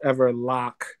first ever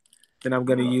lock. And I'm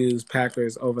gonna use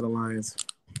Packers over the Lions.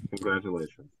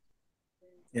 Congratulations.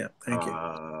 Yeah, thank you.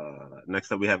 Next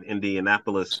up, we have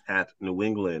Indianapolis at New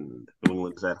England. New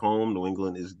England is at home. New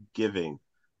England is giving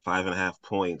 5.5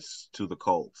 points to the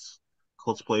Colts.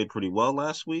 Colts played pretty well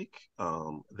last week.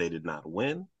 They did not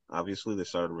win. Obviously, they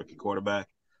started a rookie quarterback.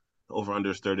 The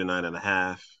over-under is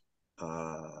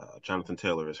 39.5. Jonathan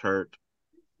Taylor is hurt.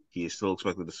 He is still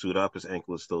expected to suit up. His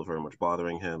ankle is still very much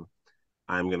bothering him.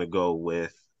 I'm going to go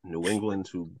with New England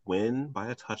to win by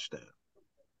a touchdown.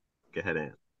 Go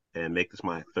ahead and make this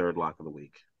my third lock of the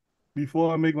week.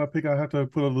 Before I make my pick, I have to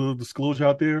put a little disclosure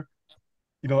out there.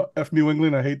 F New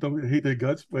England. I hate them. I hate their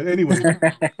guts. But anyway,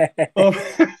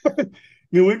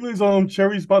 New England's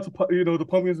cherry's about to pop. The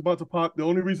pumpkin's about to pop. The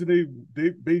only reason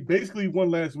they basically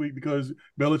won last week because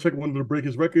Belichick wanted to break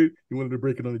his record. He wanted to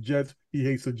break it on the Jets. He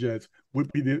hates the Jets. What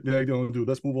they don't do.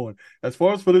 Let's move on. As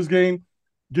far as for this game,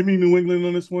 give me New England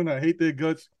on this one. I hate their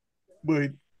guts,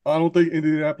 but I don't think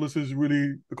Indianapolis is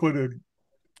really quite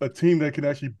a team that can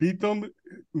actually beat them.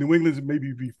 New England's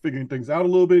maybe be figuring things out a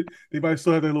little bit. They might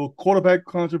still have that little quarterback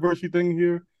controversy thing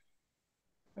here.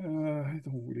 I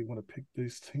don't really want to pick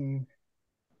this team.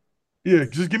 Yeah,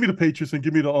 just give me the Patriots and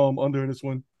give me the under in this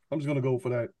one. I'm just gonna go for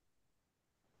that.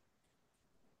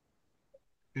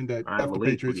 In that All right, after Malik,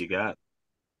 Patriots. what you got?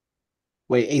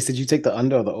 Wait, Ace, did you take the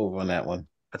under or the over on that one?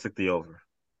 I took the over.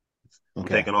 I'm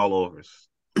Okay. taking all overs.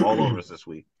 All overs this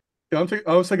week. Yeah,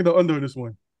 I was taking the under in this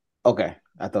one. Okay,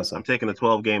 I thought so. I'm taking a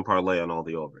 12-game parlay on all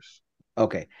the overs.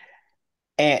 Okay.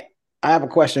 And I have a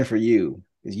question for you,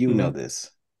 because you know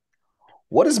this.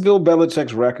 What is Bill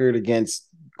Belichick's record against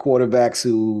quarterbacks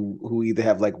who either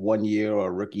have like 1 year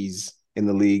or rookies in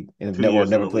the league and have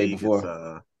never played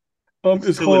before?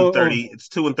 It's 2-30. It's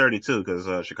 2-32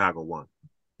 because Chicago won.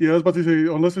 Yeah, I was about to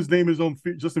say, unless his name is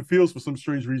Justin Fields for some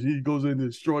strange reason, he goes in and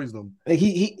destroys them. Like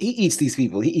he eats these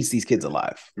people. He eats these kids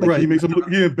alive. Like right.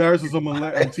 He embarrasses them on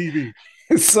TV.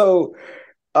 So,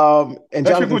 and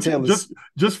Jonathan Taylor.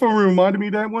 Just for reminding me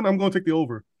of that one, I'm going to take the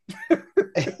over.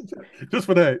 Just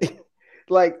for that.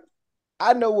 Like,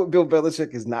 I know what Bill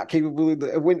Belichick is not capable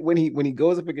of. When he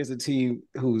goes up against a team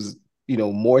who's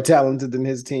more talented than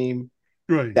his team,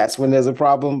 right? That's when there's a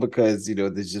problem because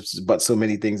there's just but so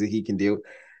many things that he can do.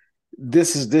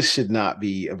 This should not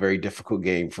be a very difficult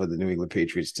game for the New England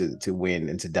Patriots to win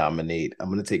and to dominate. I'm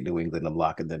going to take New England. I'm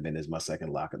locking them in as my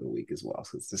second lock of the week as well.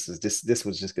 So this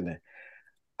was just gonna.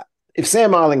 If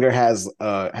Sam Ehlinger has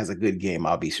a good game,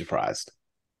 I'll be surprised.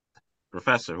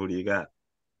 Professor, who do you got?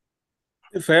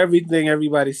 For everything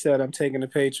everybody said, I'm taking the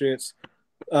Patriots.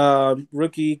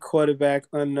 Rookie quarterback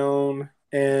unknown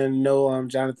and no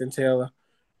Jonathan Taylor.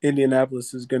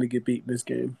 Indianapolis is going to get beat in this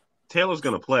game. Taylor's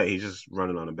going to play. He's just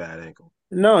running on a bad ankle.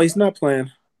 No, he's not playing.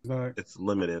 It's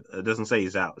limited. It doesn't say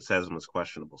he's out. It says him as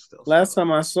questionable still. Last time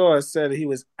I saw it said he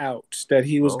was out, that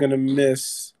he was going to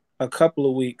miss a couple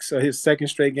of weeks. So his second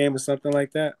straight game or something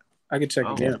like that. I could check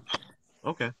again.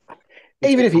 Okay.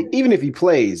 Even if he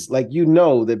plays, like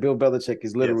that Bill Belichick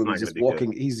is literally just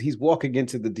walking. He's walking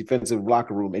into the defensive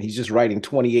locker room and he's just writing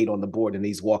 28 on the board and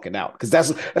he's walking out because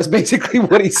that's basically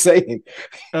what he's saying.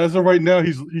 As of right now,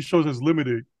 he shows as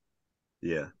limited.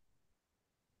 Yeah,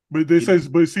 but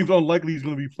it seems unlikely he's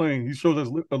going to be playing. He shows as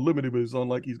limited, but it's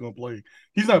unlikely he's going to play.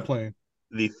 He's not playing.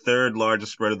 The third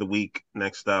largest spread of the week.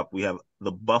 Next up, we have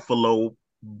the Buffalo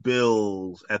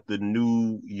Bills at the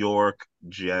New York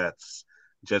Jets.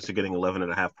 Jets are getting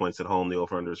 11.5 points at home. The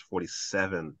over-under is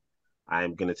 47. I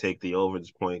am going to take the over. This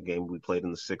point game we played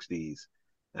in the 60s.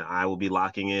 And I will be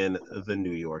locking in the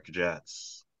New York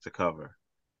Jets to cover.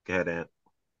 Go ahead, Ant.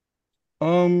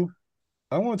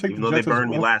 I want to take Even though they burned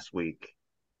me last week,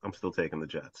 I'm still taking the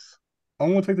Jets. I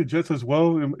want to take the Jets as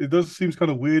well. It does seem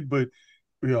kind of weird, but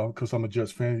because I'm a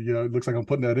Jets fan, it looks like I'm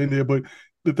putting that in there. But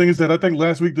the thing is that I think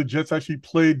last week the Jets actually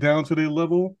played down to their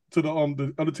level, to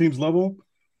the other team's level.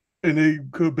 And they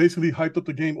could basically hyped up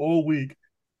the game all week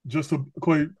just to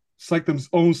quite psych them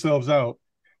own selves out.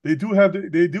 They do have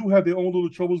their own little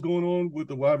troubles going on with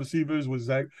the wide receivers with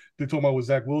Zach. They're talking about with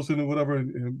Zach Wilson and whatever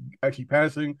and actually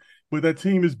passing. But that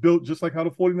team is built just like how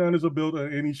the 49ers are built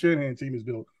and any Shanahan team is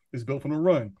built. It's built from the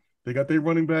run. They got their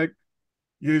running back.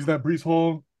 Yeah, he's not Breece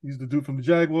Hall. He's the dude from the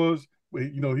Jaguars. But,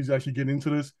 he's actually getting into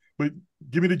this. But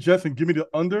give me the Jets and give me the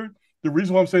under. The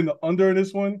reason why I'm saying the under in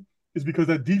this one is because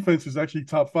that defense is actually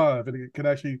top 5 and it can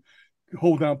actually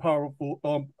hold down powerful,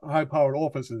 high-powered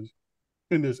offenses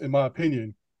in this, in my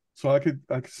opinion. So I could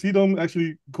see them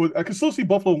actually. I could still see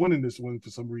Buffalo winning this one for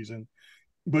some reason,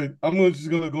 but I'm just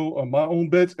going to go on my own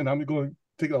bets, and I'm going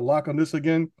to taking a lock on this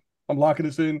again. I'm locking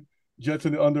this in. Jets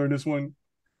in the under in this one.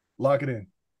 Lock it in.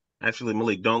 Actually,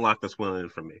 Malik, don't lock this one in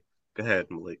for me. Go ahead,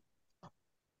 Malik.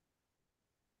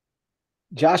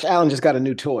 Josh Allen just got a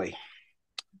new toy.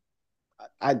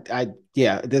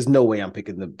 Yeah, there's no way I'm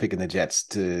picking the Jets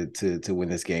to win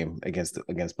this game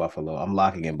against Buffalo. I'm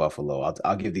locking in Buffalo.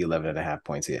 I'll give the 11.5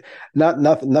 points here.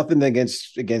 Nothing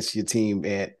against your team,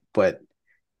 but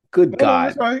good God,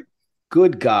 that's right.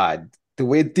 Good God, the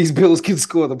way these Bills can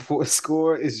score the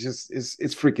score is just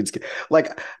it's freaking scary.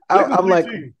 Like I'm like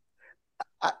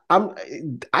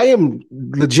I am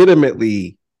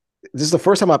legitimately. This is the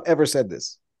first time I've ever said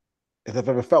this. If I've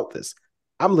ever felt this,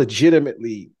 I'm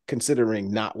legitimately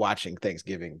considering not watching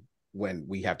Thanksgiving when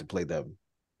we have to play them.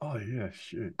 Oh yeah,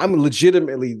 shit. I'm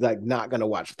legitimately like not gonna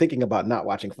watch, thinking about not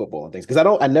watching football and things because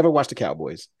I never watch the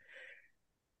Cowboys.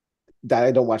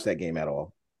 I don't watch that game at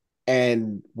all.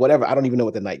 And whatever, I don't even know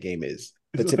what the night game is.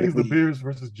 But I think it's the Bears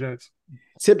versus Jets.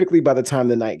 Typically, by the time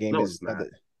the night game No, is,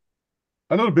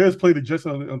 I know the Bears play the Jets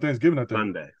on Thanksgiving. I think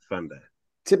Sunday.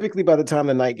 Typically, by the time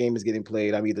the night game is getting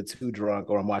played, I'm either too drunk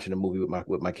or I'm watching a movie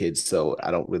with my kids, so I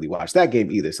don't really watch that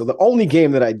game either. So the only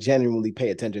game that I genuinely pay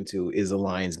attention to is the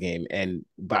Lions game, and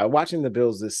by watching the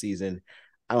Bills this season,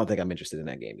 I don't think I'm interested in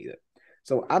that game either.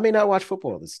 So I may not watch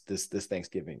football this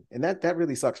Thanksgiving, and that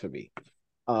really sucks for me.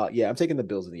 Yeah, I'm taking the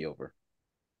Bills in the over.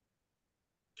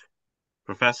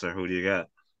 Professor, who do you got?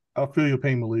 I'll feel your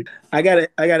pain, Malik. I gotta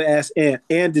ask Ann.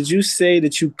 Ann, did you say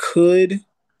that you could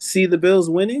see the Bills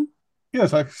winning?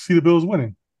 Yes, I see the Bills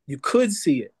winning. You could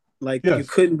see it. Like yes. You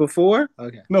couldn't before?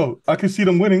 Okay. No, I can see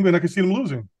them winning, then I can see them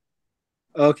losing.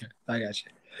 Okay, I got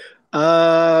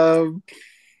you.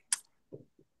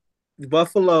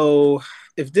 Buffalo,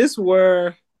 if this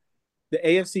were the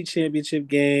AFC Championship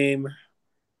game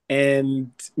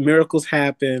and miracles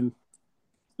happen,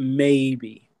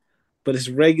 maybe. But it's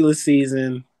regular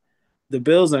season. The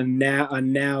Bills are now a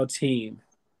now team.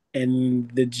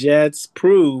 And the Jets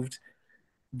proved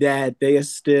that they are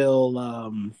still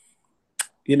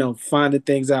finding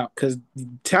things out because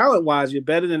talent wise, you're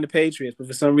better than the Patriots, but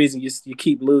for some reason, you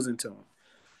keep losing to them.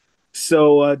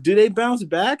 So, do they bounce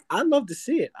back? I'd love to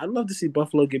see it. I'd love to see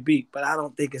Buffalo get beat, but I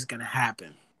don't think it's going to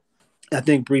happen. I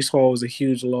think Breece Hall was a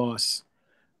huge loss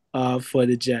for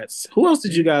the Jets. Who else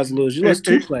did you guys lose? You lost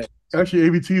 2 players. Actually,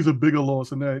 ABT is a bigger loss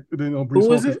than that. Than Breece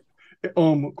Who is it?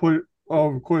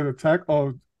 Quite attack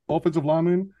offensive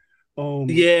lineman.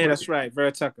 Yeah, that's right.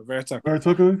 Vera Tucker.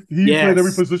 He played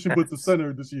every position but the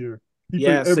center this year. He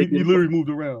literally moved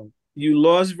around. You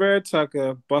lost Vera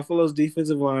Tucker. Buffalo's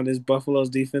defensive line is Buffalo's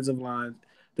defensive line.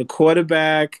 The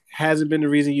quarterback hasn't been the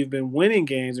reason you've been winning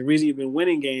games. The reason you've been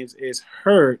winning games is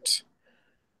hurt.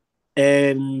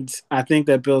 And I think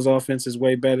that Bills' offense is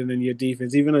way better than your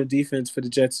defense. Even though defense for the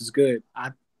Jets is good,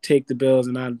 I take the Bills,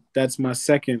 and that's my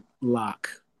second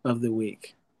lock of the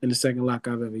week and the second lock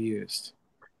I've ever used.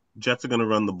 Jets are going to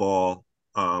run the ball.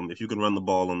 If you can run the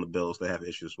ball on the Bills, they have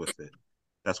issues with it.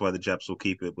 That's why the Jets will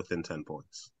keep it within 10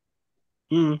 points.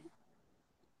 Mm.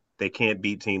 They can't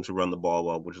beat teams who run the ball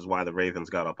well, which is why the Ravens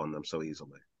got up on them so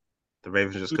easily. The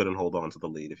Ravens just couldn't hold on to the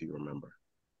lead, if you remember.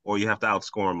 Or you have to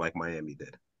outscore them like Miami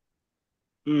did.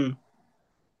 Mm.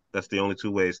 That's the only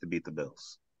 2 ways to beat the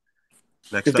Bills.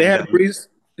 If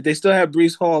they still have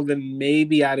Breece Hall, then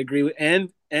maybe I'd agree with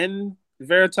and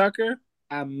Vera Tucker,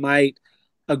 I might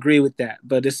agree with that.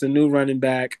 But it's a new running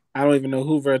back. I don't even know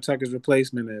who Vera Tucker's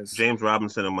replacement is. James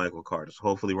Robinson and Michael Carter. So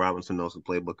hopefully Robinson knows the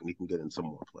playbook and he can get in some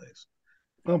more plays.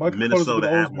 Minnesota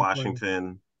at Washington.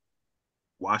 Playing.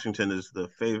 Washington is the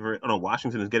favorite. Oh, no,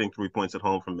 Washington is getting 3 points at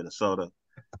home from Minnesota.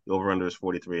 The over-under is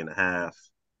 43.5.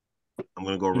 I'm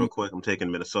going to go real quick. I'm taking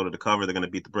Minnesota to cover. They're going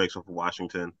to beat the brakes off of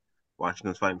Washington.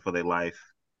 Washington's fighting for their life.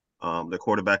 Their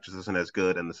quarterback just isn't as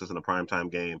good, and this isn't a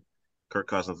primetime game. Kirk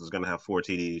Cousins is going to have 4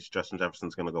 TDs. Justin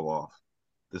Jefferson's going to go off.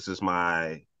 This is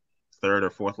my 3rd or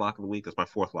 4th lock of the week. It's my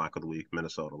 4th lock of the week.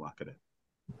 Minnesota, lock it in.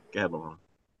 Go ahead, Malone.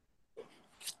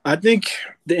 I think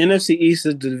the NFC East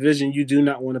is the division you do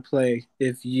not want to play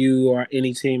if you are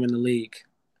any team in the league.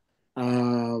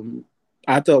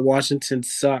 I thought Washington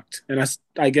sucked, and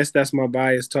I guess that's my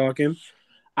bias talking.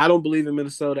 I don't believe in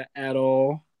Minnesota at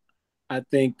all. I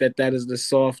think that is the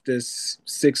softest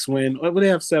 6 win. Or would they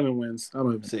have 7 wins? I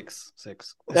don't know. 6.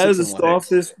 That is the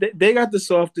softest. They got the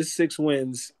softest 6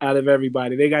 wins out of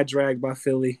everybody. They got dragged by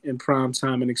Philly in prime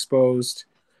time and exposed.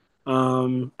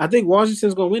 I think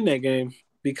Washington's going to win that game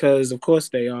because, of course,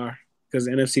 they are. Because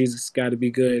the NFC's got to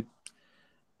be good.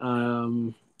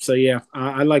 So, yeah,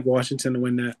 I like Washington to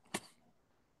win that.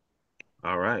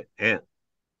 All right. And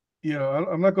Yeah,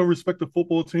 I'm not gonna respect the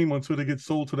football team until they get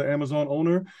sold to the Amazon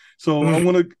owner. So I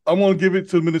want to give it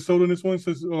to Minnesota in this one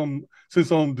since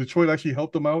Detroit actually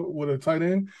helped them out with a tight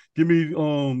end. Give me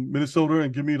Minnesota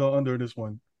and give me the under in this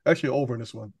one. Actually, over in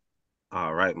this one.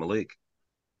 All right, Malik.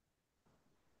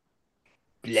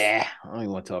 Yeah, I don't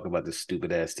even want to talk about this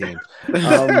stupid ass team.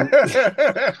 Um,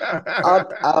 I'll,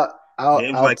 I'll, I'll,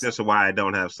 Games I'll, like this are why I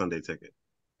don't have Sunday ticket.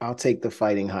 I'll take the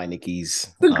Fighting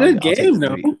Heineke's. It's a good I'll take game, the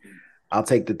though. three. I'll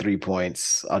take the 3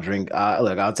 points. I'll drink.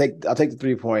 Look, I'll take the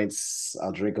 3 points.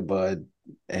 I'll drink a bud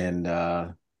and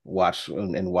watch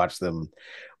them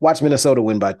watch Minnesota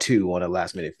win by 2 on a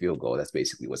last minute field goal. That's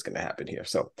basically what's going to happen here.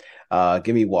 So,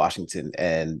 give me Washington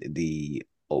and the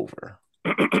over.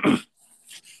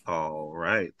 All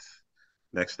right.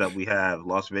 Next up, we have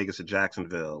Las Vegas at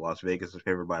Jacksonville. Las Vegas is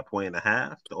favored by a point and a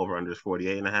half. The over-under is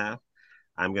 48 and a half.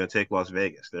 I'm going to take Las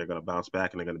Vegas. They're going to bounce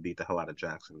back, and they're going to beat the hell out of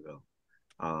Jacksonville.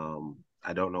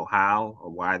 I don't know how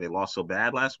or why they lost so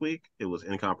bad last week. It was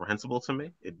incomprehensible to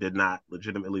me. It did not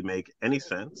legitimately make any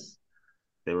sense.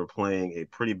 They were playing a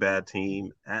pretty bad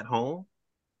team at home,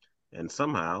 and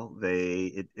somehow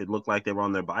it looked like they were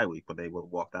on their bye week, but they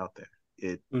walked out there.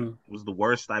 It was the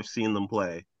worst I've seen them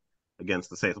play against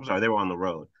the Saints. I'm sorry, they were on the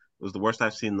road. It was the worst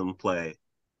I've seen them play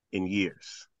in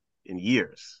years. In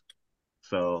years.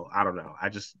 So I don't know.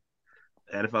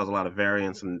 NFL has a lot of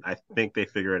variance, and I think they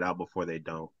figure it out before they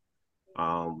don't.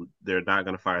 They're not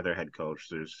going to fire their head coach.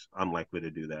 There's unlikely to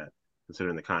do that,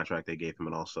 considering the contract they gave him,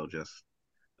 and also just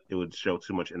it would show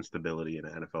too much instability in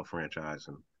an NFL franchise,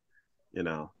 and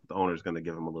the owner's going to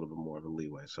give him a little bit more of a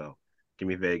leeway. So give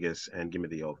me Vegas and give me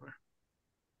the over.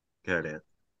 Go ahead, Ant.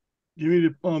 Give me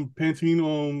the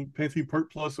Pantene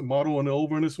Perk Plus model on the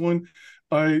over in this one.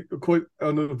 I quite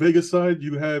on the Vegas side,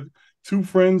 you have two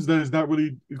friends that is not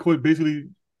really quite basically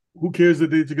who cares that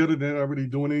they're together? They're not really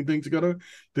doing anything together.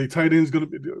 The tight end's gonna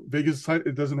be Vegas tight.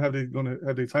 It doesn't have gonna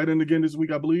have their tight end again this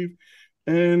week, I believe.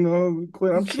 And I'm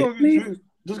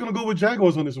just gonna go with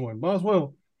Jaguars on this one. Might as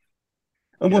well.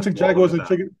 I'm gonna take Jaguars and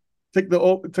take the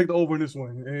over in this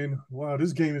one. And wow,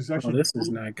 this game is actually this is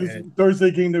not good. This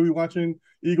Thursday game that we're watching,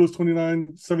 Eagles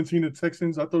 29-17 the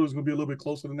Texans. I thought it was gonna be a little bit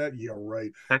closer than that. Yeah,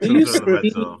 right. Texans are in the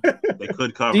red zone. They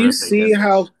could cover. Do you see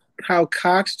how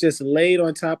Cox just laid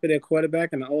on top of their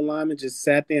quarterback and the O lineman just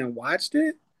sat there and watched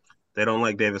it? They don't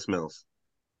like Davis Mills.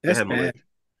 That's bad.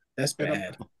 That's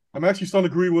bad. I'm actually starting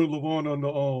to agree with LeVon on the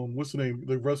what's the name,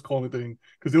 the refs calling thing,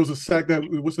 because there was a sack that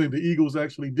the Eagles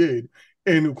actually did,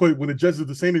 and when the Jets did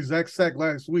the same exact sack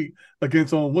last week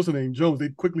against Jones, they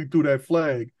quickly threw that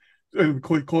flag and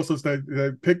cost us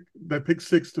that pick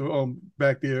six to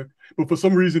back there, but for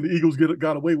some reason the Eagles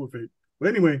got away with it. But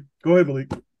anyway, go ahead, Malik.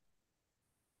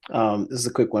 This is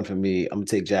a quick one for me. I'm gonna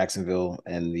take Jacksonville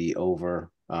and the over,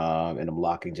 and I'm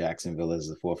locking Jacksonville as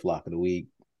the fourth lock of the week.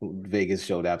 Vegas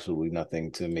showed absolutely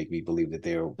nothing to make me believe that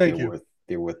they're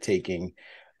worth taking.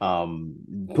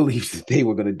 Believed that they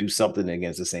were going to do something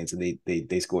against the Saints, and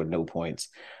they scored no points.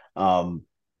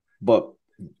 But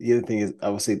the other thing is, I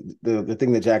would say the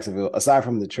thing that Jacksonville, aside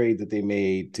from the trade that they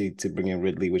made to bring in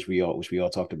Ridley, which we all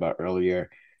talked about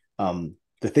earlier, the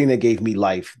thing that gave me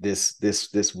life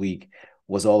this week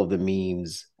was all of the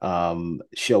memes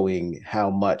showing how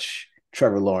much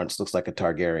Trevor Lawrence looks like a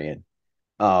Targaryen.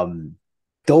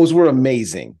 Those were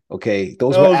amazing. Okay,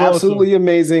 those were absolutely awesome.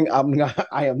 Amazing.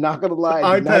 I am not gonna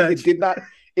lie.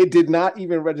 It did not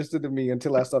even register to me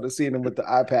until I started seeing him with the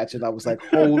eye patch, and I was like,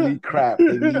 "Holy crap!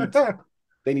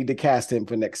 They need to cast him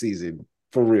for next season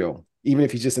for real. Even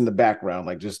if he's just in the background,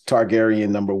 like just Targaryen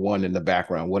 #1 in the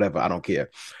background, whatever. I don't care."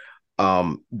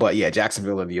 But yeah,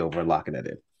 Jacksonville and the over, locking it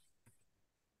in.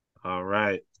 All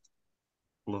right,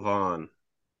 LeVon.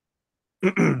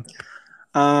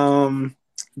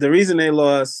 The reason they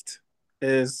lost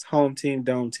is home team,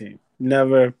 dome team.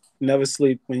 Never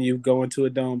sleep when you go into a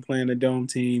dome playing a dome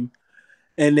team.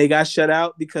 And they got shut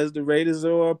out because the Raiders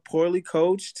are a poorly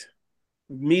coached,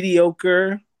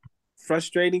 mediocre,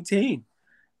 frustrating team.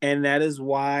 And that is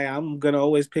why I'm going to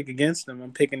always pick against them.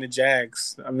 I'm picking the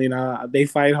Jags. I mean, they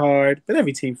fight hard, but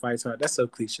every team fights hard. That's so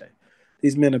cliche.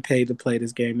 These men are paid to play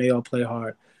this game. They all play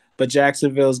hard. But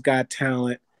Jacksonville's got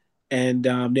talent, and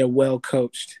they're well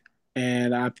coached.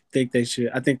 And I think they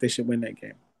should win that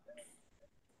game.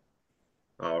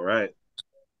 All right.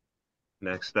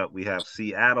 Next up, we have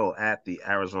Seattle at the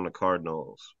Arizona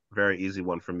Cardinals. Very easy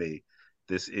one for me.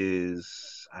 This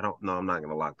is, I don't know, I'm not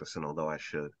going to lock this in, although I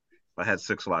should. If I had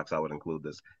 6 locks, I would include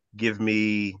this. I am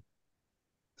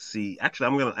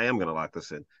going to lock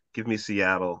this in. Give me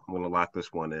Seattle. I'm going to lock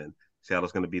this one in.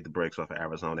 Seattle's going to beat the brakes off of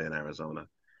Arizona and Arizona.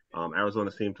 Arizona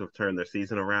seemed to have turned their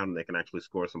season around, and they can actually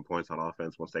score some points on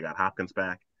offense once they got Hopkins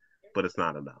back. but it's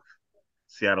not enough.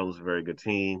 Seattle is a very good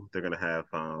team. They're going to have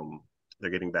they're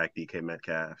getting back DK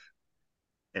Metcalf,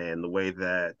 and the way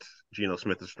that Geno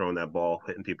Smith is throwing that ball,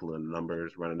 hitting people in the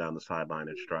numbers, running down the sideline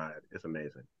in stride is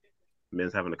amazing.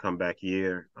 Mims having a comeback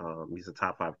year. He's a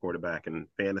top 5 quarterback in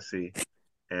fantasy,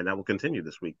 and that will continue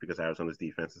this week because Arizona's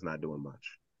defense is not doing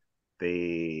much.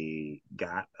 They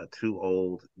got a too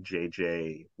old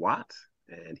J.J. Watt,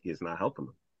 and he is not helping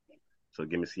them. So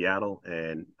give me Seattle,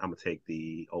 and I'm going to take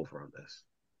the over on this.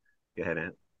 Go ahead,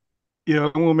 Ant. Yeah,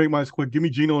 I'm going to make mine quick. Give me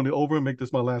Geno on the over and make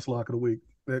this my last lock of the week.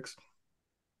 Next.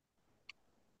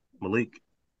 Malik.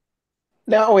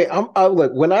 Now, wait,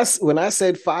 look, when I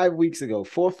said 5 weeks ago,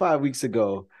 4 or 5 weeks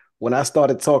ago, when I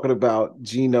started talking about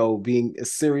Geno being a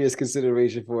serious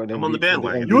consideration for an MVP. I'm on the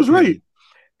bandwagon. You was right.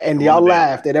 And y'all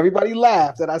laughed, and everybody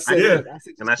laughed, and I said, yeah.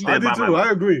 And I stand by my mind.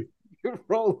 I agree. You're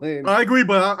rolling. I agree,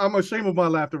 but I'm ashamed of my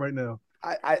laughter right now.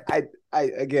 I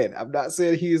again, I'm not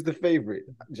saying he is the favorite.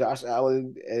 Josh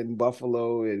Allen and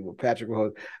Buffalo and Patrick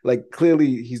Mahomes, like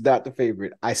clearly he's not the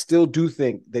favorite. I still do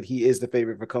think that he is the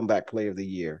favorite for comeback player of the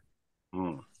year.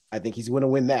 I think he's going to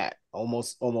win that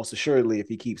almost assuredly if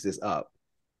he keeps this up.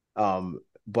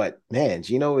 But man,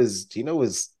 Geno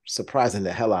is surprising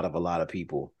the hell out of a lot of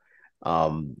people.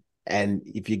 And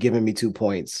if you're giving me 2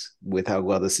 points with how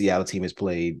well the Seattle team has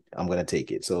played, I'm going to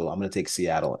take it. So I'm going to take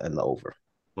Seattle and the over.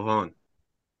 Move on.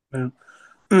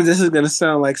 This is going to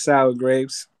sound like sour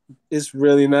grapes. It's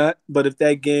really not. But if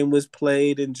that game was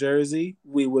played in Jersey,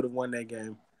 we would have won that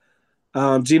game.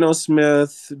 Geno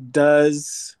Smith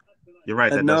does. You're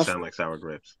right. That does sound like sour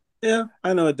grapes. Yeah,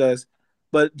 I know it does.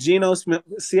 But Geno Smith,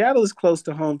 Seattle is close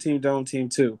to home team, dome team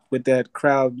too, with that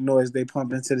crowd noise they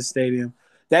pump into the stadium.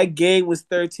 That game was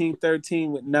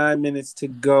 13-13 with 9 minutes to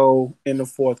go in the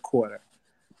fourth quarter.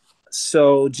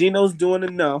 So Geno's doing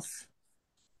enough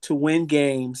to win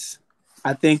games.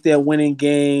 I think they're winning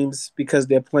games because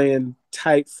they're playing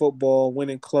tight football,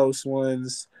 winning close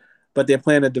ones, but they're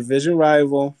playing a division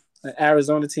rival, an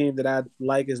Arizona team that I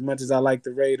like as much as I like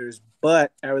the Raiders,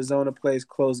 but Arizona plays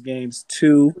close games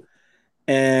too.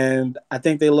 And I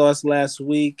think they lost last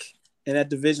week, and that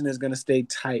division is going to stay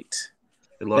tight.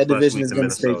 That division is going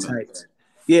to stay tight.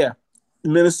 Yeah.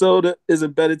 Minnesota is a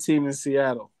better team than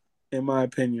Seattle, in my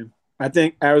opinion. I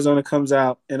think Arizona comes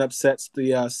out and upsets the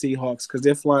Seahawks because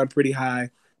they're flying pretty high.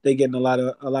 They're getting a lot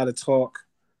of talk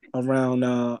around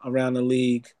the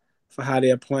league for how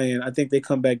they're playing. I think they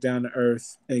come back down to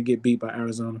earth and get beat by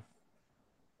Arizona.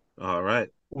 All right.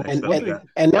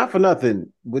 And not for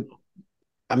nothing,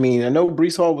 I know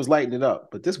Breece Hall was lighting it up,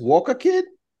 but this Walker kid,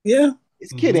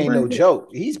 this kid ain't no joke.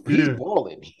 He's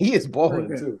balling. He is balling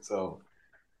too. So,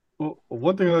 well,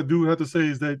 one thing I do have to say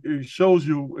is that it shows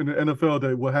you in the NFL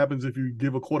that what happens if you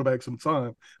give a quarterback some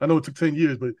time. I know it took 10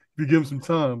 years, but if you give him some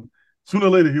time, sooner or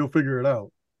later he'll figure it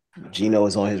out. Geno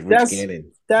is on his Rich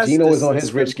Gannon. Geno is on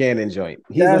his Rich Gannon joint.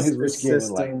 He's on his Rich Gannon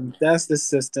line. That's the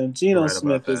system. Geno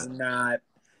Smith is not.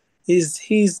 He's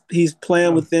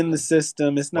playing within the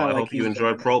system. It's not. I hope you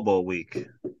enjoy Pro Bowl week.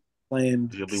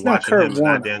 Playing. You'll be watching him,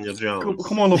 not Daniel Jones.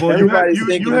 Come on, LeVar.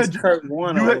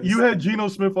 You had Geno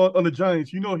Smith on the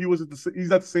Giants. You know he's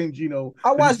not the same Geno.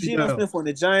 I watched Geno Smith on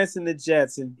the Giants and the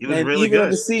Jets, and he was really even good. On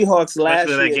the Seahawks last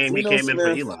year. That game he came in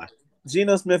for Eli.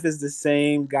 Geno Smith is the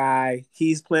same guy.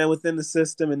 He's playing within the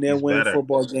system, and they're winning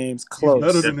football games close.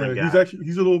 He's better than that.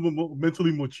 He's a little bit more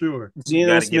mentally mature.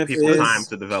 Geno Smith is time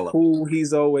to develop. Who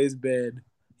he's always been.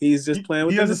 He's just playing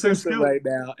within the system right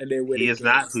now, and they're winning. He is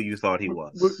not who you thought he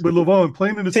was. But LeVar,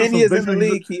 playing in the 10 system, years in the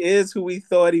league, he is who we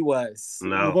thought he was.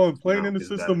 No, LeVar, playing in the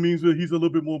system means that he's a little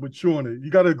bit more mature in it.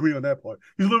 You got to agree on that part.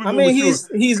 He's a little bit more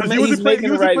mature. He's making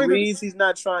the right reads. He's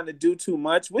not trying to do too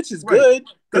much, which is good.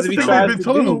 Because if he tries to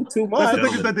do too much, that's the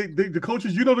thing is that the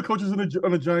coaches, the coaches on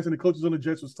the Giants and the coaches on the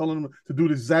Jets was telling him to do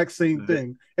the exact same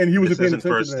thing, and he wasn't paying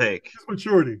attention to that. His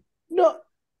maturity. No,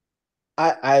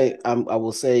 I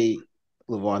will say,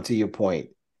 LeVar, to your point,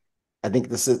 I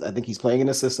think he's playing in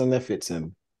a system that fits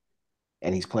him,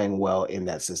 and he's playing well in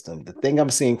that system. The thing I'm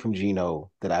seeing from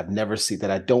Geno that I've never seen,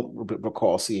 that I don't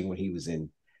recall seeing when he was in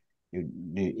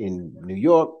New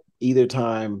York either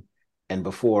time, and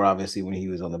before, obviously, when he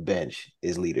was on the bench,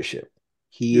 is leadership.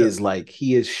 He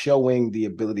is showing the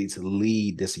ability to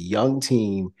lead this young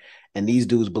team, and these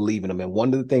dudes believe in him. And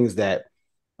one of the things that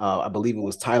I believe it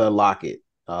was Tyler Lockett.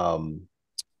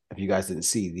 If you guys didn't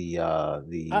see the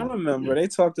I remember they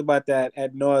talked about that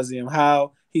ad nauseum,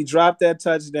 how he dropped that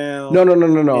touchdown. No.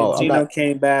 Geno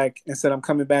came back and said, "I'm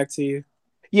coming back to you."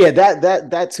 Yeah,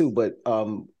 that too. But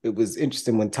it was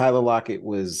interesting when Tyler Lockett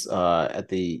was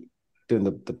during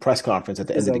the press conference at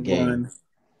the end of the game.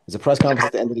 There's a press conference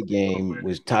at the end of the game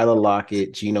with Tyler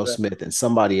Lockett, Geno Smith, and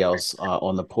somebody else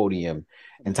on the podium.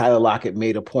 And Tyler Lockett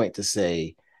made a point to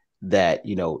say that,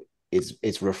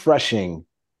 it's refreshing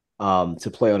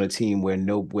to play on a team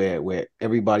where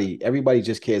everybody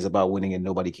just cares about winning and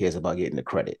nobody cares about getting the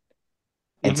credit.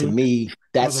 And to me,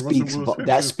 that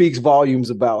speaks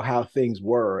volumes about how things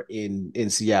were in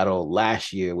Seattle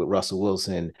last year with Russell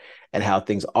Wilson and how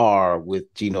things are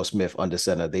with Geno Smith under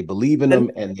center. They believe in him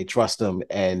and they trust him,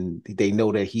 and they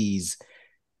know that he's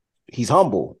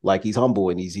humble. Like, he's humble,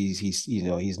 and he's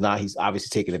obviously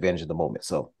taking advantage of the moment.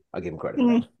 So I'll give him credit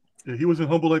for that. Yeah, he wasn't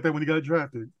humble like that when he got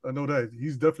drafted. I know that.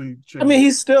 He's definitely changed. I mean,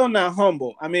 he's still not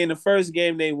humble. I mean, the first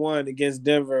game they won against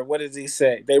Denver, what does he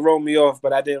say? They wrote me off,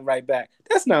 but I didn't write back.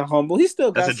 That's not humble. He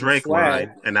still got some swag. That's a Drake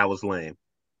line, and that was lame.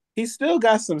 He still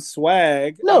got some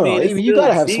swag. No, you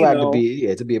gotta have swag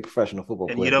to be a professional football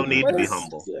player. And you don't need to be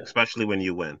humble, especially when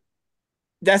you win.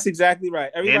 That's exactly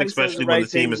right. Everybody and especially when the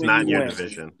team is not in your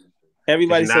division.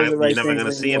 Everybody says the right things. You're never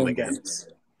going to see him again.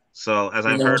 So, as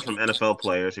I've heard from NFL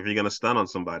players, if you're going to stun on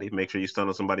somebody, make sure you stun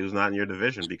on somebody who's not in your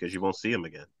division because you won't see him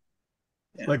again.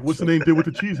 Like, what's the name did with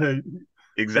the cheese head?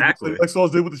 Exactly. Like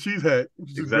Sauce did with the cheese hat.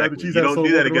 Exactly. You don't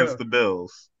do that against the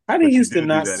Bills. How did you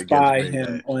not spy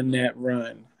him on that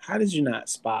run? How did you not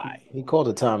spy? He called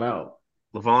a timeout.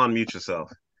 LaVon, mute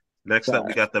yourself. Next up,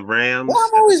 we got the Rams. Well,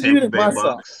 I'm always muting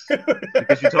myself.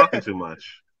 Because you're talking too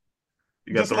much.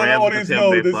 You got the Rams and the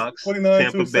Tampa Bay Bucks.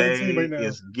 Tampa Bay right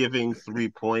is giving 3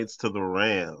 points to the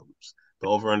Rams. The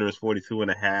over-under is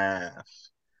 42.5.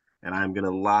 And I'm going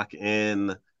to lock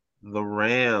in the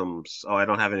Rams. Oh, I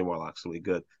don't have any more locks, so we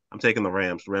good. I'm taking the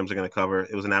Rams. The Rams are going to cover.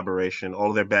 It was an aberration. All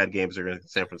of their bad games are in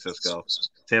San Francisco.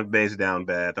 Tampa Bay's down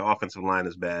bad. The offensive line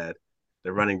is bad.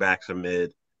 Their running backs are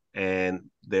mid.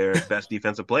 And their best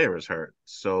defensive player is hurt.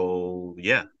 So,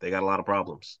 yeah, they got a lot of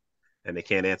problems. And they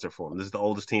can't answer for them. This is the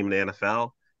oldest team in the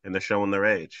NFL, and they're showing their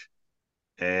age.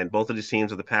 And both of these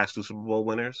teams are the past 2 Super Bowl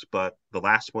winners, but the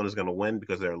last one is going to win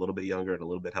because they're a little bit younger and a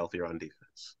little bit healthier on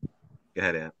defense. Go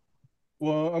ahead, Ant.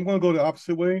 Well, I'm going to go the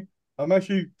opposite way. I'm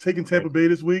actually taking Tampa Bay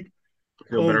this week.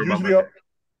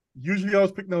 Usually I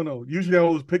was picked. Usually I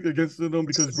was picked against them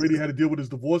because Brady had to deal with his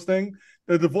divorce thing.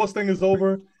 The divorce thing is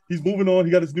over. He's moving on.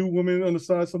 He got his new woman on the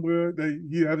side somewhere that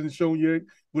he hasn't shown yet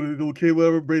with a little kid,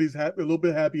 whatever. Brady's a little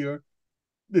bit happier.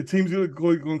 The team's going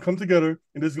to come together,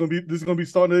 and this is going to be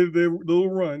starting their little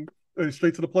run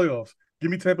straight to the playoffs. Give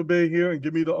me Tampa Bay here, and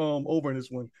give me the over in this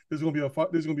one. This is going to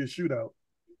be a shootout.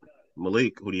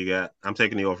 Malik, who do you got? I'm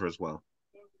taking the over as well.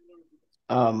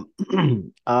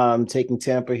 I'm taking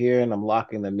Tampa here, and I'm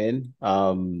locking them in.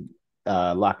 Locking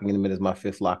them in is my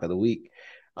 5th lock of the week.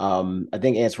 I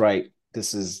think Ant's right.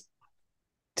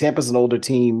 Tampa's an older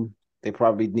team. They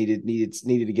probably needed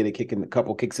to get a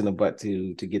couple kicks in the butt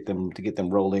to get them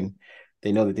rolling.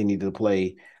 They know that they need to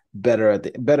play better.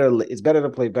 It's better to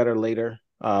play better later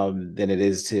than it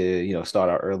is to start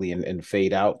out early and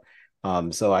fade out.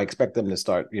 So I expect them to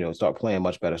start playing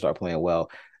much better, start playing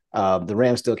well. The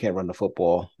Rams still can't run the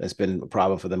football. It's been a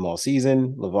problem for them all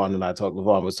season.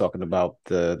 LaVon was talking about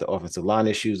the offensive line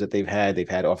issues that they've had. They've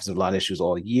had offensive line issues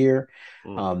all year.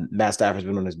 Matt Stafford's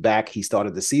been on his back. He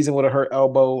started the season with a hurt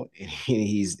elbow, and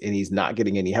he's not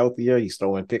getting any healthier. He's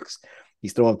throwing picks.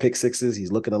 He's throwing pick sixes.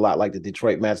 He's looking a lot like the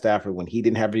Detroit Matt Stafford when he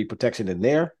didn't have any protection in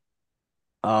there.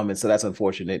 And so that's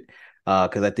unfortunate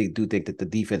because I do think that the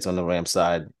defense on the Rams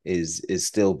side is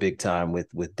still big time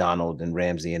with Donald and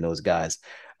Ramsey and those guys.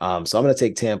 So I'm going to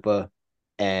take Tampa,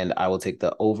 and I will take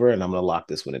the over, and I'm going to lock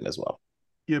this one in as well.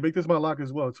 Yeah, make this my lock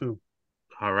as well, too.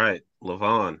 All right.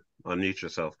 LaVon, unmute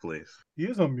yourself, please. He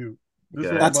is on mute.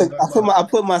 I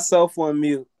put myself on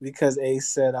mute because Ace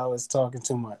said I was talking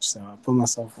too much, so I put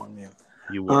myself on mute.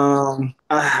 You were.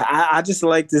 I just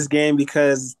like this game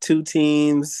because 2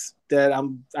 teams that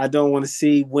I don't want to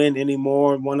see win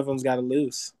anymore. One of them's got to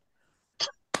lose.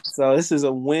 So this is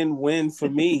a win-win for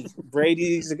me.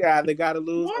 Brady's the guy that got to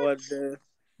lose, or the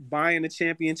buying the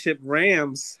championship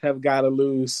Rams have got to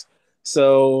lose.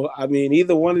 So, I mean,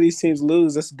 either one of these teams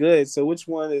lose, that's good. So which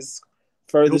one is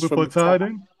furthest from the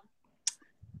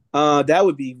top? That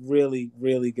would be really,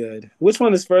 really good. Which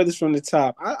one is furthest from the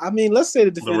top? I mean, let's say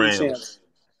the defending champs.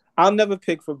 I'll never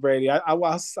pick for Brady.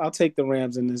 I'll take the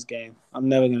Rams in this game. I'm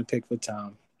never going to pick for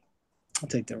Tom. I'll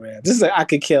take the Rams. This is I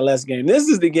could care less game. This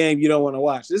is the game you don't want to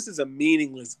watch. This is a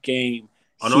meaningless game.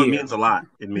 Oh, no, it means a lot.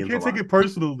 You can't take it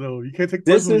personal, though. You can't take it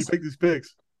personal when you take these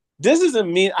picks. This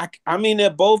isn't mean. I mean,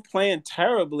 they're both playing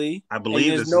terribly. I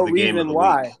believe there's no reason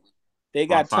why. They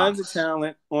got tons of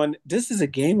talent on. This is a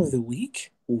game of the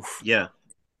week. Oof. Yeah.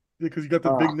 because you got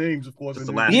the big names, of course. It's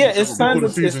And the last yeah, Super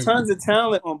Bowl. it's tons of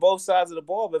talent on both sides of the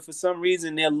ball, but for some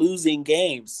reason they're losing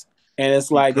games, and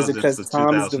it's like, is it Because it's because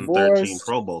the Tom is 2013 divorced?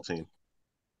 Pro Bowl team.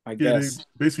 I Yeah, guess.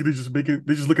 they're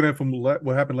just looking at from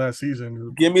what happened last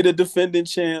season. Give me the defending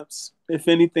champs. If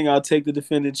anything, I'll take the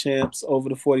defending champs over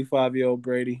the 45-year-old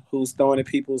Brady, who's throwing at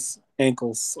people's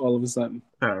ankles all of a sudden.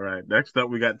 All right. Next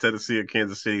up, we got Tennessee and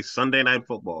Kansas City. Sunday Night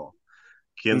Football.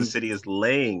 Kansas City is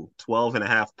laying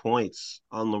 12.5 points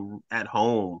at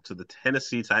home to the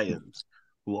Tennessee Titans,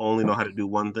 who only know how to do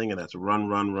one thing, and that's run,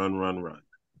 run, run, run, run.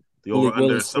 The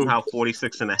over-under is somehow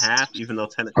 46.5, even though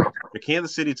for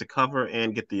Kansas City to cover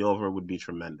and get the over would be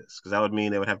tremendous, because that would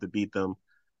mean they would have to beat them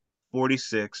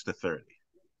 46-30,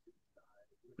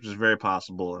 which is very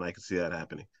possible, and I can see that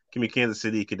happening. Give me Kansas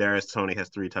City. Kadarius Toney has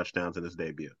 3 touchdowns in his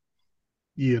debut.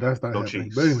 Yeah, that's not Go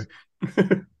happening. Chiefs. But anyway.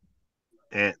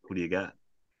 And who do you got?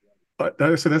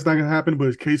 I said that's not gonna happen,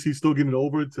 but KC still getting it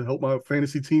over to help my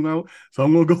fantasy team out. So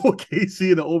I'm gonna go with KC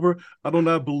in the over. I do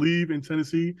not believe in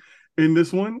Tennessee in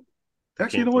this one.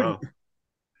 Actually, you know what?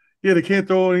 Yeah, they can't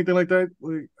throw anything like that.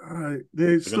 Like,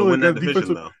 they still win got that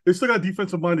division, though. They still got a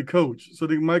defensive minded coach, so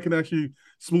they might can actually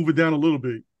smooth it down a little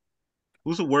bit.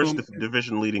 Who's the worst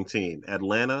division leading team?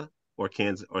 Atlanta or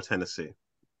Kansas or Tennessee?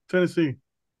 Tennessee.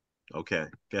 Okay,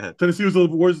 go ahead. Tennessee was the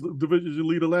worst division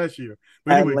leader last year.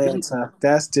 But anyway, Atlanta.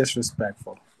 That's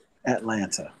disrespectful.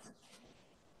 Atlanta.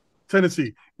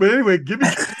 Tennessee. But anyway, give me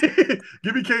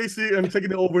KC. I'm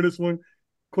taking it over this one.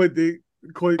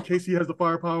 KC has the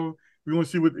firepower. We want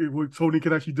to see what Tony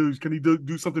can actually do. Can he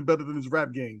do something better than his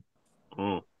rap game?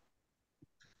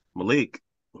 Malik,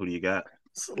 who do you got?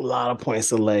 It's a lot of points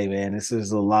to lay, man. This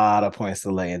is a lot of points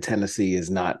to lay, and Tennessee is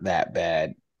not that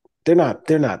bad. They're not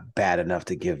bad enough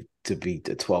to beat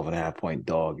the 12.5 point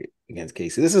dog against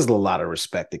KC. This is a lot of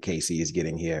respect that KC is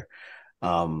getting here.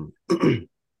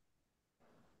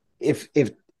 If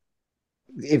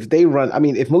they run, I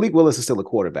mean, if Malik Willis is still a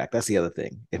quarterback, that's the other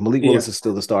thing. If Malik Willis is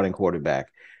still the starting quarterback,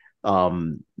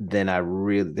 then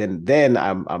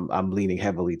I'm leaning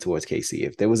heavily towards KC.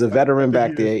 If there was a veteran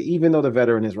back there, even though the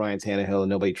veteran is Ryan Tannehill and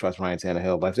nobody trusts Ryan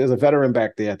Tannehill, but if there's a veteran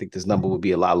back there, I think this number would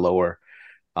be a lot lower.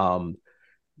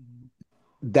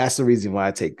 That's the reason why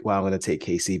I'm going to take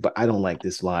KC, but I don't like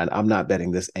this line. I'm not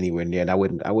betting this anywhere near, and I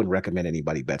wouldn't recommend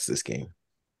anybody bets this game.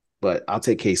 But I'll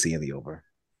take KC in the over.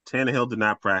 Tannehill did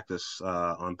not practice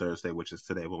on Thursday, which is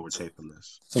today when we're taping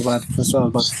this. That's what I was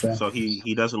about to say. So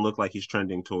he doesn't look like he's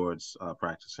trending towards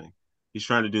practicing. He's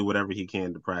trying to do whatever he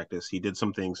can to practice. He did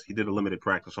some things. He did a limited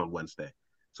practice on Wednesday.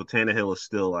 So Tannehill is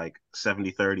still like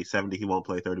 70-30. 70 he won't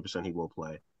play, 30% he will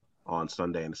play on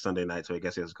Sunday and Sunday night. So I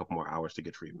guess he has a couple more hours to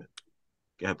get treatment.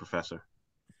 Go ahead, Professor.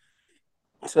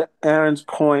 To Aaron's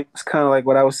point, it's kind of like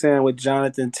what I was saying with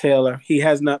Jonathan Taylor. He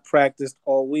has not practiced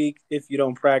all week. If you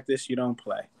don't practice, you don't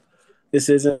play. This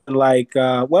isn't like,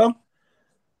 I was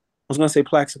going to say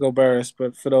Plaxico Burress,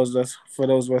 but for those of us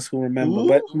who remember.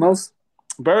 But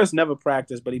Burress never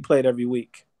practiced, but he played every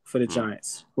week for the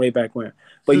Giants way back when.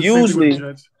 But usually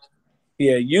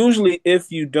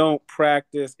if you don't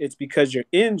practice, it's because you're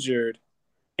injured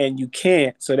and you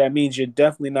can't. So that means you're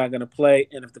definitely not going to play.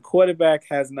 And if the quarterback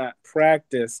has not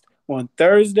practiced on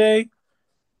Thursday,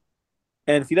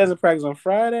 and if he doesn't practice on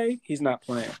Friday, he's not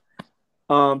playing.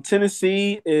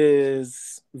 Tennessee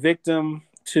is victim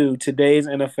to today's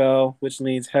NFL, which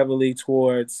leans heavily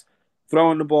towards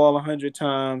throwing the ball 100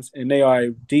 times, and they are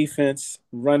a defense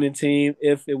running team.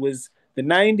 If it was the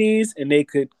 90s and they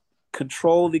could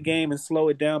control the game and slow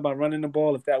it down by running the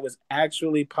ball, if that was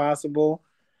actually possible,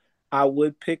 I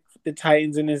would pick the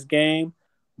Titans in this game,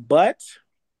 but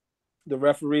the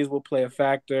referees will play a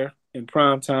factor in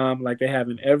primetime like they have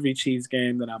in every Chiefs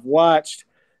game that I've watched.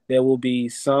 There will be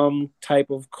some type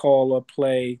of call or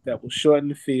play that will shorten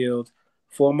the field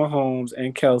for Mahomes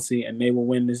and Kelsey, and they will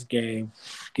win this game.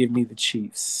 Give me the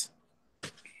Chiefs.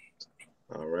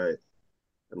 All right.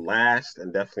 And last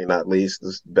and definitely not least,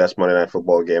 this is the best Monday Night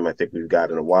Football game I think we've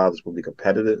got in a while. This will be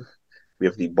competitive. We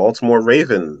have the Baltimore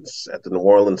Ravens at the New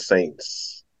Orleans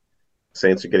Saints.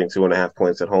 Saints are getting 2.5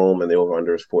 points at home, and the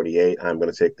over-under is 48. I'm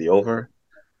going to take the over,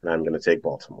 and I'm going to take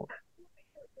Baltimore.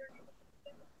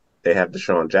 They have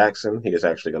Deshaun Jackson. He is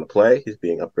actually going to play. He's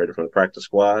being upgraded from the practice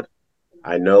squad.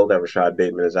 I know that Rashad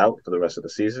Bateman is out for the rest of the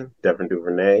season. Devin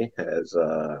Duvernay is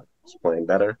playing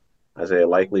better. Isaiah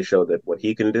Likely showed that what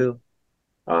he can do.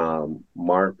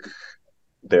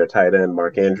 Their tight end,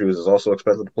 Mark Andrews, is also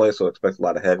expected to play, so expect a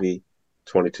lot of heavy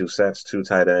 22 sets, 2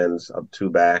 tight ends, 2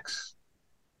 backs,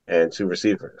 and 2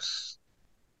 receivers.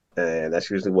 And that's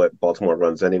usually what Baltimore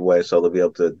runs anyway, so they'll be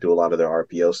able to do a lot of their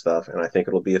RPO stuff, and I think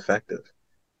it'll be effective.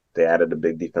 They added a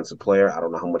big defensive player. I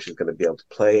don't know how much he's going to be able to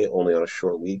play, only on a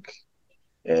short week.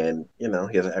 And, he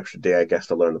has an extra day, I guess,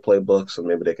 to learn the playbook, so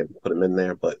maybe they can put him in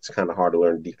there. But it's kind of hard to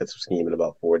learn a defensive scheme in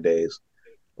about 4 days,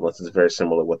 unless it's very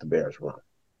similar to what the Bears run.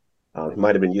 He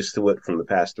might have been used to it from the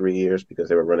past 3 years because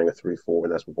they were running a 3-4,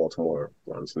 and that's what Baltimore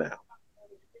runs now.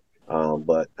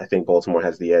 But I think Baltimore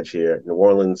has the edge here. New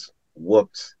Orleans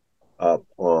whooped up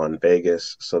on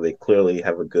Vegas, so they clearly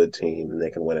have a good team, and they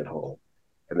can win at home.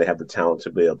 And they have the talent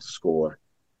to be able to score.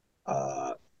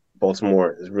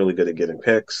 Baltimore is really good at getting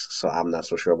picks, so I'm not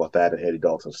so sure about that. And Andy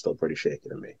Dalton's still pretty shaky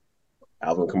to me.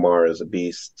 Alvin Kamara is a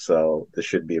beast, so this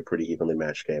should be a pretty evenly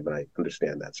matched game, but I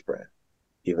understand that spread.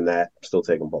 Even that, I'm still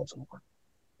taking Baltimore.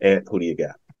 And who do you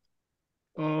got?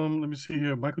 Let me see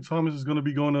here. Michael Thomas is going to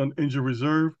be going on injured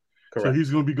reserve, Correct. So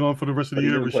he's going to be gone for the rest of the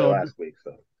year. He didn't play last week,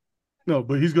 so. No,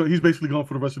 but he's basically gone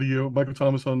for the rest of the year. Michael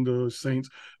Thomas on the Saints.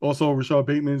 Also, Rashad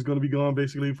Bateman is going to be gone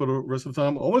basically for the rest of the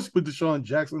time. Almost what Deshaun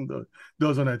Jackson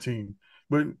does on that team.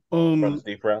 But runs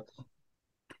deep routes.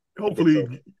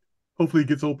 Hopefully it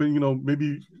gets open.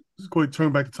 Maybe it's going to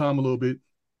turn back the time a little bit.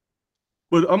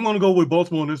 But I'm going to go with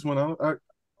Baltimore on this one. Wait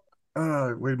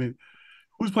a minute.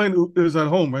 Who's playing? Is at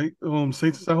home, right?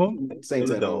 Saints is at home.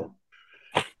 Saints at home.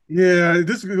 Yeah,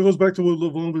 this goes back to what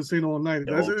LeVon been saying all night.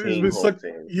 This has been stuck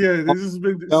in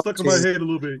my head a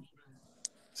little bit.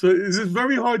 So it's a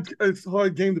very hard. It's a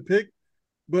hard game to pick,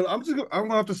 but I'm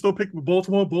gonna have to still pick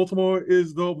Baltimore. Baltimore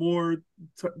is the more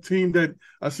team that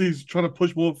I see is trying to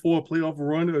push more for a playoff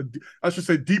run. I should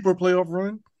say deeper playoff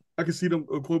run. I can see them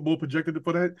more projected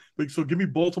for that. So give me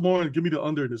Baltimore and give me the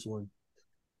under this one.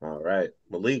 All right,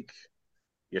 Malik,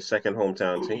 your second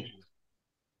hometown team.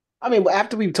 I mean,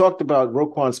 after we've talked about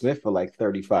Roquan Smith for like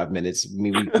 35 minutes, I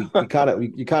mean, you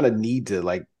kind of need to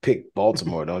like pick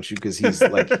Baltimore, don't you? Because he's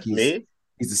the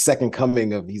second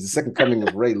coming of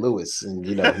Ray Lewis, and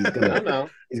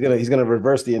he's gonna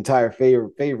reverse the entire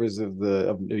favors of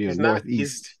the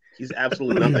Northeast. He's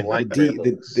absolutely nothing like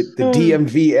the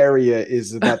DMV area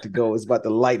is about to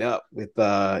light up with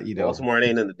Baltimore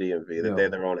ain't in the DMV. They're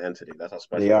their own entity. That's how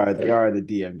special they are. They are the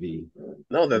DMV.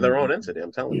 No, they're their own entity.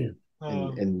 I'm telling you.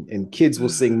 And kids will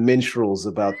sing minstrels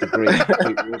about the great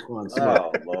Roquan Smith.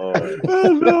 Oh Lord!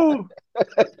 Oh no!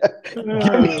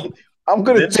 I'm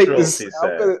gonna take this.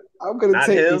 I'm gonna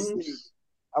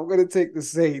take the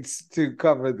Saints to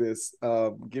cover this.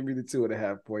 Give me the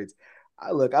 2.5 points.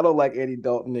 I don't like Andy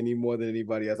Dalton any more than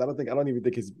anybody else. I don't even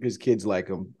think his kids like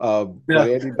him. But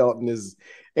Andy Dalton is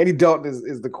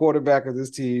the quarterback of this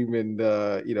team, and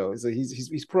so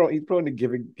he's prone to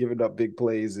giving up big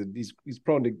plays, and he's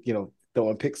prone to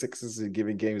throwing pick sixes and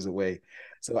giving games away.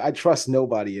 So I trust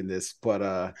nobody in this, but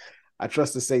I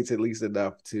trust the Saints at least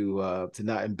enough to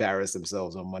not embarrass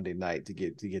themselves on Monday night to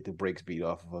get the brakes beat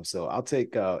off of them. So I'll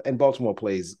take and Baltimore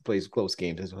plays close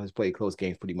games, has played close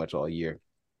games pretty much all year.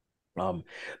 The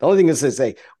only thing is to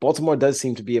say Baltimore does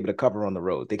seem to be able to cover on the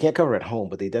road. They can't cover at home,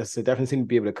 but they definitely seem to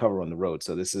be able to cover on the road.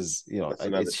 So this is that's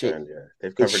another trend. Yeah,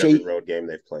 they've covered every road game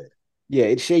they've played. Yeah,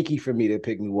 it's shaky for me to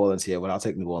pick New Orleans here, but I'll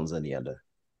take New Orleans in the under.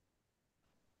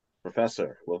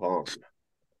 Professor Levon,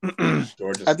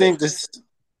 Georgia State. I think this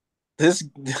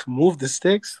move the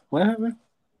sticks. What happened?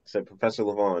 Said Professor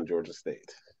Levon, Georgia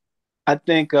State. I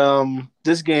think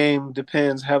this game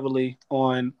depends heavily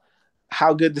on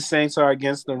how good the Saints are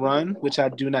against the run, which I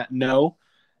do not know,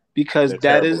 because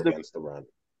that is against the run.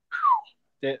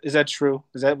 Is that true?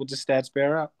 Is that what the stats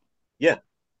bear out? Yeah,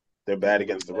 they're bad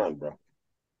against the run, bro.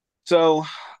 So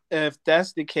if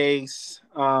that's the case,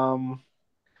 this is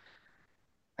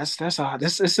one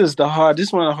of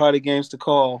the harder games to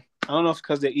call. I don't know if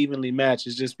because they're evenly matched.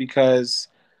 It's just because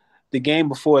the game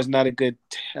before is not a good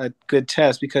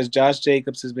test because Josh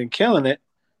Jacobs has been killing it,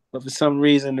 but for some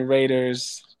reason the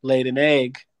Raiders laid an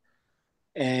egg,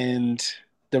 and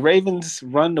the Ravens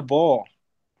run the ball.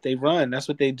 They run. That's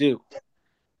what they do.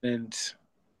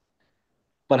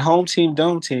 But home team,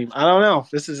 dome team. I don't know.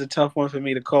 This is a tough one for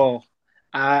me to call.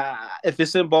 If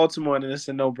it's in Baltimore, then it's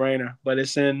a no-brainer. But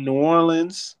it's in New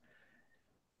Orleans,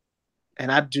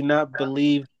 and I do not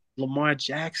believe Lamar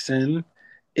Jackson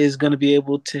is going to be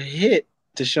able to hit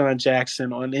Deshaun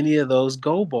Jackson on any of those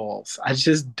go balls. I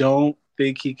just don't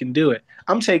think he can do it.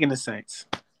 I'm taking the Saints.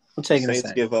 The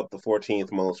Saints give up the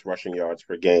 14th most rushing yards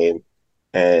per game,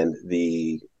 and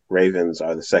the Ravens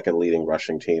are the second leading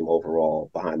rushing team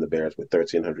overall behind the Bears with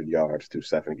 1,300 yards through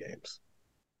 7 games.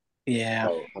 Yeah.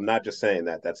 So I'm not just saying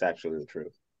that. That's actually the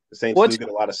truth. The Saints do get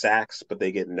a lot of sacks, but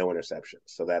they get no interceptions.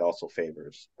 So that also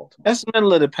favors Baltimore. That's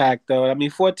middle of the pack, though. I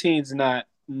mean, 14 is not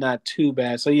too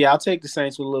bad. So, yeah, I'll take the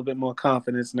Saints with a little bit more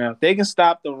confidence now. If they can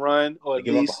stop the run or they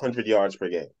give up 100 yards per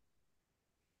game.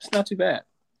 It's not too bad.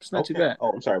 It's not too bad.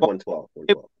 Oh, I'm sorry, 112.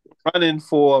 Running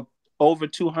for over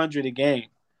 200 a game.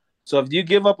 So if you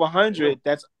give up 100,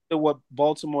 that's what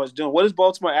Baltimore is doing. What is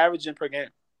Baltimore averaging per game?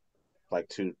 Like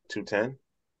 210.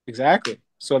 Exactly.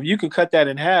 So if you can cut that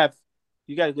in half,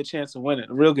 you got a good chance of winning.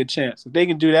 A real good chance. If they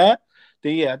can do that,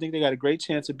 then yeah, I think they got a great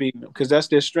chance of beating them because that's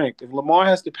their strength. If Lamar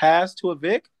has to pass to a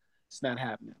Vic, it's not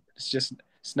happening.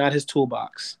 It's not his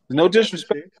toolbox. No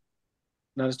disrespect.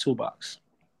 Not his toolbox.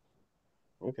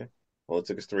 Okay. Well, it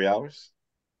took us 3 hours.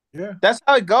 Yeah, that's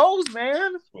how it goes,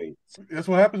 man. Sweet. That's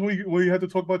what happens when you have to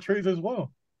talk about trades as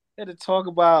well. You had to talk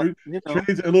about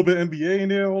trades, a little bit NBA in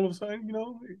there. All of a sudden,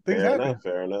 things happen.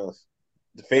 Fair enough.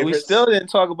 The favorites. And we still didn't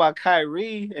talk about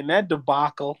Kyrie and that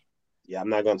debacle. Yeah, I'm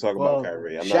not going to talk about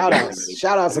Kyrie. Shout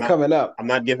outs are coming up. I'm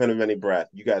not giving him any breath.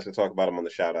 You guys can talk about him on the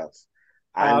shout outs.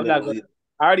 I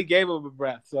already gave him a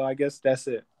breath, so I guess that's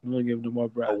it. I'm going to give him no more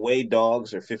breath. Away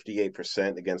dogs are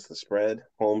 58% against the spread.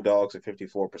 Home dogs are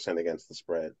 54% against the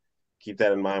spread. Keep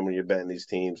that in mind when you're betting these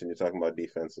teams and you're talking about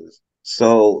defenses.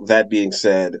 So that being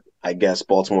said, I guess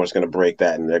Baltimore's going to break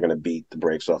that and they're going to beat the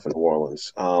brakes off in New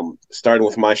Orleans. Starting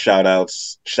with my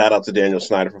shout-outs, shout out to Daniel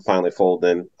Snyder for finally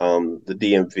folding. The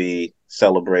DMV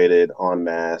celebrated en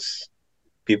masse.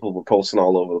 People were posting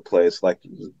all over the place like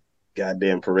it was a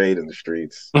goddamn parade in the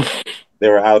streets. They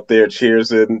were out there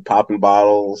cheersing, popping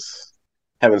bottles.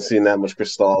 Haven't seen that much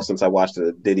Cristal since I watched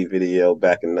a Diddy video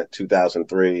back in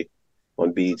 2003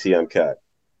 on BET Uncut.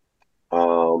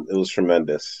 It was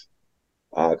tremendous.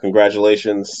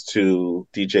 Congratulations to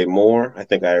DJ Moore. I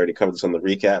think I already covered this on the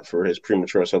recap for his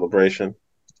premature celebration.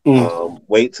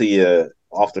 Wait till you're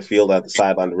off the field at the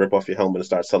sideline to rip off your helmet and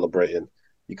start celebrating.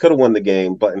 You could have won the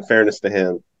game, but in fairness to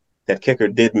him, that kicker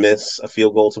did miss a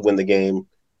field goal to win the game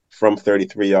from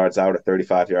 33 yards out or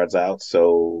 35 yards out.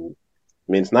 So,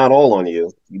 I mean, it's not all on you.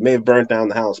 You may have burnt down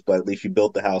the house, but at least you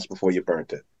built the house before you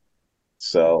burnt it.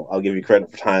 So I'll give you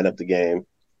credit for tying up the game.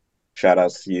 Shout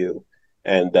outs to you.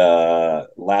 And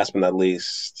last but not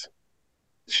least,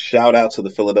 shout out to the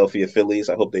Philadelphia Phillies.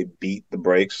 I hope they beat the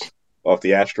brakes off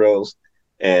the Astros.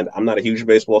 And I'm not a huge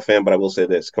baseball fan, but I will say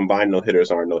this. Combined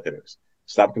no-hitters aren't no-hitters.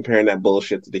 Stop comparing that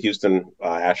bullshit to the Houston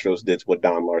Astros did to what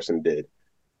Don Larson did.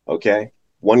 Okay?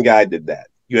 One guy did that.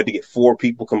 You had to get 4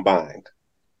 people combined.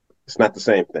 It's not the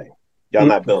same thing. Y'all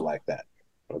not built like that.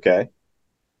 Okay?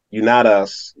 You not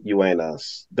us. You ain't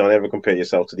us. Don't ever compare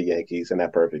yourself to the Yankees in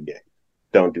that perfect game.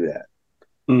 Don't do that.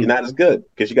 You're not as good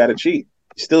because you got to cheat.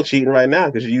 You're still cheating right now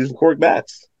because you're using cork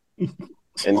bats. And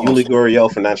Yuli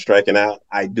Gurriel for not striking out.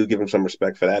 I do give him some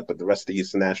respect for that, but the rest of the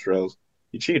Houston Astros,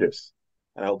 you're cheaters.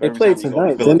 And I hope every time you go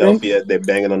to Philadelphia, they're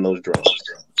banging on those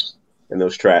drums and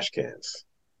those trash cans.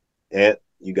 And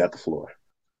you got the floor.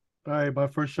 All right, my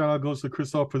first shout out goes to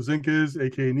Christoph Porzingis,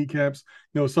 aka Kneecaps.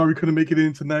 Sorry we couldn't make it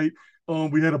in tonight.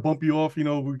 We had to bump you off. We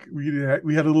had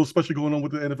a little special going on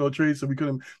with the NFL trade, so we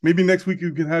couldn't. Maybe next week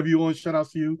we can have you on. Shout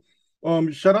outs to you.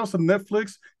 Shout outs to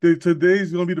Netflix. Today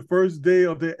is going to be the first day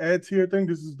of their ad tier thing.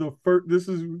 This is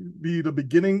the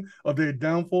beginning of their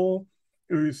downfall.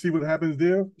 We'll see what happens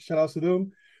there. Shout outs to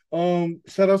them.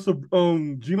 Shout outs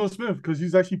to Geno Smith because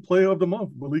he's actually player of the month.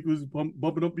 Malik was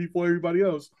bumping up before everybody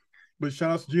else. But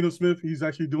shout out to Geno Smith. He's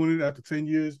actually doing it after 10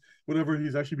 years, whatever.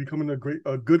 He's actually becoming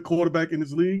a good quarterback in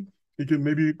this league. He can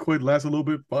maybe quite last a little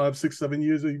bit, 5, 6, 7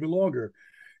 years or even longer.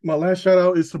 My last shout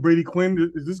out is to Brady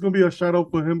Quinn. Is this going to be a shout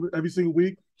out for him every single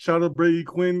week? Shout out Brady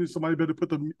Quinn. Somebody better put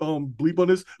the bleep on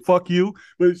this. Fuck you.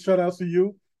 But shout out to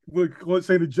you. We're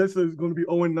saying the Jets is going to be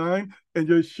 0-9 and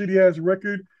your shitty ass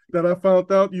record that I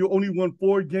found out you only won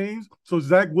 4 games. So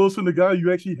Zach Wilson, the guy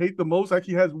you actually hate the most,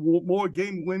 actually has more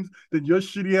game wins than your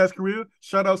shitty ass career.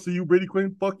 Shout outs to you, Brady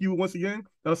Quinn. Fuck you once again.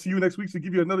 I'll see you next week to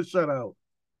give you another shout out.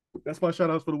 That's my shout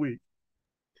outs for the week.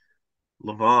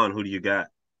 Levon, who do you got?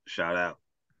 Shout out.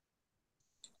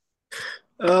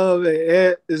 Oh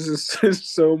man, it's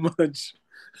just so much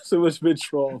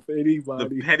vitriol for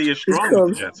anybody. The pettiest strong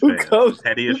with the Jets fan.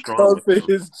 Pettiest strong with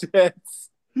his Jets.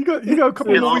 You got a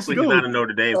couple more weeks to go. He's not a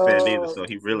Notre Dame fan either, so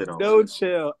he really don't. No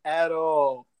chill at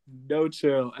all. No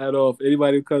chill at all for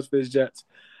anybody who comes for his Jets.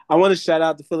 I want to shout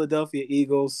out the Philadelphia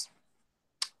Eagles.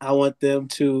 I want them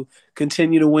to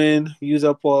continue to win, use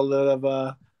up all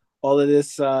of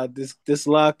this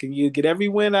luck, and you get every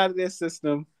win out of their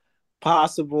system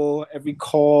possible, every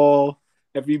call,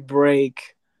 every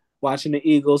break. Watching the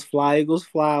Eagles fly,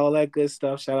 all that good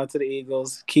stuff. Shout out to the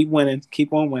Eagles. Keep winning.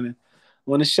 Keep on winning. I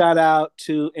want to shout out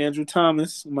to Andrew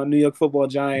Thomas, my New York Football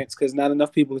Giants, because not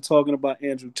enough people are talking about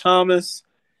Andrew Thomas.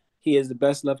 He is the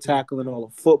best left tackle in all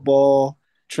of football.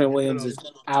 Trent Williams is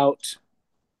out.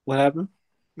 What happened?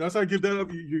 That's how I give that up.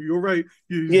 You're right.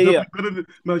 He's definitely better than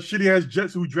my shitty ass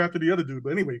Jets who drafted the other dude.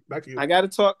 But anyway, back to you. I gotta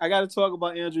talk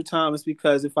about Andrew Thomas,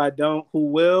 because if I don't, who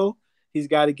will? He's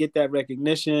got to get that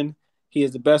recognition. He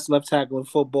is the best left tackle in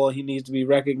football. He needs to be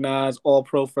recognized. All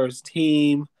Pro first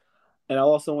team. And I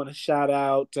also want to shout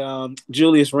out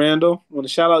Julius Randle. I want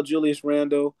to shout out Julius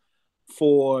Randle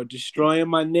for destroying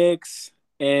my Knicks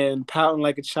and pouting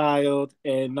like a child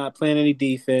and not playing any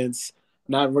defense,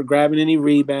 not grabbing any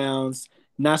rebounds,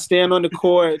 not staying on the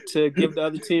court to give the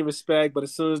other team respect. But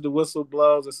as soon as the whistle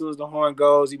blows, as soon as the horn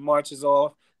goes, he marches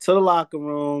off to the locker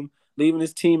room, leaving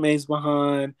his teammates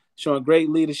behind, showing great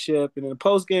leadership. And in the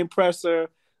post-game presser,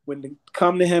 when they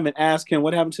come to him and ask him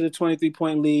what happened to the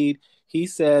 23-point lead, he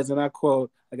says, and I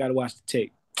quote, "I got to watch the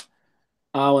tape."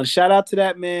 I want to shout out to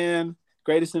that man.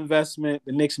 Greatest investment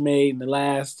the Knicks made in the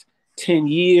last 10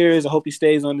 years. I hope he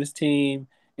stays on this team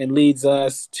and leads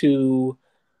us to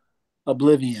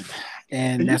oblivion.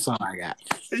 And that's all I got.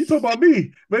 You talk about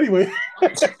me. But anyway.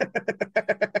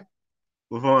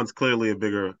 LeVon's clearly a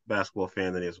bigger basketball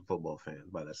fan than he is a football fan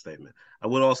by that statement. I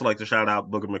would also like to shout out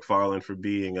Booger McFarland for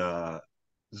being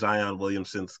Zion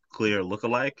Williamson's clear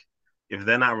lookalike. If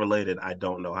they're not related, I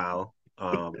don't know how.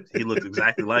 He looks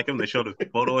exactly like him. They showed a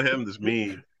photo of him, this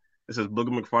meme. It says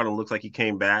Booger McFarland looks like he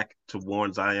came back to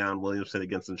warn Zion Williamson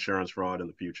against insurance fraud in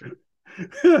the future.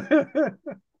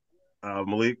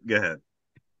 Malik, go ahead.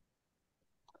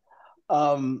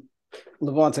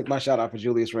 LeVon took my shout out for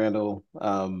Julius Randle.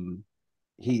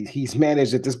 He's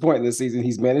managed at this point in the season,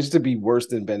 he's managed to be worse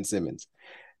than Ben Simmons.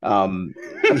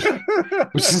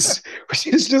 Which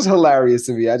is just hilarious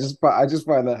to me. I just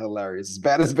find that hilarious. As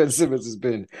bad as Ben Simmons has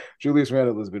been, Julius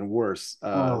Randle has been worse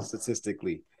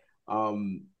statistically.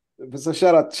 But so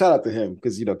shout out to him,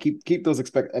 because keep those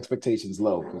expectations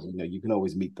low, because you can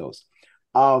always meet those.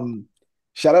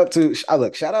 Shout out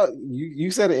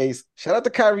you said it, Ace. Shout out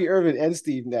to Kyrie Irving and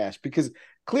Steve Nash, because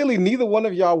clearly neither one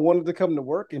of y'all wanted to come to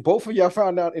work, and both of y'all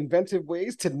found out inventive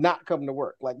ways to not come to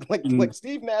work. Like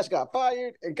Steve Nash got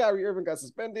fired and Kyrie Irving got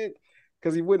suspended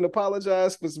because he wouldn't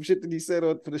apologize for some shit that he said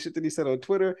on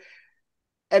Twitter.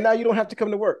 And now you don't have to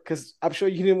come to work, because I'm sure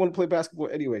you didn't want to play basketball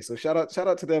anyway. So shout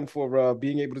out to them for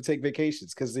being able to take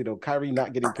vacations, because Kyrie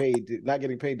not getting paid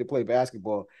to play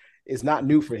basketball is not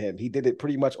new for him. He did it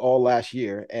pretty much all last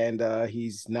year, and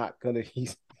he's not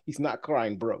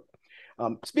crying broke.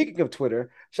 Speaking of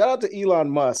Twitter, shout out to Elon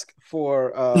Musk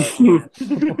for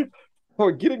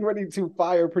for getting ready to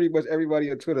fire pretty much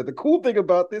everybody on Twitter. The cool thing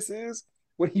about this is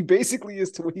what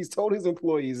he's told his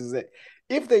employees is that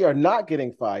if they are not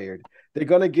getting fired, they're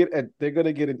gonna get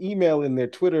an email in their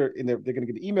Twitter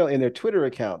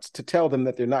accounts to tell them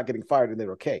that they're not getting fired and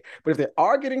they're okay. But if they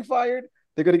are getting fired,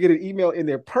 they're gonna get an email in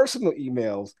their personal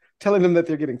emails telling them that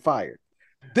they're getting fired.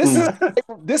 This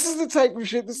is the type of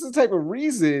shit. This is the type of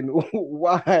reason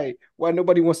why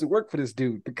nobody wants to work for this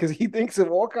dude, because he thinks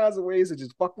of all kinds of ways to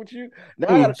just fuck with you. Now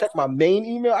I gotta check my main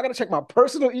email. I gotta check my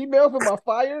personal email for my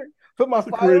firing.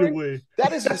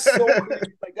 That is just so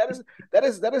crazy. Like that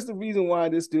is the reason why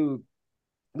this dude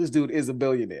is a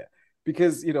billionaire,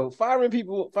 because firing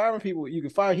people you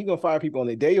can fire. He gonna fire people on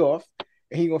their day off.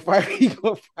 And he gonna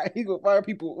fire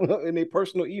people in their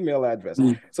personal email address.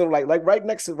 So like right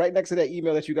next to that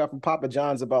email that you got from Papa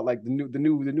John's about like the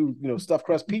new stuffed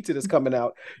crust pizza that's coming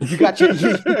out, you got your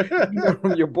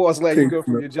from your boss letting you go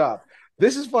from your job.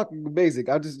 This is fucking amazing.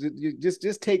 I just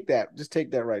take that. Just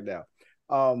take that right now.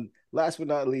 Last but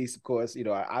not least, of course,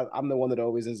 I'm the one that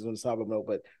always ends on the top of the note,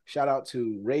 but shout out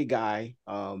to Ray Guy,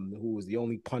 who was the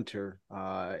only punter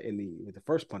the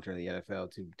first punter in the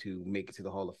NFL to make it to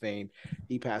the Hall of Fame.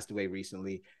 He passed away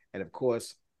recently, and of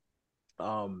course,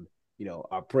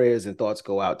 our prayers and thoughts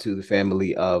go out to the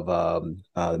family of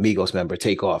the Migos member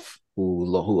Takeoff,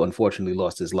 who unfortunately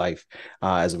lost his life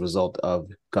as a result of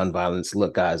gun violence.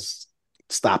 Look, guys,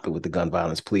 stop it with the gun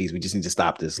violence, please. We just need to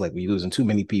stop this. Like, we're losing too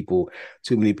many people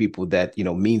that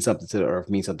mean something to the earth,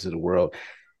 mean something to the world.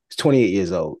 He's 28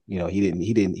 years old. He didn't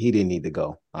need to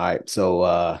go. All right.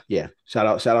 So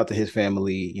shout out to his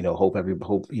family.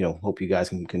 Hope you guys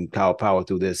can power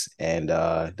through this. And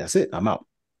that's it. I'm out.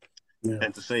 Yeah.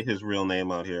 And to say his real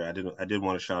name out here, I did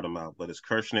want to shout him out, but it's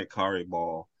Kershnik Kari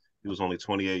Ball. He was only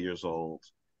 28 years old,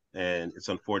 and it's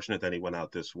unfortunate that he went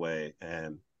out this way.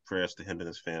 And prayers to him and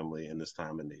his family in this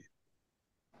time of need.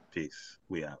 Peace.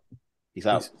 We out. Peace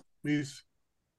out. Peace.